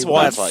that's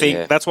why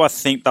I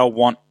think they'll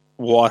want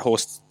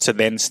Whitehorse to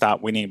then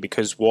start winning,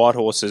 because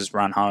Whitehorse's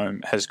run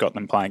home has got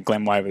them playing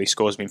Glen Waverley,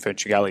 Scoresby and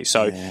Fentree Gully.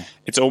 So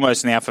it's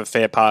almost now for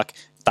Fairpark.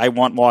 They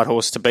want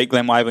Whitehorse to beat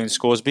Glen Waverley and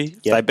Scoresby. Yep.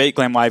 If they beat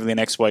Glen Waverley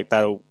next week,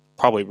 that'll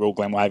probably rule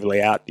Glen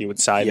Waverley out, you would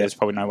say. There's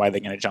probably no way they're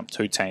going to jump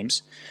 2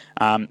 teams.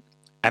 And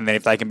then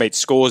if they can beat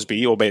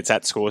Scoresby, albeit it's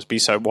at Scoresby,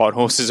 so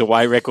Whitehorse's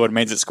away record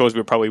means that Scoresby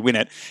will probably win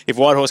it. If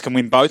Whitehorse can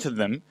win both of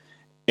them,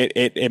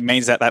 it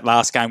means that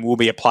last game will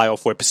be a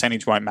playoff where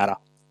percentage won't matter.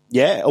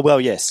 Yeah, well,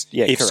 yes.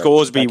 Yeah, if correct.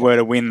 Scoresby were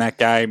to win that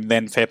game,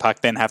 then Fairpark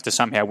then have to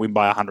somehow win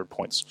by 100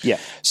 points. Yeah.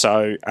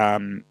 So,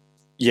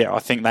 I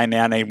think they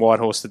now need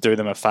Whitehorse to do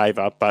them a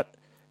favour. But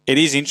it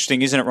is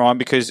interesting, isn't it, Ryan?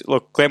 Because,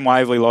 look, Glen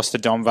Waverley lost to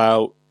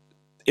Donvale.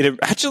 It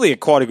actually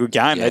quite a good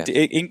game. Yeah.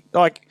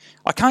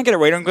 I can't get a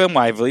read on Glen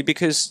Waverley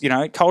because,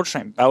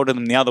 Coldstream belted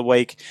them the other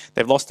week.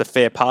 They've lost to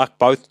Fairpark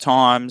both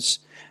times.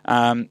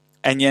 And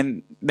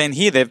then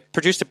here they've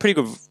produced a pretty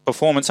good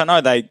performance. I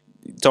know they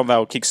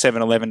Donvale kicked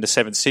 7-11 to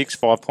 7-6,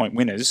 5-point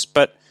winners.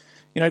 But,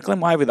 Glen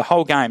Waverley, the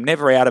whole game,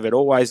 never out of it,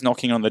 always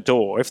knocking on the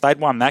door. If they'd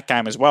won that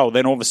game as well,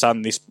 then all of a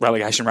sudden this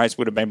relegation race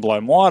would have been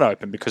blown wide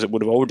open because it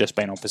would have all just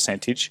been on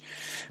percentage.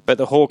 But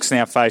the Hawks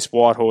now face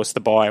Whitehorse, the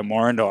Bye and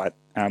Warrandyte.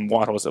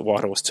 Whitehorse at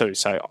Whitehorse too.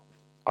 So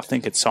I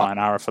think it's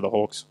sayonara for the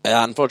Hawks.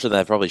 Unfortunately,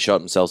 they've probably shot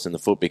themselves in the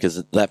foot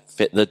because I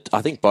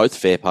think both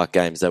Fairpark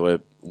games,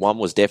 one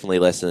was definitely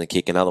less than a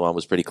kick, another one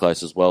was pretty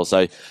close as well.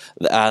 So,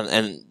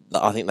 and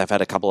I think they've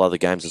had a couple other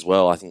games as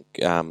well. I think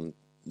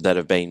that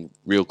have been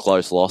real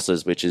close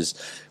losses, which is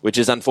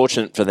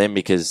unfortunate for them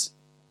because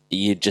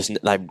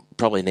they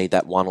probably need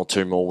that one or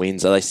two more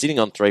wins. Are they sitting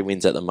on 3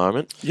 wins at the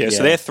moment? Yeah,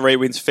 so they're 3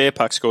 wins.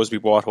 Fairpark, Scoresby,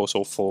 Whitehorse,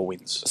 all 4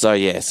 wins. So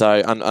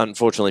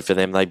unfortunately for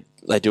them,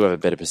 they do have a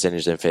better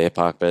percentage than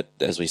Fairpark. But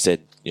as we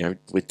said,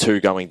 with 2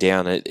 going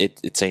down,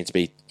 it seems to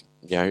be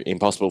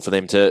impossible for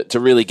them to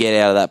really get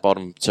out of that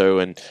bottom 2.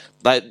 And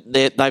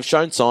they've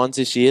shown signs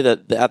this year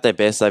that at their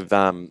best they've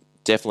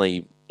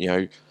definitely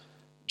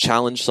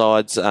challenged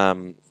sides.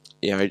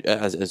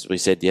 As we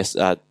said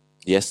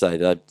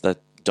yesterday, that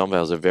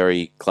Donvale's a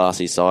very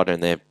classy side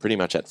and they're pretty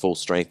much at full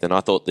strength. And I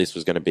thought this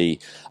was going to be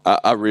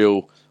a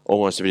real,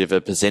 almost a bit of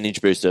a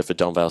percentage booster for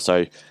Donvale.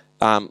 So,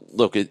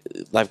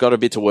 they've got a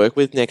bit to work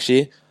with next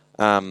year.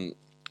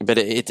 But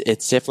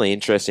it's definitely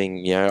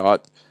interesting.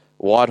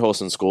 Whitehorse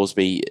and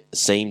Scoresby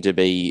seem to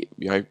be,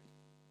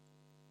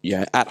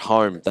 at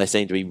home, they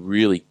seem to be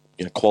really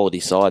quality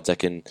sides that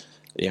can,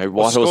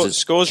 Whitehorse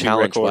has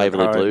challenged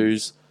Waverley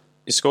Blues.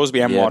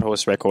 Scoresby and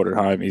Whitehorse record at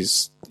home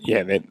is,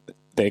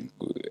 they're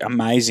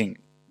amazing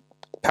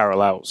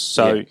parallels.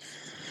 So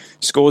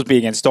Scoresby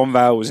against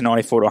Donvale was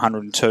 94 to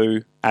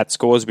 102 at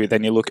Scoresby.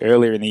 Then you look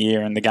earlier in the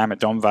year in the game at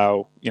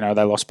Donvale,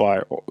 they lost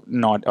by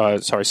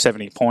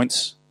 70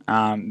 points.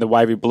 The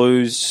Waverley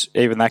Blues,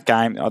 even that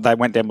game, they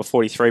went down by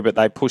 43, but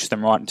they pushed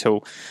them right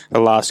until the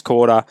last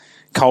quarter.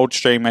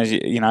 Coldstream,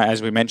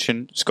 as we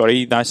mentioned,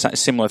 Scotty,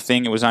 similar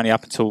thing. It was only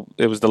up until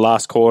it was the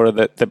last quarter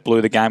that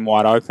blew the game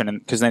wide open. And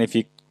because then if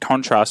you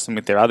contrast them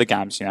with their other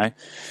games,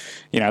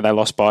 they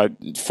lost by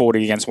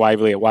 40 against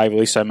Waverley at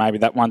Waverley, so maybe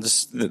that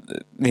one's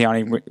the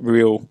only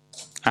real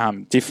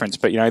difference.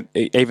 But,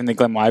 even the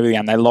Glen Waverley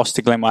game, they lost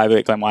to Glen Waverley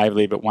at Glen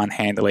Waverley, but won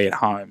handily at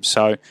home.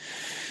 So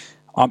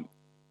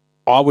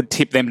I would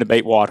tip them to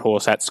beat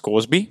Whitehorse at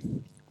Scoresby,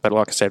 but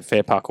like I said,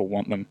 Fairpark will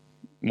want them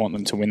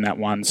to win that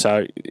one.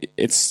 So like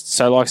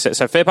I said,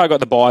 so Fairpark got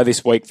the bye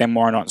this week, then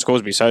Warrandyte and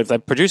Scoresby. So if they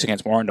produce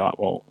against Warrandyte,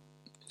 well,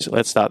 so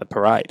let's start the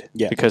parade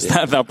because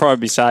they'll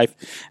probably be safe.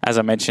 As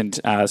I mentioned,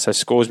 so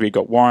Scoresby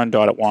got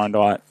Warrandyte at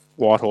Warrandyte,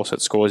 Whitehorse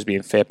at Scoresby,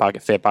 and Fairpark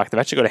at Fairpark. They've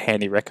actually got a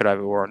handy record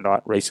over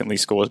Warrandyte recently,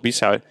 Scoresby,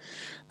 so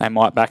they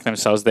might back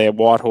themselves there.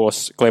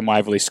 Whitehorse, Glen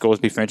Waverley,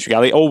 Scoresby, Ferntree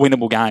Gully, all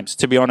winnable games.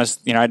 To be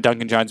honest,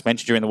 Duncan Jones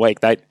mentioned during the week,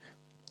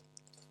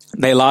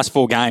 their last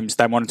 4 games,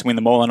 they wanted to win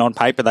them all, and on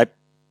paper, they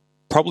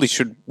probably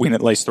should win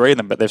at least 3 of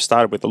them, but they've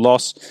started with a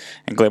loss.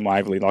 And Glen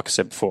Waverley, like I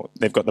said before,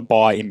 they've got the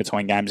bye in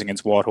between games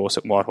against Whitehorse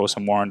and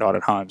Warrandyte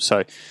at home.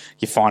 So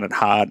you find it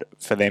hard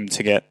for them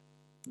to get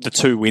the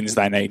 2 wins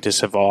they need to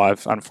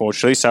survive,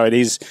 unfortunately. So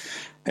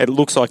it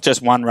looks like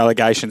just one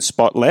relegation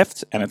spot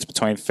left, and it's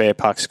between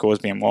Fairpark,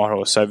 Scoresby and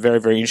Whitehorse. So very,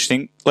 very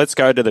interesting. Let's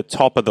go to the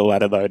top of the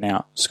ladder, though,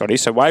 now, Scotty.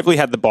 So Waverley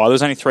had the bye. There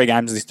was only 3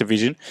 games in this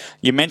division.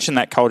 You mentioned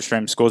that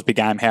Coldstream-Scoresby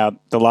game, how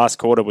the last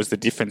quarter was the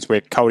difference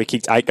where Coldy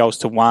kicked 8 goals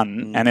to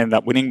 1 and ended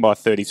up winning by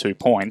 32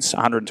 points,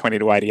 120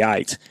 to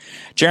 88.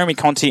 Jeremy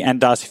Conti and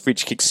Darcy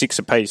Fitch kicked 6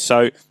 apiece.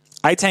 So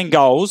 18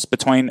 goals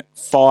between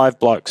 5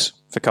 blokes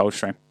for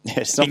Coldstream.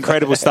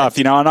 Incredible stuff.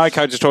 I know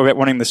coaches talk about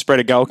wanting the spread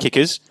of goal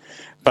kickers,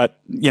 but,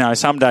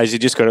 some days you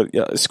just got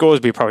to...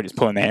 Scoresby probably just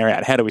pulling their hair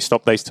out. How do we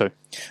stop these 2?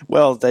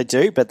 Well, they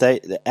do, but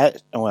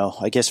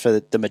I guess for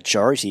the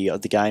majority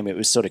of the game, it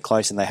was sort of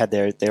close and they had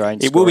their own...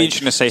 It will be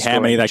interesting to see how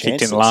many they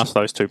kicked in the last,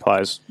 those 2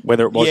 players,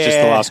 whether it was just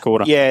the last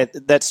quarter. Yeah,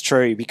 that's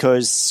true,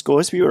 because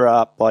Scoresby were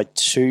up by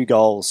 2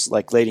 goals,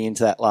 leading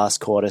into that last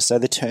quarter. So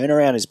the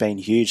turnaround has been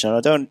huge, and I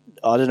don't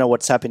know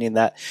what's happened in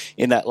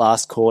that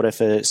last quarter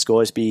for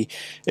Scoresby.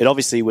 It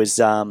obviously was...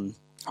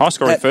 high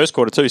scoring first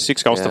quarter too,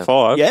 6 goals to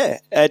 5. Yeah,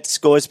 at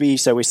Scoresby,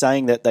 so we're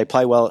saying that they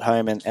play well at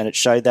home and it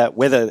showed that,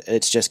 whether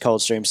it's just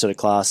Coldstream sort of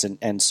class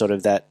and sort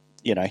of that,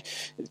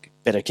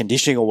 better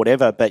conditioning or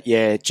whatever. But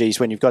yeah, geez,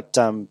 when you've got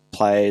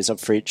players of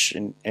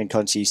Fritch and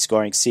Conti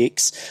scoring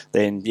 6,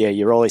 then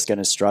you're always going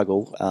to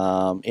struggle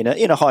in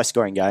a high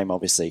scoring game,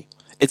 obviously.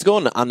 It's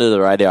gone under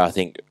the radar, I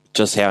think,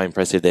 just how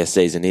impressive their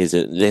season is.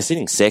 They're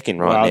sitting second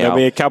now. There'll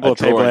be a couple of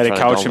people out of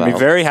culture and be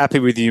very happy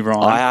with you,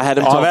 Ryan. I had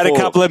them top 4. I've had a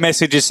couple of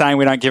messages saying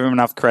we don't give them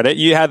enough credit.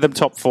 You had them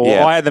top 4.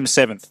 Yeah. I had them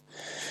 7th.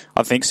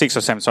 I think 6th or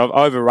 7th. So I've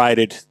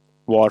overrated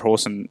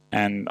Whitehorse and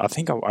I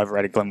think I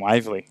overrated Glen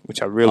Waverley,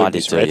 which I really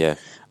misread. Did too,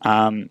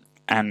 yeah.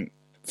 And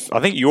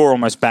I think you're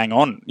almost bang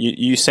on.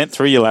 You sent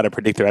through your ladder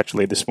predictor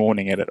actually this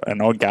morning at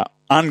an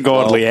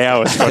ungodly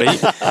hour, Scotty.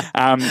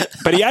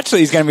 But he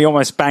actually is going to be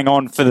almost bang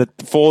on for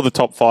the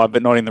top 5,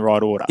 but not in the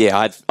right order. Yeah,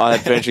 I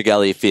had Ferntree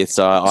Gully 5th,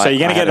 so you're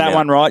going to get that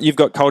one right. You've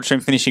got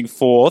Coldstream finishing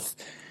 4th,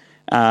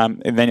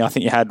 and then I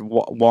think you had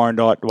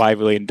Warrandyte,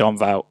 Waverley, and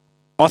Donvale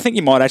I think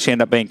you might actually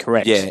end up being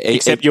correct. Yeah,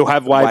 except you'll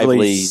have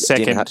Waverley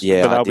second, but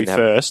they'll be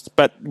first.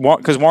 But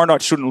because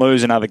Warrandyte shouldn't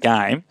lose another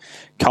game,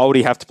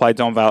 Coldie have to play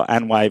Donvale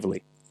and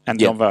Waverley. And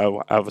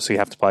Donvale obviously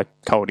have to play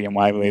Coldie and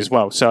Waverley as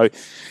well. So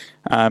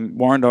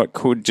Warrandyte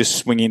could just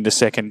swing into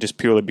second just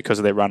purely because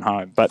of their run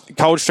home. But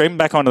Coldstream,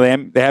 back onto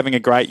them. They're having a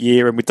great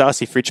year. And with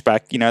Darcy Fritsch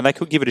back, they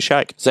could give it a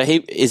shake. So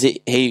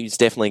he's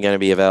definitely going to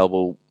be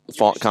available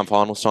come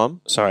finals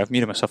time? Sorry, I've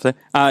muted myself there.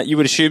 You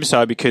would assume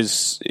so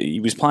because he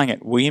was playing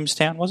at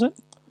Williamstown, was it?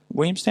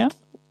 Williamstown?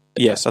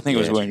 Yes, I think it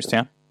was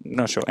Williamstown.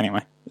 Not sure.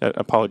 Anyway,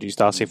 apologies,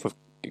 Darcy, if we've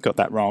got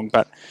that wrong.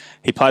 But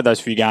he played those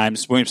few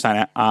games.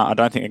 Williamstown, I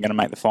don't think they're going to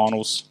make the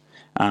finals.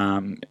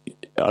 I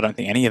don't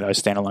think any of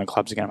those standalone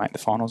clubs are going to make the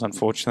finals,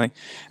 unfortunately.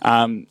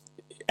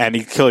 And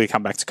he clearly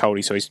come back to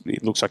Coldie, so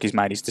it looks like he's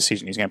made his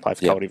decision. He's going to play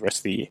for Coldie the rest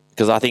of the year.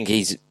 Because I think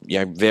he's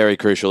very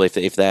crucial if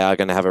they are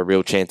going to have a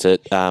real chance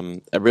at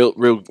a real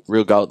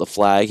goal at the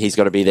flag. He's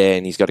got to be there,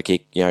 and he's got to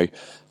kick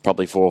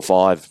probably 4 or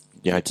 5.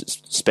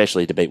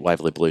 Especially to beat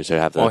Waverley Blues, who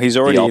have the he's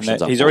already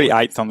he's already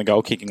 8th on the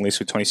goal kicking list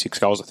with 26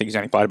 goals. I think he's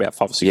only played about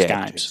 5 or 6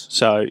 games,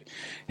 so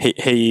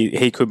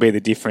he could be the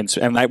difference.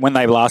 And when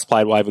they last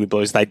played Waverley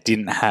Blues, they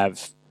didn't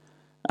have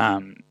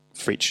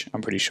Fritsch,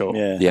 I'm pretty sure.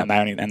 Yeah.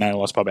 And they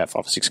lost by about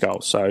 5 or 6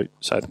 goals. So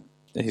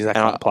he's that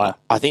kind of player.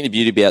 I think the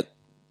beauty about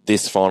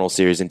this final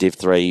series in Div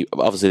 3,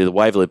 obviously the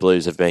Waverley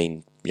Blues have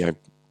been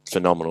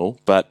phenomenal,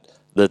 but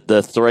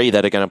the 3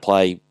 that are going to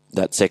play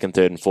that second,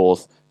 third, and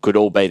fourth could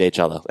all beat each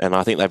other, and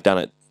I think they've done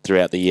it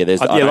throughout the year. I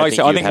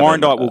think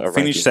Warrandyte will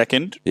finish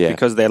second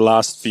because their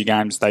last few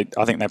games, I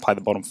think they play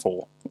the bottom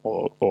 4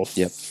 or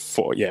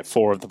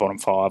 4 of the bottom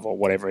 5 or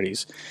whatever it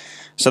is.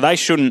 So they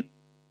shouldn't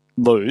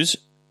lose.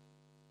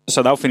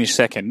 So they'll finish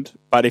second.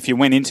 But if you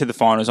went into the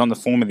finals on the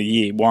form of the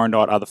year,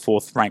 Warrandyte are the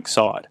 4th ranked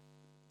side.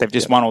 They've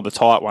just won all the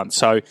tight ones.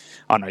 So I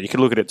don't know, you could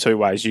look at it 2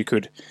 ways. You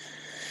could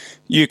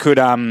look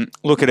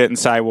at it and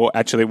say, well,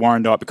 actually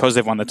Warrandyte, because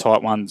they've won the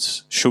tight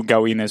ones, should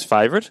go in as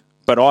favourite.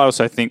 But I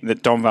also think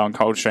that Donvale and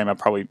Coldstream are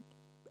probably,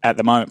 at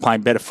the moment,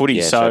 playing better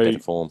footy. So better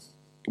form.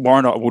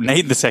 Warrandyte will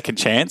need the second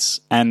chance,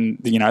 and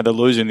the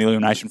loser in the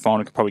elimination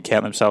final could probably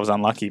count themselves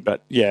unlucky.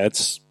 But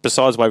it's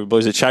besides Waverley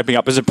Blues, it's shaping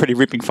up as a pretty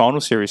ripping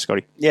final series,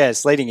 Scotty. Yeah,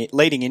 it's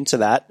leading into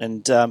that,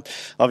 and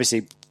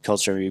obviously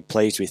Coldstream will be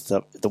pleased with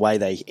the way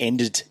they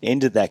ended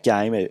that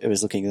game. It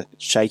was looking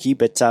shaky,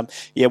 but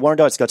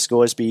Warrandyte's got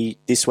scores be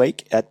this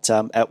week at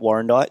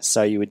Warrandyte,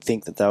 so you would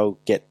think that they'll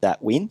get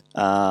that win.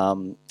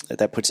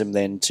 That puts them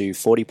then to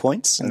 40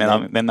 points. And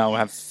then they'll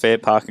have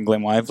Fairpark and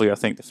Glen Waverley, I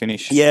think, to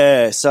finish.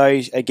 Yeah,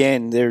 so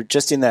again, they're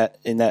just in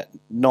that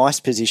nice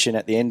position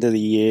at the end of the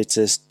year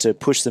to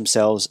push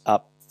themselves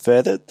up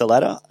further the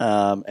ladder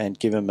and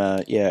give them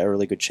a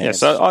really good chance.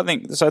 Yeah, so I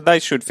think they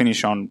should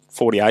finish on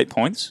 48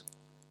 points.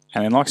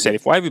 And then, like I said,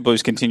 if Waverley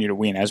Blues continue to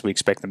win, as we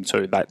expect them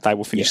to, they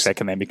will finish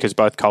second then because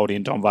both Coldie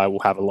and Donvale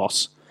will have a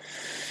loss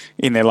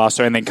in their last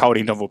 2, and then Coldie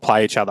and Donvale will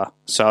play each other.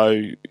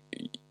 So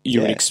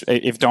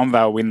if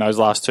Donvale win those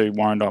last 2,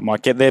 Warrandyte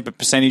might get there, but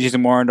percentages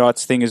in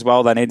Warrandyte's thing as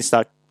well, they need to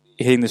start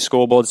hitting the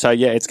scoreboard. So,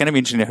 it's going to be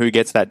interesting who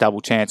gets that double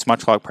chance,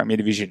 much like Premier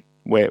Division,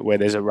 where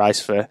there's a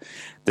race for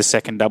the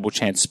second double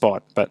chance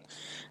spot. But,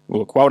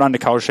 look, well done to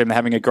Coldstream. They're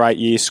having a great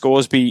year.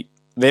 Scoresby,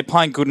 they're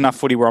playing good enough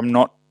footy where I'm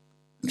not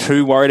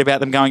too worried about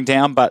them going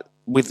down, but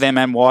with them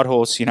and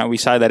Whitehorse, we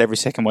say that every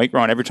second week,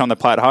 Ryan. Every time they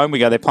play at home, we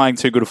go, they're playing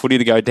too good a footy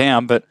to go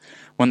down, but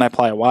when they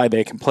play away,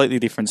 they're completely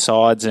different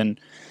sides, and,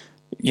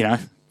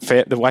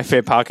 the way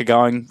Fairpark are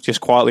going, just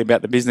quietly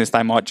about the business,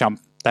 they might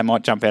jump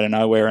out of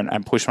nowhere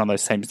and push one of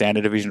those teams down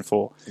to Division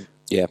 4.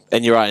 Yeah,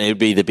 and you're right, it would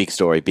be the big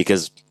story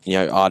because,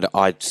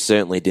 I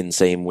certainly didn't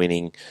see him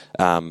winning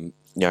 4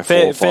 or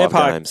 5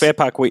 games.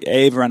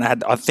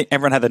 Fairpark, I think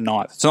everyone had the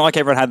 9th. It's not like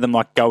everyone had them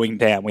going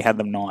down. We had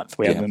them 9th.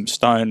 We had them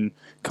stone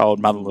cold,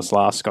 motherless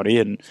last, Scotty,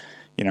 and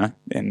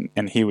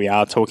and here we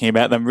are talking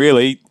about them.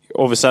 Really,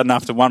 all of a sudden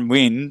after one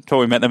win,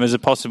 talking about them as a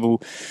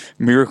possible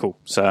miracle.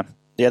 So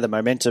the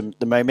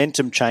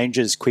momentum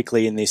changes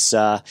quickly in this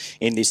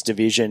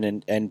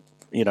division, and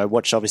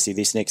watch obviously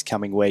this next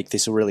coming week.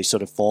 This will really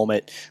sort of form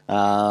it.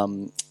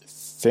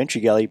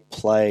 Ferntree Gully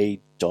play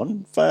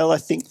Donvale, I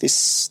think,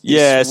 this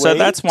week. So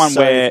that's one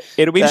where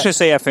it'll be interesting to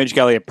see how Ferntree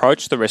Gully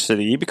approach the rest of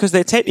the year because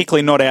they're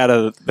technically not out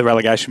of the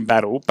relegation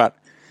battle, but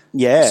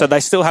so they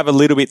still have a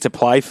little bit to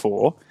play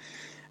for,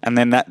 and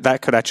then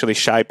that could actually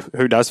shape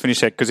who does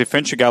finish there. Because if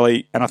Ferntree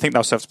Gully, and I think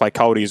they'll still have to play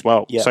Coldie as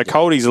well. So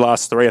Coldie's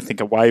last 3, I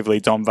think, are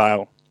Waverley,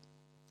 Donvale,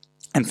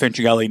 and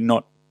Ferntree Gully,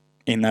 not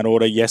in that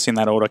order. Yes, in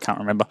that order. I can't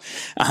remember.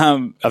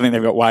 I think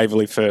they've got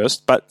Waverley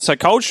first. But so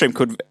Coldstream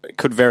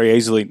could very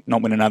easily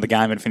not win another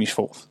game and finish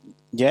 4th.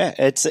 Yeah,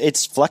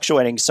 it's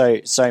fluctuating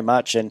so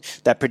much, and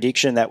that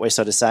prediction that we're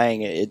sort of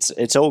saying,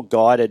 it's all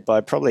guided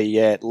by probably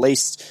at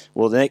least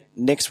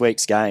next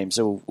week's games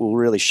will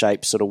really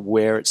shape sort of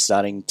where it's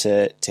starting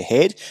to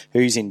head,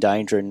 who's in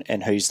danger,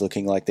 and who's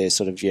looking like they're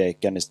sort of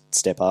going to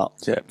step up.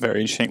 Yeah,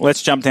 very interesting.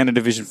 Let's jump down to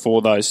Division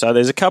 4 though. So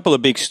there's a couple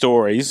of big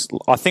stories.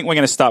 I think we're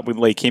going to start with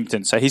Lee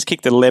Kimpton. So he's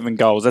kicked 11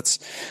 goals. That's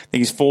I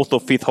think his 4th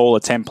or 5th haul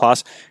at 10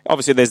 plus.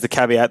 Obviously, there's the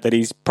caveat that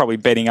he's probably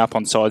betting up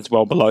on sides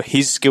well below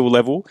his skill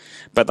level,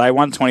 but they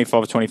won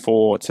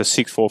 25-24 to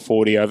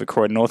 6-4-40 over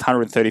Croydon North,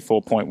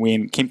 134-point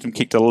win. Kimpton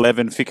kicked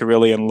 11,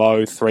 Ficcarelli and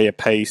Lowe 3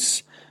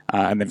 apiece,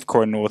 and then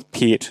Croydon North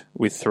Pitt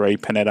with 3,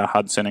 Panetta,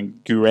 Hudson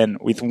and Guren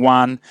with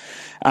 1.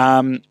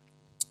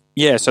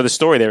 So the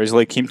story there is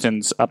Lee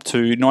Kimpton's up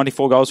to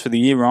 94 goals for the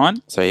year,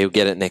 Ryan. So he'll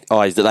get it next.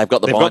 Oh, they've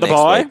got the They've bye got the next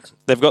bye. week.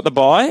 They've got the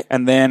bye,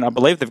 and then I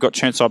believe they've got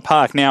Chirnside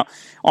Park. Now,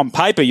 on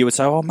paper, you would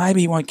say, oh,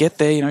 maybe he won't get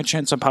there. You know,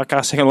 Chirnside Park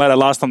are second later.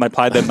 Last time they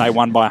played them, they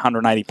won by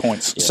 180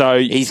 points. Yeah. So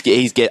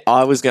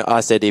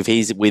I said if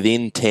he's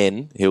within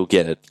 10, he'll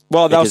get it.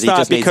 Well, they'll start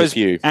he just needs a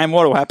few. And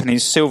what will happen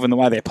is Sylvan, the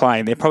way they're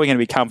playing, they're probably going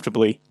to be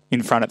comfortably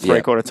in front at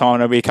three-quarter time.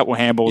 There'll be a couple of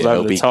handballs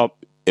over the top.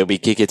 It'll be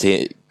kicker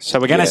to. So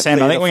we're going to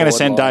send. I think we're going to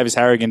send Davis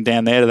Harrigan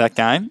down there to that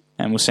game,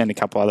 and we'll send a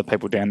couple other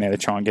people down there to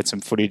try and get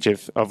some footage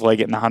of Lee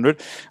getting 100.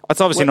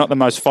 It's obviously not the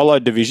most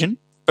followed division,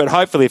 but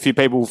hopefully a few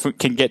people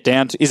can get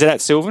down to. Is it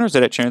at Sylvan or is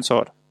it at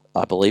Chirnside?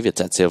 I believe it's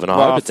at Sylvan. I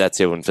hope it's at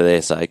Sylvan for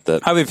their sake.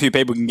 Hopefully a few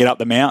people can get up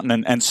the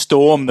mountain and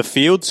storm the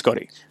field,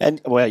 Scotty.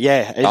 And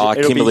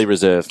Kimberley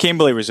Reserve.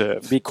 Kimberley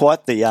Reserve. Be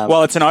quite the.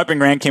 Well, it's an open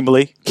ground,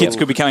 Kimberley. Kids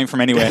could be coming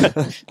from anywhere.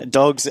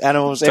 Dogs,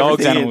 animals,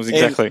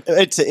 exactly.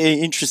 It's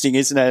interesting,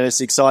 isn't it? It's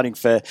exciting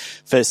for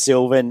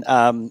Sylvan.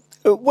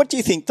 What do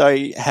you think though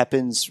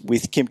happens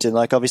with Kimpton?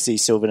 Like obviously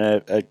Sylvan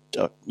are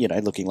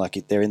looking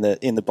like they're in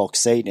the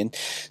box seat and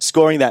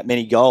scoring that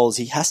many goals.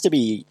 He has to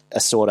be a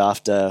sought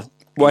after.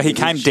 Well, he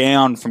came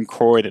down from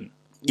Croydon,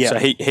 so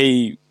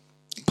he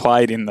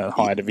played in the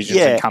higher divisions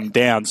and come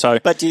down. So,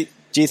 but do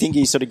you think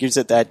he sort of gives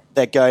it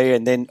that go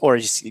and then, or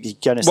is he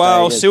going to stay?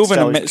 Well,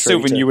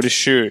 Sylvan, you would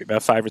assume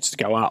are favourites to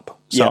go up,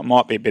 so it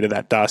might be a bit of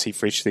that Darcy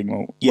Fritsch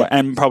thing.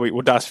 And probably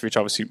Darcy Fritsch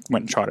obviously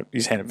went and tried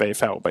his hand at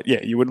VFL, but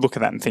you would look at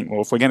that and think,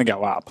 well, if we're going to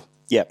go up,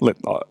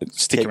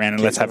 stick around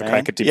and let's have a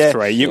crack at Div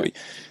 3.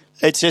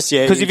 It's just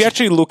because if you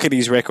actually look at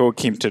his record,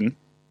 Kimpton,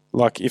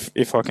 like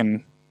if I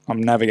can. I'm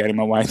navigating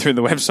my way through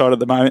the website at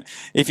the moment.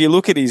 If you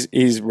look at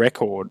his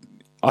record,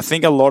 I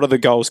think a lot of the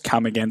goals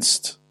come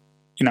against,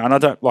 and I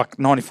don't like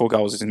 94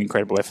 goals is an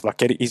incredible effort.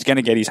 Like he's going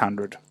to get his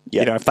 100.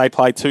 Yeah. If they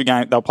play 2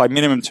 games, they'll play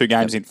minimum 2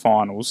 games in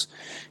finals.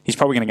 He's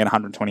probably going to get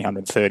 120,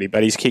 130.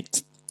 But he's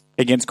kicked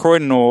against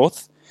Croydon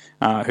North,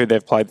 who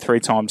they've played 3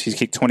 times. He's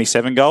kicked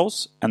 27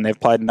 goals, and they've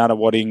played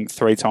Nunawading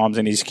 3 times,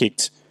 and he's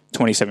kicked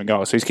 27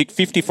 goals. So he's kicked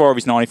 54 of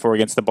his 94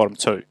 against the bottom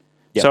 2.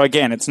 Yep. So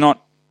again, it's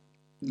not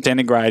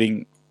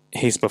denigrating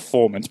his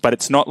performance, but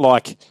it's not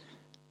like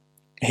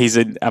he's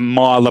a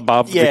mile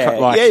above.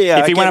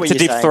 If he went up to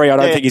Div 3, I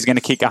don't think he's going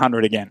to kick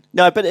 100 again.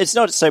 No, but it's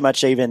not so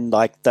much even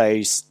like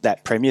that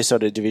Premier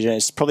sort of division.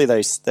 It's probably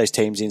those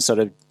teams in sort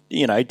of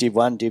Div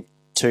 1, Div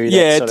 2.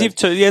 Div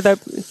 2. Yeah,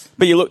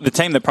 but you look, the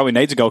team that probably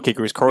needs a goal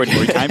kicker is Croydon,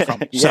 where he came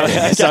from.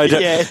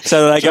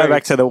 So they go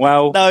back to the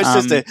well. No, it's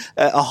just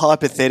a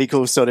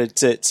hypothetical sort of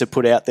to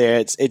put out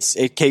there.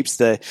 It keeps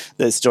the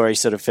story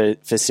sort of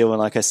for Sylvan.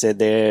 Like I said,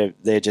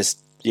 they're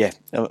just. Yeah,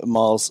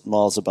 miles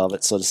above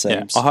it, sort of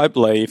seems. I hope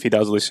Lee, if he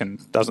does listen,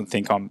 doesn't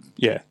think I'm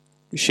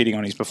shitting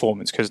on his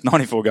performance, because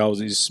 94 goals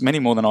is many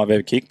more than I've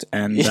ever kicked,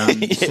 and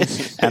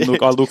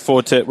look, we look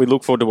forward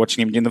to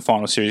watching him in the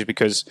final series,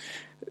 because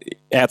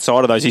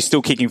outside of those, he's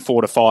still kicking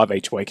 4 to 5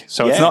 each week.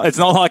 So it's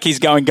not like he's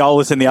going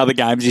goalless in the other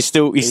games. He's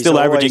still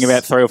averaging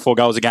about 3 or 4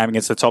 goals a game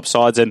against the top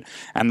sides, and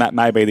that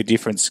may be the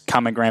difference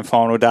coming grand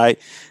final day.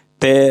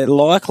 They're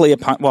likely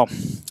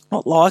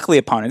not likely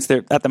opponents.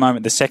 They're at the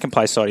moment the second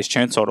place side is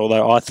Chirnside,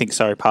 although I think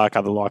Surrey Park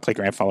are the likely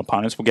grand final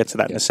opponents. We'll get to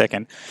that in a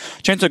second.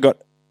 Chirnside got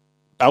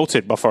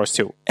belted by Forest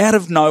Hill out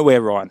of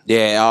nowhere, Ryan.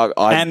 Yeah,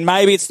 and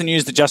maybe it's the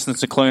news that Justin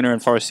Cicluna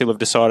and Forest Hill have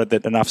decided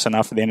that enough's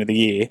enough at the end of the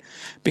year,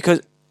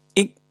 because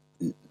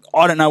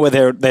I don't know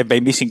whether they've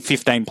been missing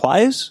 15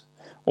 players,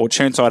 or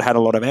Chirnside had a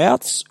lot of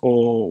outs,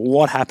 or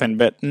what happened,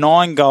 but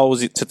 9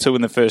 goals to 2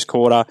 in the first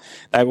quarter.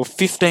 They were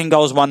 15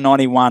 goals,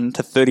 191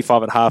 to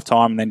 35 at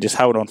half-time, and then just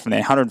held on from there,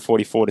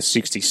 144 to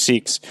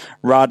 66.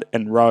 Rudd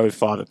and Rowe,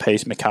 5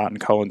 apiece. McCartan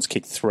Collins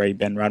kicked 3.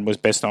 Ben Rudd was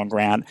best on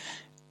ground.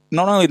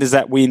 Not only does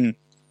that win,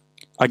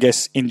 I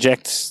guess,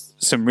 inject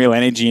some real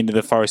energy into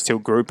the Forest Hill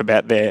group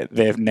about their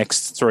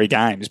next 3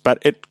 games, but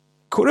it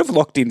could have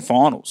locked in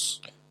finals.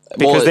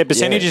 Because their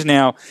percentage is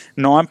now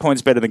 9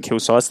 points better than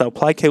Kilsyth. So they'll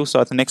play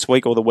Kilsyth the next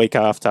week or the week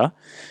after,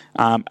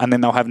 and then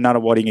they'll have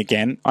Nunawading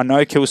again. I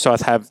know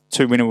Kilsyth have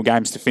 2 winnable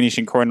games to finish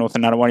in Croydon North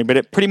and Nunawading, but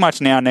it pretty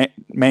much now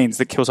means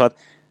that Kilsyth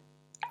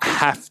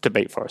have to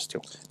beat Forest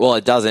Hill. Well,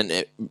 it doesn't.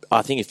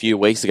 I think a few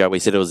weeks ago we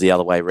said it was the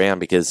other way around,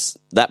 because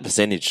that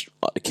percentage,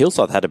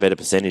 Kilsyth had a better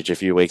percentage a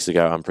few weeks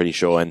ago, I'm pretty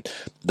sure, and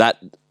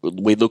that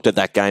we looked at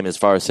that game as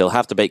Forest Hill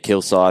have to beat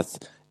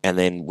Kilsyth and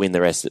then win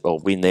the rest, or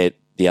win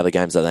the the other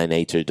games that they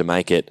need to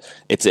make it.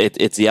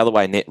 It's the other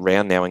way net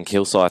round now, and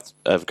Kilsyth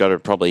have got to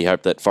probably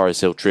hope that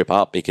Forest Hill trip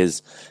up,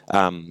 because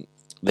then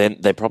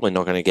they're probably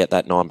not going to get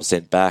that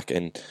 9% back.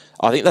 And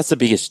I think that's the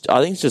biggest.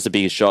 I think it's just the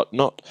biggest shot.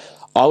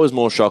 I was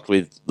more shocked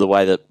with the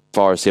way that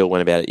Forest Hill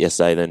went about it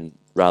yesterday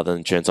rather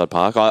than Chirnside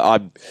Park.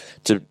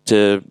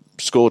 To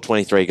score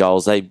 23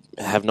 goals, they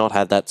have not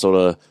had that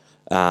sort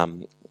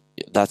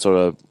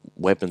of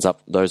weapons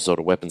up, those sort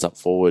of weapons up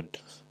forward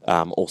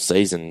all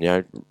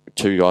season.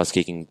 2 guys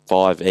kicking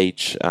 5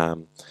 each.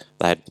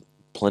 They had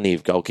plenty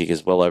of goal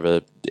kickers well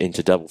over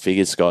into double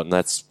figures, Scott, and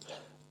that's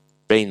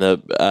been a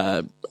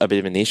bit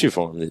of an issue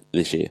for them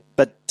this year.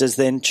 But does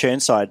then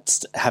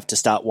Chirnside have to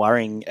start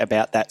worrying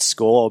about that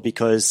score,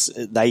 because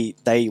they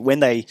when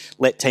they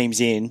let teams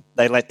in,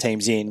 they let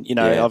teams in.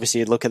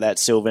 Obviously, you look at that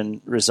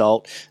Sylvan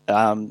result.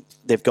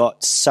 They've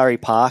got Surrey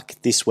Park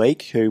this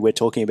week, who we're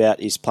talking about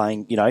is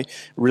playing,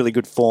 really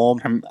good form.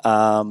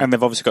 And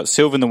they've obviously got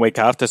Sylvan the week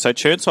after. So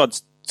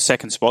Chirnside's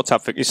second spot's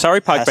up for Surrey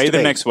Park beat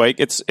them next week.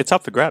 It's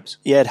up for grabs.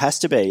 Yeah, it has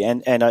to be,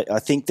 and I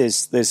think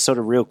there's sort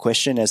of real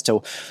question as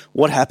to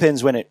what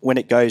happens when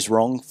it goes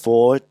wrong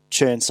for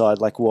Chirnside.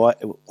 Like,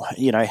 what,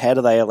 how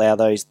do they allow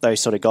those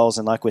sort of goals?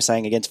 And like we're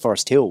saying against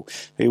Forest Hill,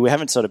 who we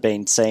haven't sort of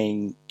been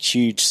seeing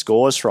huge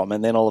scores from,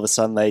 and then all of a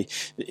sudden they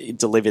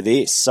deliver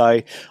this.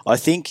 So I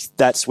think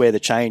that's where the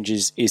change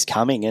is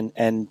coming,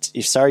 and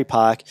if Surrey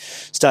Park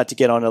start to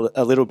get on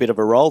a little bit of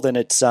a roll, then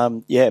it's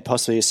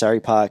possibly a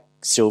Surrey Park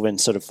Sylvan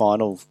sort of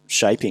final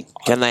shaping.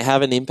 Can they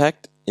have an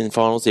impact in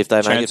finals if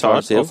they make it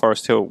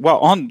Forest Hill? Well,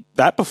 on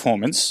that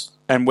performance,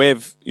 and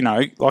we've,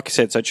 like I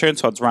said, so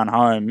Chirnside's run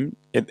home,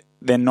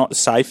 they're not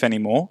safe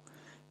anymore,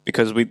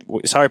 because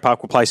Surrey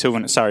Park will play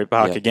Sylvan at Surrey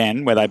Park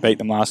again, where they beat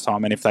them last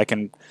time, and if they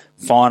can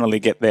finally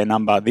get their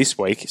number this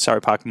week,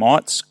 Surrey Park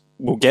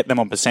will get them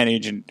on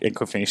percentage and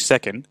could finish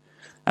second,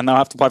 and they'll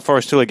have to play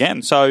Forest Hill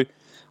again. So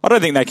I don't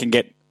think they can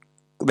get...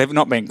 They've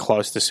not been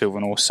close to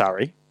Sylvan or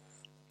Surrey.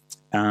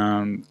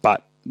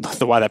 But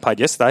the way they played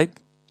yesterday,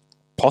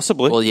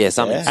 possibly. Well,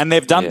 something. And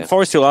they've done...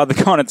 Forest Hill are the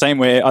kind of team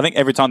where I think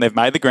every time they've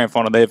made the grand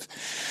final, they've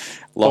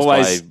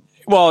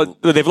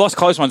they've lost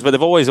close ones, but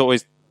they've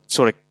always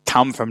sort of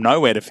come from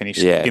nowhere to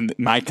finish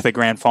make the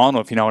grand final,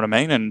 if you know what I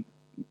mean. And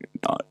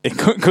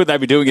could they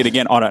be doing it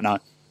again? I don't know.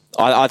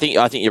 I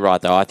think you're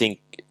right, though. I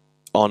think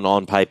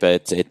on paper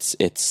it's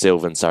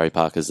Sylvan, Surrey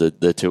Park as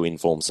the two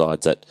informed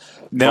sides that...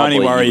 The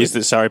only worry is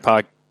that Surrey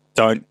Park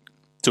don't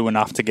do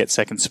enough to get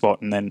second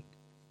spot, and then...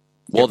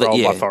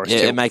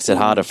 it makes it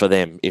harder for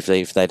them if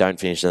they don't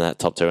finish in that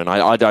top two, and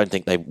I don't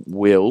think they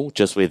will,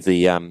 just with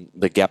the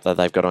gap that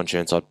they've got on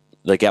Chirnside,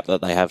 the gap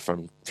that they have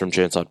from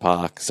Chirnside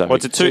Park. So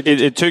it's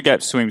a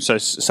two-gap swim. So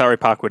Surrey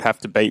Park would have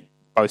to beat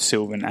both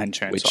Sylvan and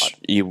Chirnside.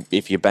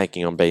 If you're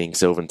banking on beating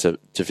Sylvan to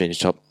finish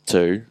top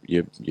two,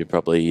 you're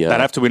probably they'd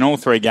have to win all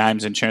 3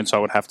 games, and Chirnside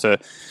would have to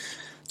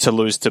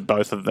lose to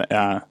both of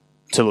the.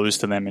 To lose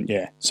to them,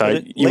 and so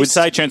you would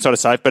say Chirnside are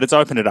safe, but it's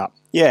opened it up.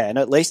 Yeah, and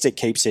at least it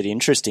keeps it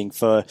interesting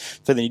for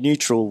the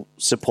neutral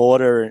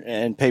supporter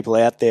and people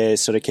out there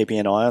sort of keeping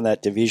an eye on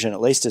that division.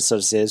 At least it sort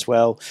of says,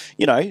 well,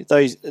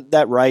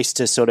 that race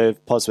to sort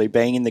of possibly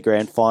being in the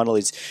grand final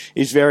is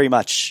very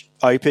much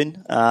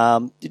open.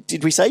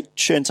 Did we say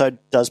Chirnside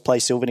does play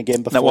Sylvan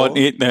again before?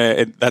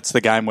 No, that's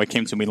the game where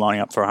Kim's will be lining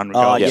up for 100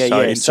 goals.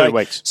 In 2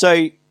 weeks.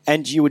 So.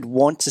 And you would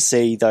want to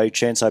see, though,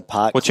 Chirnside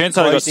Park... Well,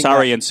 Chirnside have got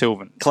Surrey and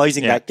Sylvan.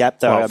 Closing that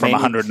gap, though. From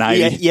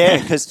 180. Yeah,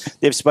 because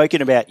they've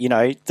spoken about,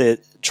 the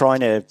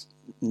trying to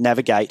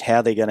navigate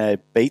how they're going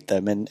to beat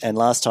them. And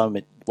last time,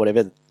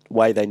 whatever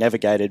way they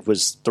navigated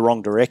was the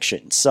wrong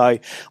direction. So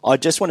I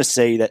just want to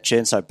see that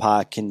Chirnside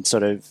Park can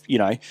sort of,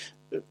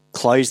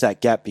 close that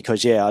gap,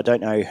 because, I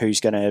don't know who's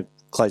going to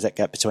close that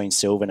gap between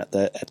Sylvan at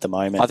the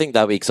moment. I think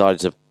they'll be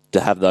excited to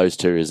have those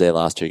two as their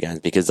last 2 games,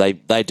 because they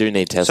do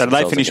need to test. So do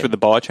they finish with the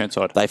bye,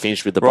 Chirnside? They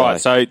finished with the bye.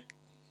 Right, so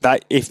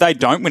if they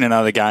don't win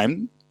another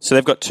game, so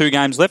they've got 2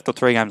 games left or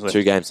 3 games left?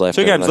 2 games left.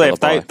 2 games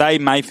left. They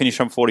may finish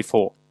on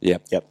 44.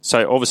 Yep.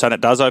 So all of a sudden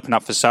it does open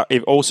up for Surrey.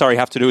 If all Surrey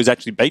have to do is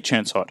actually beat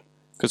Chirnside,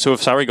 because who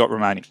have Surrey got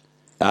remaining?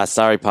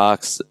 Surrey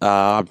Parks,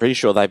 I'm pretty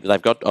sure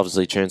they've got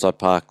obviously Chirnside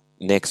Park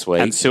next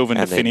week. And Sylvan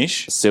to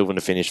finish. Sylvan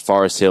to finish.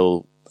 Forest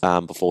Hill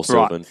before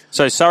Sylvan. Right.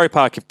 So Surrey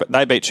Park, if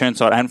they beat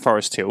Chirnside and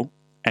Forest Hill,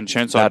 and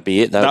Chirnside, that'd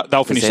be it.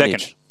 They'll finish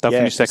second. They'll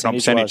finish second on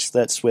percentage.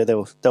 That's where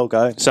they'll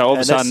go. So all of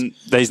a sudden,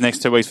 these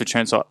next 2 weeks for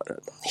Chirnside,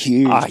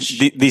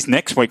 huge. This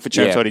next week for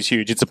Chirnside is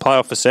huge. It's a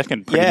playoff for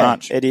second, pretty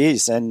much. It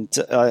is, and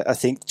I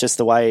think just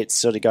the way it's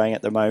sort of going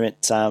at the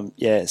moment,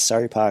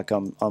 Surrey Park,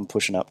 I'm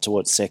pushing up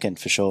towards second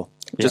for sure.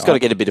 Just got to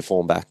get a bit of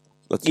form back.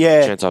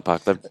 Chirnside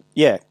Park. They've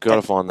got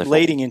to find their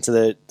leading form.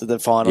 into the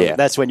final. Yeah.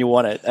 That's when you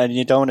want it, and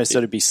you don't want to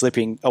sort of be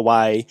slipping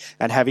away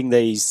and having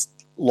these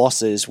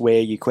losses where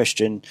you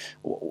question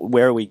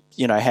where are we,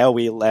 how are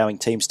we allowing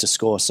teams to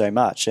score so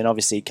much? And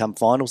obviously come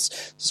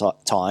finals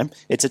time,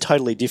 it's a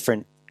totally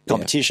different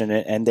competition,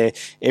 and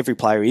every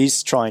player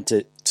is trying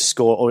to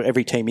score, or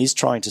every team is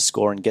trying to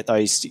score and get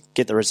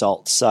the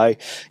results. So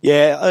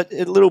a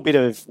little bit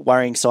of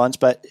worrying signs,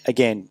 but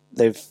again,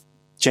 they've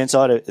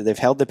Chirnside, they've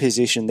held the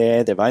position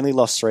there. They've only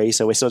lost 3,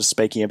 so we're sort of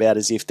speaking about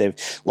as if they've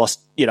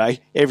lost,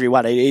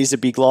 everyone. It is a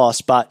big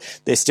loss,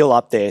 but they're still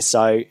up there.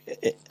 So,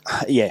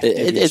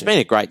 it's been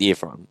a great year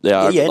for them.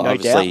 No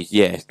Obviously, doubt.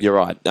 Yeah, you're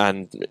right.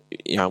 And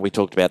we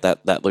talked about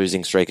that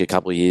losing streak a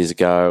couple of years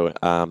ago,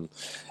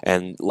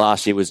 and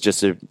last year was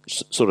just to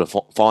sort of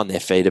find their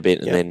feet a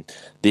bit, and then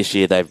this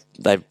year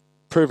they've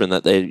proven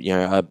that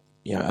they're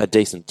a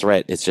decent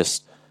threat. It's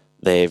just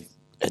they've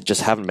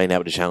just haven't been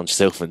able to challenge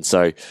Sylvan.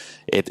 So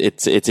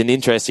it's an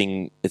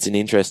interesting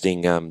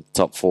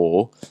top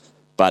 4,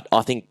 but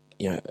I think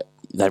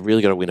they've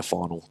really got to win a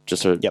final.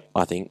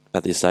 I think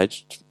at this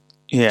stage,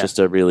 just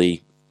to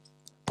really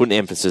put an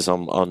emphasis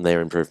on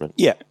their improvement.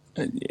 Yeah,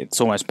 it's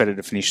almost better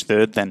to finish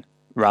third than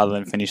rather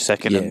than finish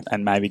second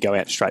and maybe go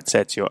out straight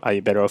sets. Are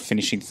you better off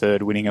finishing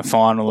third, winning a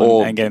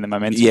final and getting the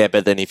momentum? Yeah,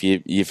 but then if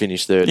you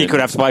finish third... You could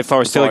have to play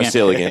Forest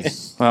Hill again.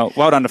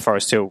 Well done to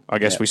Forest Hill. I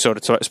guess we sort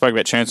of spoke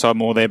about Chirnside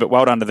more there, but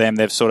well done to them.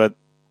 They've sort of,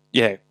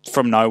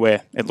 from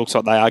nowhere, it looks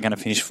like they are going to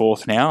finish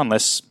 4th now,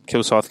 unless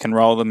Kilsyth can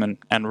roll them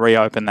and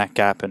reopen that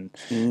gap. And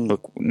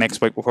look, next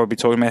week we'll probably be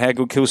talking about how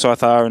good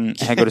Kilsyth are and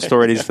how good a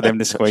story it is for them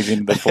to squeeze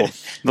into the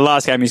 4th. The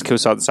last game is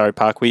Kilsyth at Surrey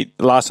Park. The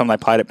last time they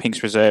played at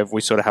Pinks Reserve,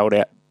 we sort of held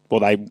out.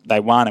 Well, they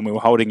won, and we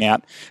were holding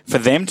out for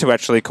them to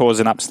actually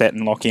cause an upset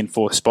and lock in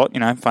 4th spot.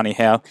 Funny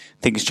how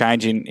things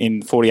change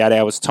in 48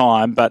 hours'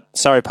 time. But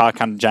Surrey Park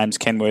under James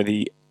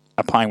Kenworthy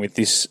are playing with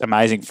this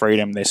amazing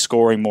freedom. They're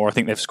scoring more. I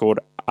think they've scored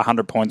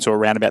 100 points or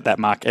around about that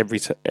mark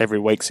every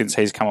week since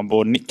he's come on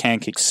board. Nick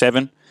Can kicked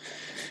 7.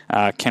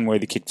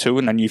 Kenworthy kicked 2,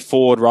 and a new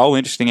forward role.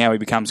 Interesting how he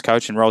becomes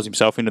coach and rolls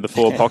himself into the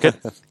forward pocket.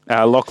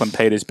 Lachlan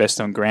Peters, best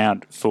on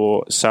ground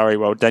for Surrey.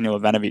 Well, Daniel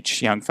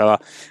Ivanovic, young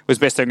fella, was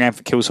best on ground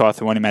for Kilsyth,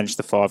 who only managed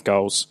the 5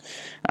 goals.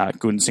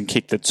 Goodinson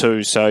kicked the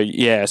 2. So,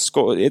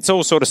 it's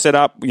all sort of set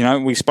up.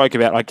 We spoke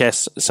about, I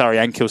guess, Surrey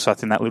and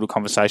Kilsyth in that little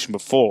conversation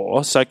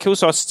before. So,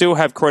 Kilsyth still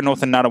have Croy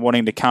North and Nutter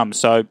wanting to come.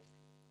 So,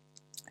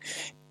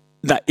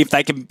 if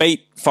they can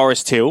beat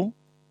Forest Hill,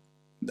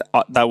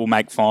 they will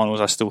make finals,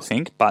 I still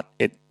think, but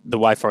the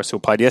way Forest Hill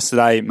played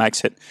yesterday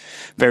makes it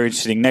very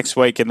interesting next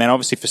week. And then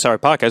obviously for Surrey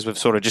Park, as we've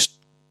sort of just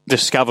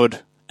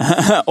discovered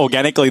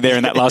organically there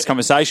in that last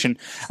conversation,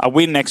 a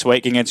win next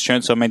week against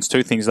Chirnside means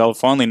 2 things. They'll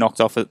finally knocked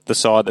off the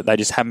side that they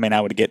just haven't been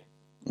able to get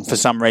for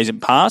some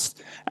reason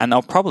past, and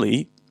they'll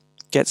probably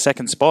get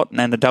 2nd spot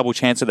and a double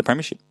chance at the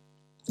premiership.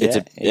 It's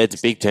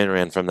a big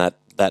turnaround from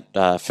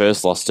that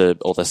first loss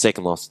or the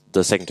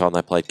second time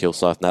they played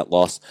Kilsyth, and that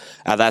loss.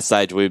 At that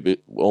stage, we were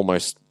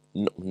almost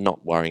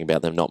not worrying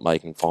about them not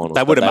making finals.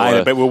 They would have made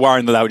it, but we're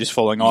worrying that they were just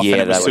falling off. Yeah,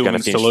 and it was they were going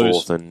to finish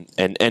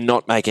 4th and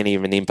not make any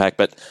of an impact.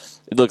 But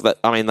look,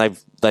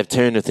 they've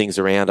turned things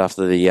around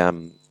after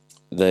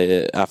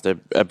after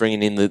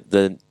bringing in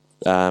the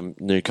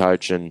new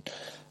coach, and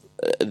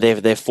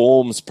their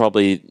forms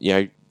probably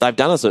they've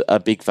done us a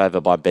big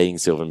favour by beating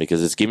Sylvan,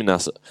 because it's given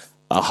us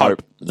a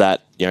hope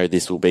that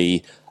this will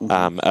be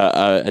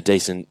a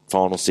decent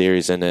final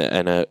series and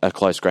a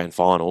close grand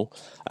final.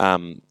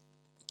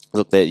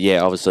 Look,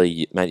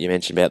 obviously, Matt, you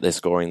mentioned about their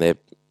scoring. They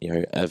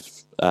have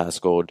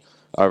scored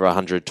over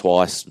 100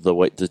 twice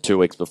the 2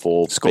 weeks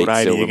before. Scored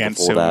 80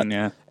 against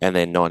Sylvan, and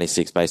then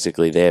 96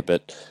 basically there.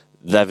 But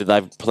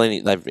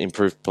they've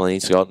improved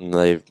plenty, Scott, and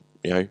they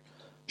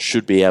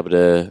should be able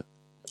to.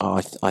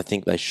 I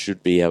think they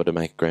should be able to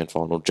make a grand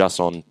final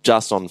just on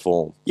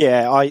form.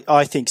 Yeah,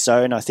 I think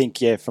so, and I think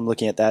from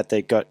looking at that,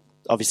 they've got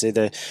obviously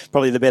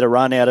probably the better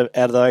run out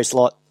of those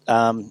lot.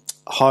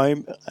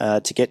 Home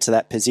to get to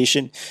that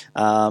position.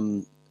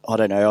 I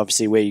don't know,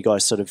 obviously, where you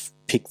guys sort of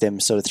pick them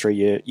sort of through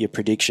your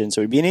predictions.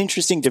 It would be an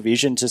interesting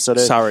division to sort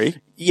of...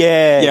 Surrey?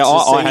 Yeah.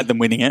 I had them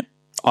winning it.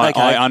 Okay.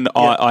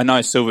 I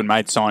know Sylvan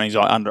made signings.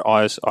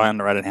 I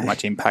underrated how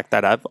much impact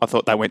that had. I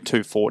thought they went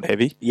too forward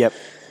heavy. Yep.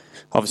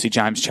 Obviously,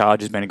 James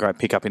Charge has been a great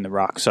pickup in the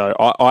ruck. So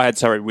I had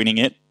Surrey winning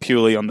it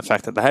purely on the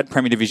fact that they had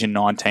Premier Division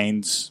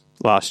 19s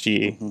last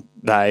year. Mm-hmm.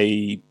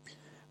 They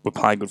were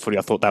playing good footy.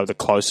 I thought they were the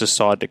closest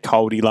side to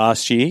Coldie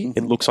last year. Mm-hmm.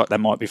 It looks like they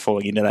might be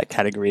falling into that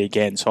category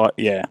again. So,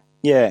 Yeah,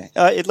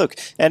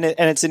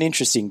 it's an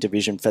interesting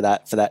division for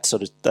that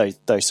sort of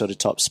those sort of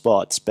top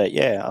spots. But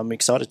yeah, I'm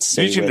excited to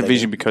see. Interesting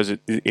division because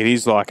it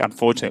is like,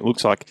 unfortunately, it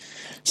looks like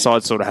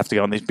sides sort of have to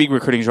go on these big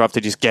recruiting drive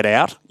to just get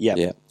out.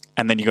 Yeah.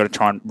 And then you've got to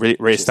try and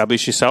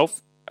re-establish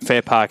yourself.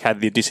 Fairpark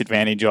had the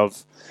disadvantage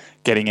of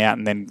getting out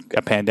and then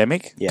a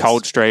pandemic. Yes.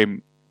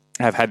 Coldstream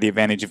have had the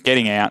advantage of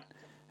getting out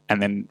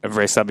and then have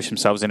re-established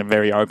themselves in a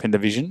very open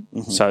division.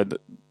 Mm-hmm. So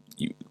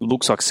it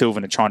looks like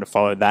Sylvan are trying to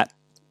follow that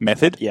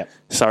method. Yeah.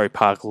 Surrey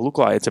Park look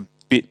like it's a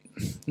bit,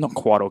 not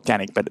quite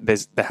organic, but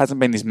there hasn't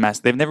been this mass.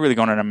 They've never really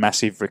gone on a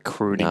massive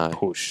recruiting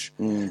push.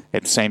 Mm.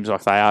 It seems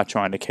like they are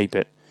trying to keep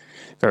it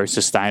very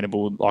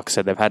sustainable. Like I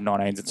said, they've had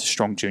 19s. It's a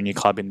strong junior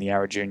club in the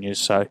Yarra Juniors.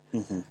 So,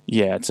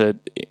 yeah, it's an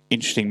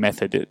interesting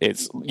method.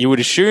 You would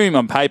assume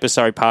on paper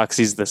Surrey Parks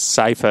is the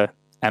safer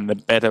and the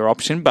better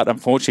option, but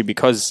unfortunately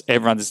because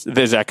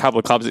there's a couple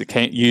of clubs that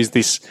can't use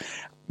this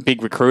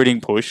big recruiting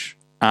push,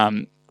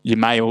 you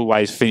may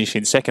always finish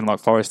in second like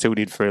Forest Hill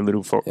did for a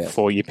little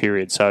 4-year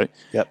period. So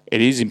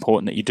it is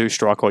important that you do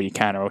strike all you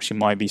can, or else you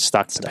might be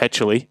stuck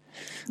perpetually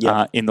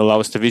in the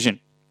lowest division.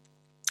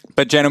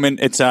 But, gentlemen,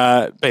 it's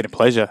been a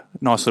pleasure.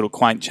 Nice little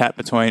quaint chat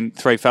between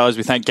three fellas.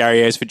 We thank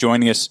Gary Ayres for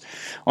joining us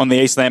on the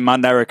Eastland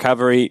Monday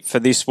Recovery for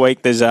this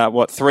week. There's,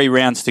 3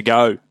 rounds to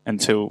go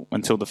until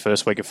the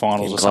first week of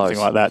finals or something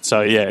like that.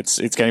 So, yeah, it's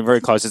getting very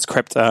close. It's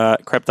crept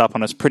up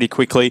on us pretty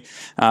quickly.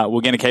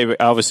 We're going to keep,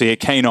 obviously, a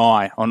keen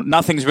eye on...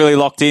 Nothing's really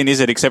locked in, is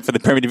it, except for the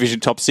Premier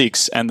Division top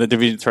 6 and the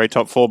Division 3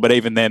 top 4. But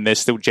even then, there's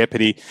still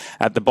jeopardy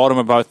at the bottom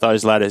of both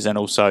those ladders and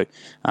also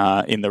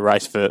in the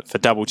race for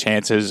double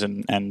chances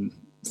and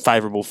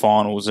favourable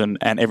finals and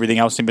everything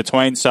else in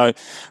between. So,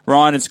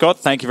 Ryan and Scott,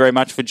 thank you very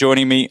much for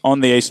joining me on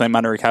the Eastland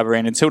Monday Recovery.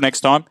 And until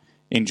next time,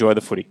 enjoy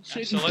the footy.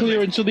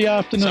 Clear until the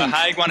afternoon. So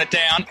Haig won it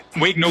down.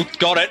 Wignall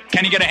got it.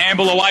 Can he get a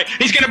handball away?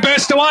 He's going to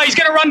burst away. He's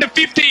going to run to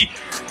 50.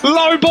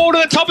 Low ball to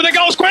the top of the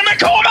goal square.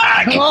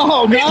 McCormack!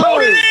 Oh, no. He's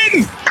pulled it in!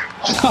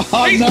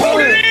 He's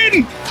pulled it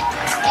in!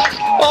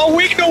 Oh,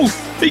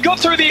 Wignall! He got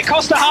through the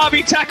Acosta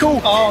Harvey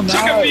tackle. Oh, no.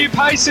 Took a few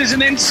paces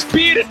and then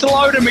speared it to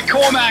low to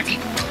McCormack.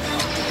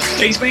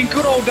 He's been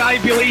good all day,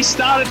 Billy. He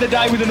started the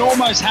day with an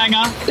almost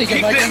hanger. Kicked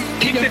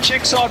the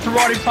check side for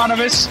right in front of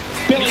us.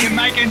 Billy,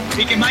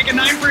 he can make a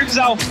name for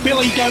himself.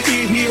 Billy, don't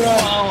be a hero.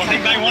 Oh, I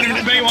think they want him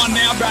to be one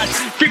now, Brad.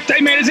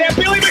 15 metres out.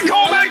 Billy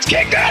McCormack's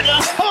kicked it.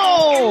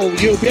 Oh,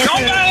 you'll be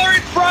John Baylor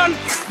in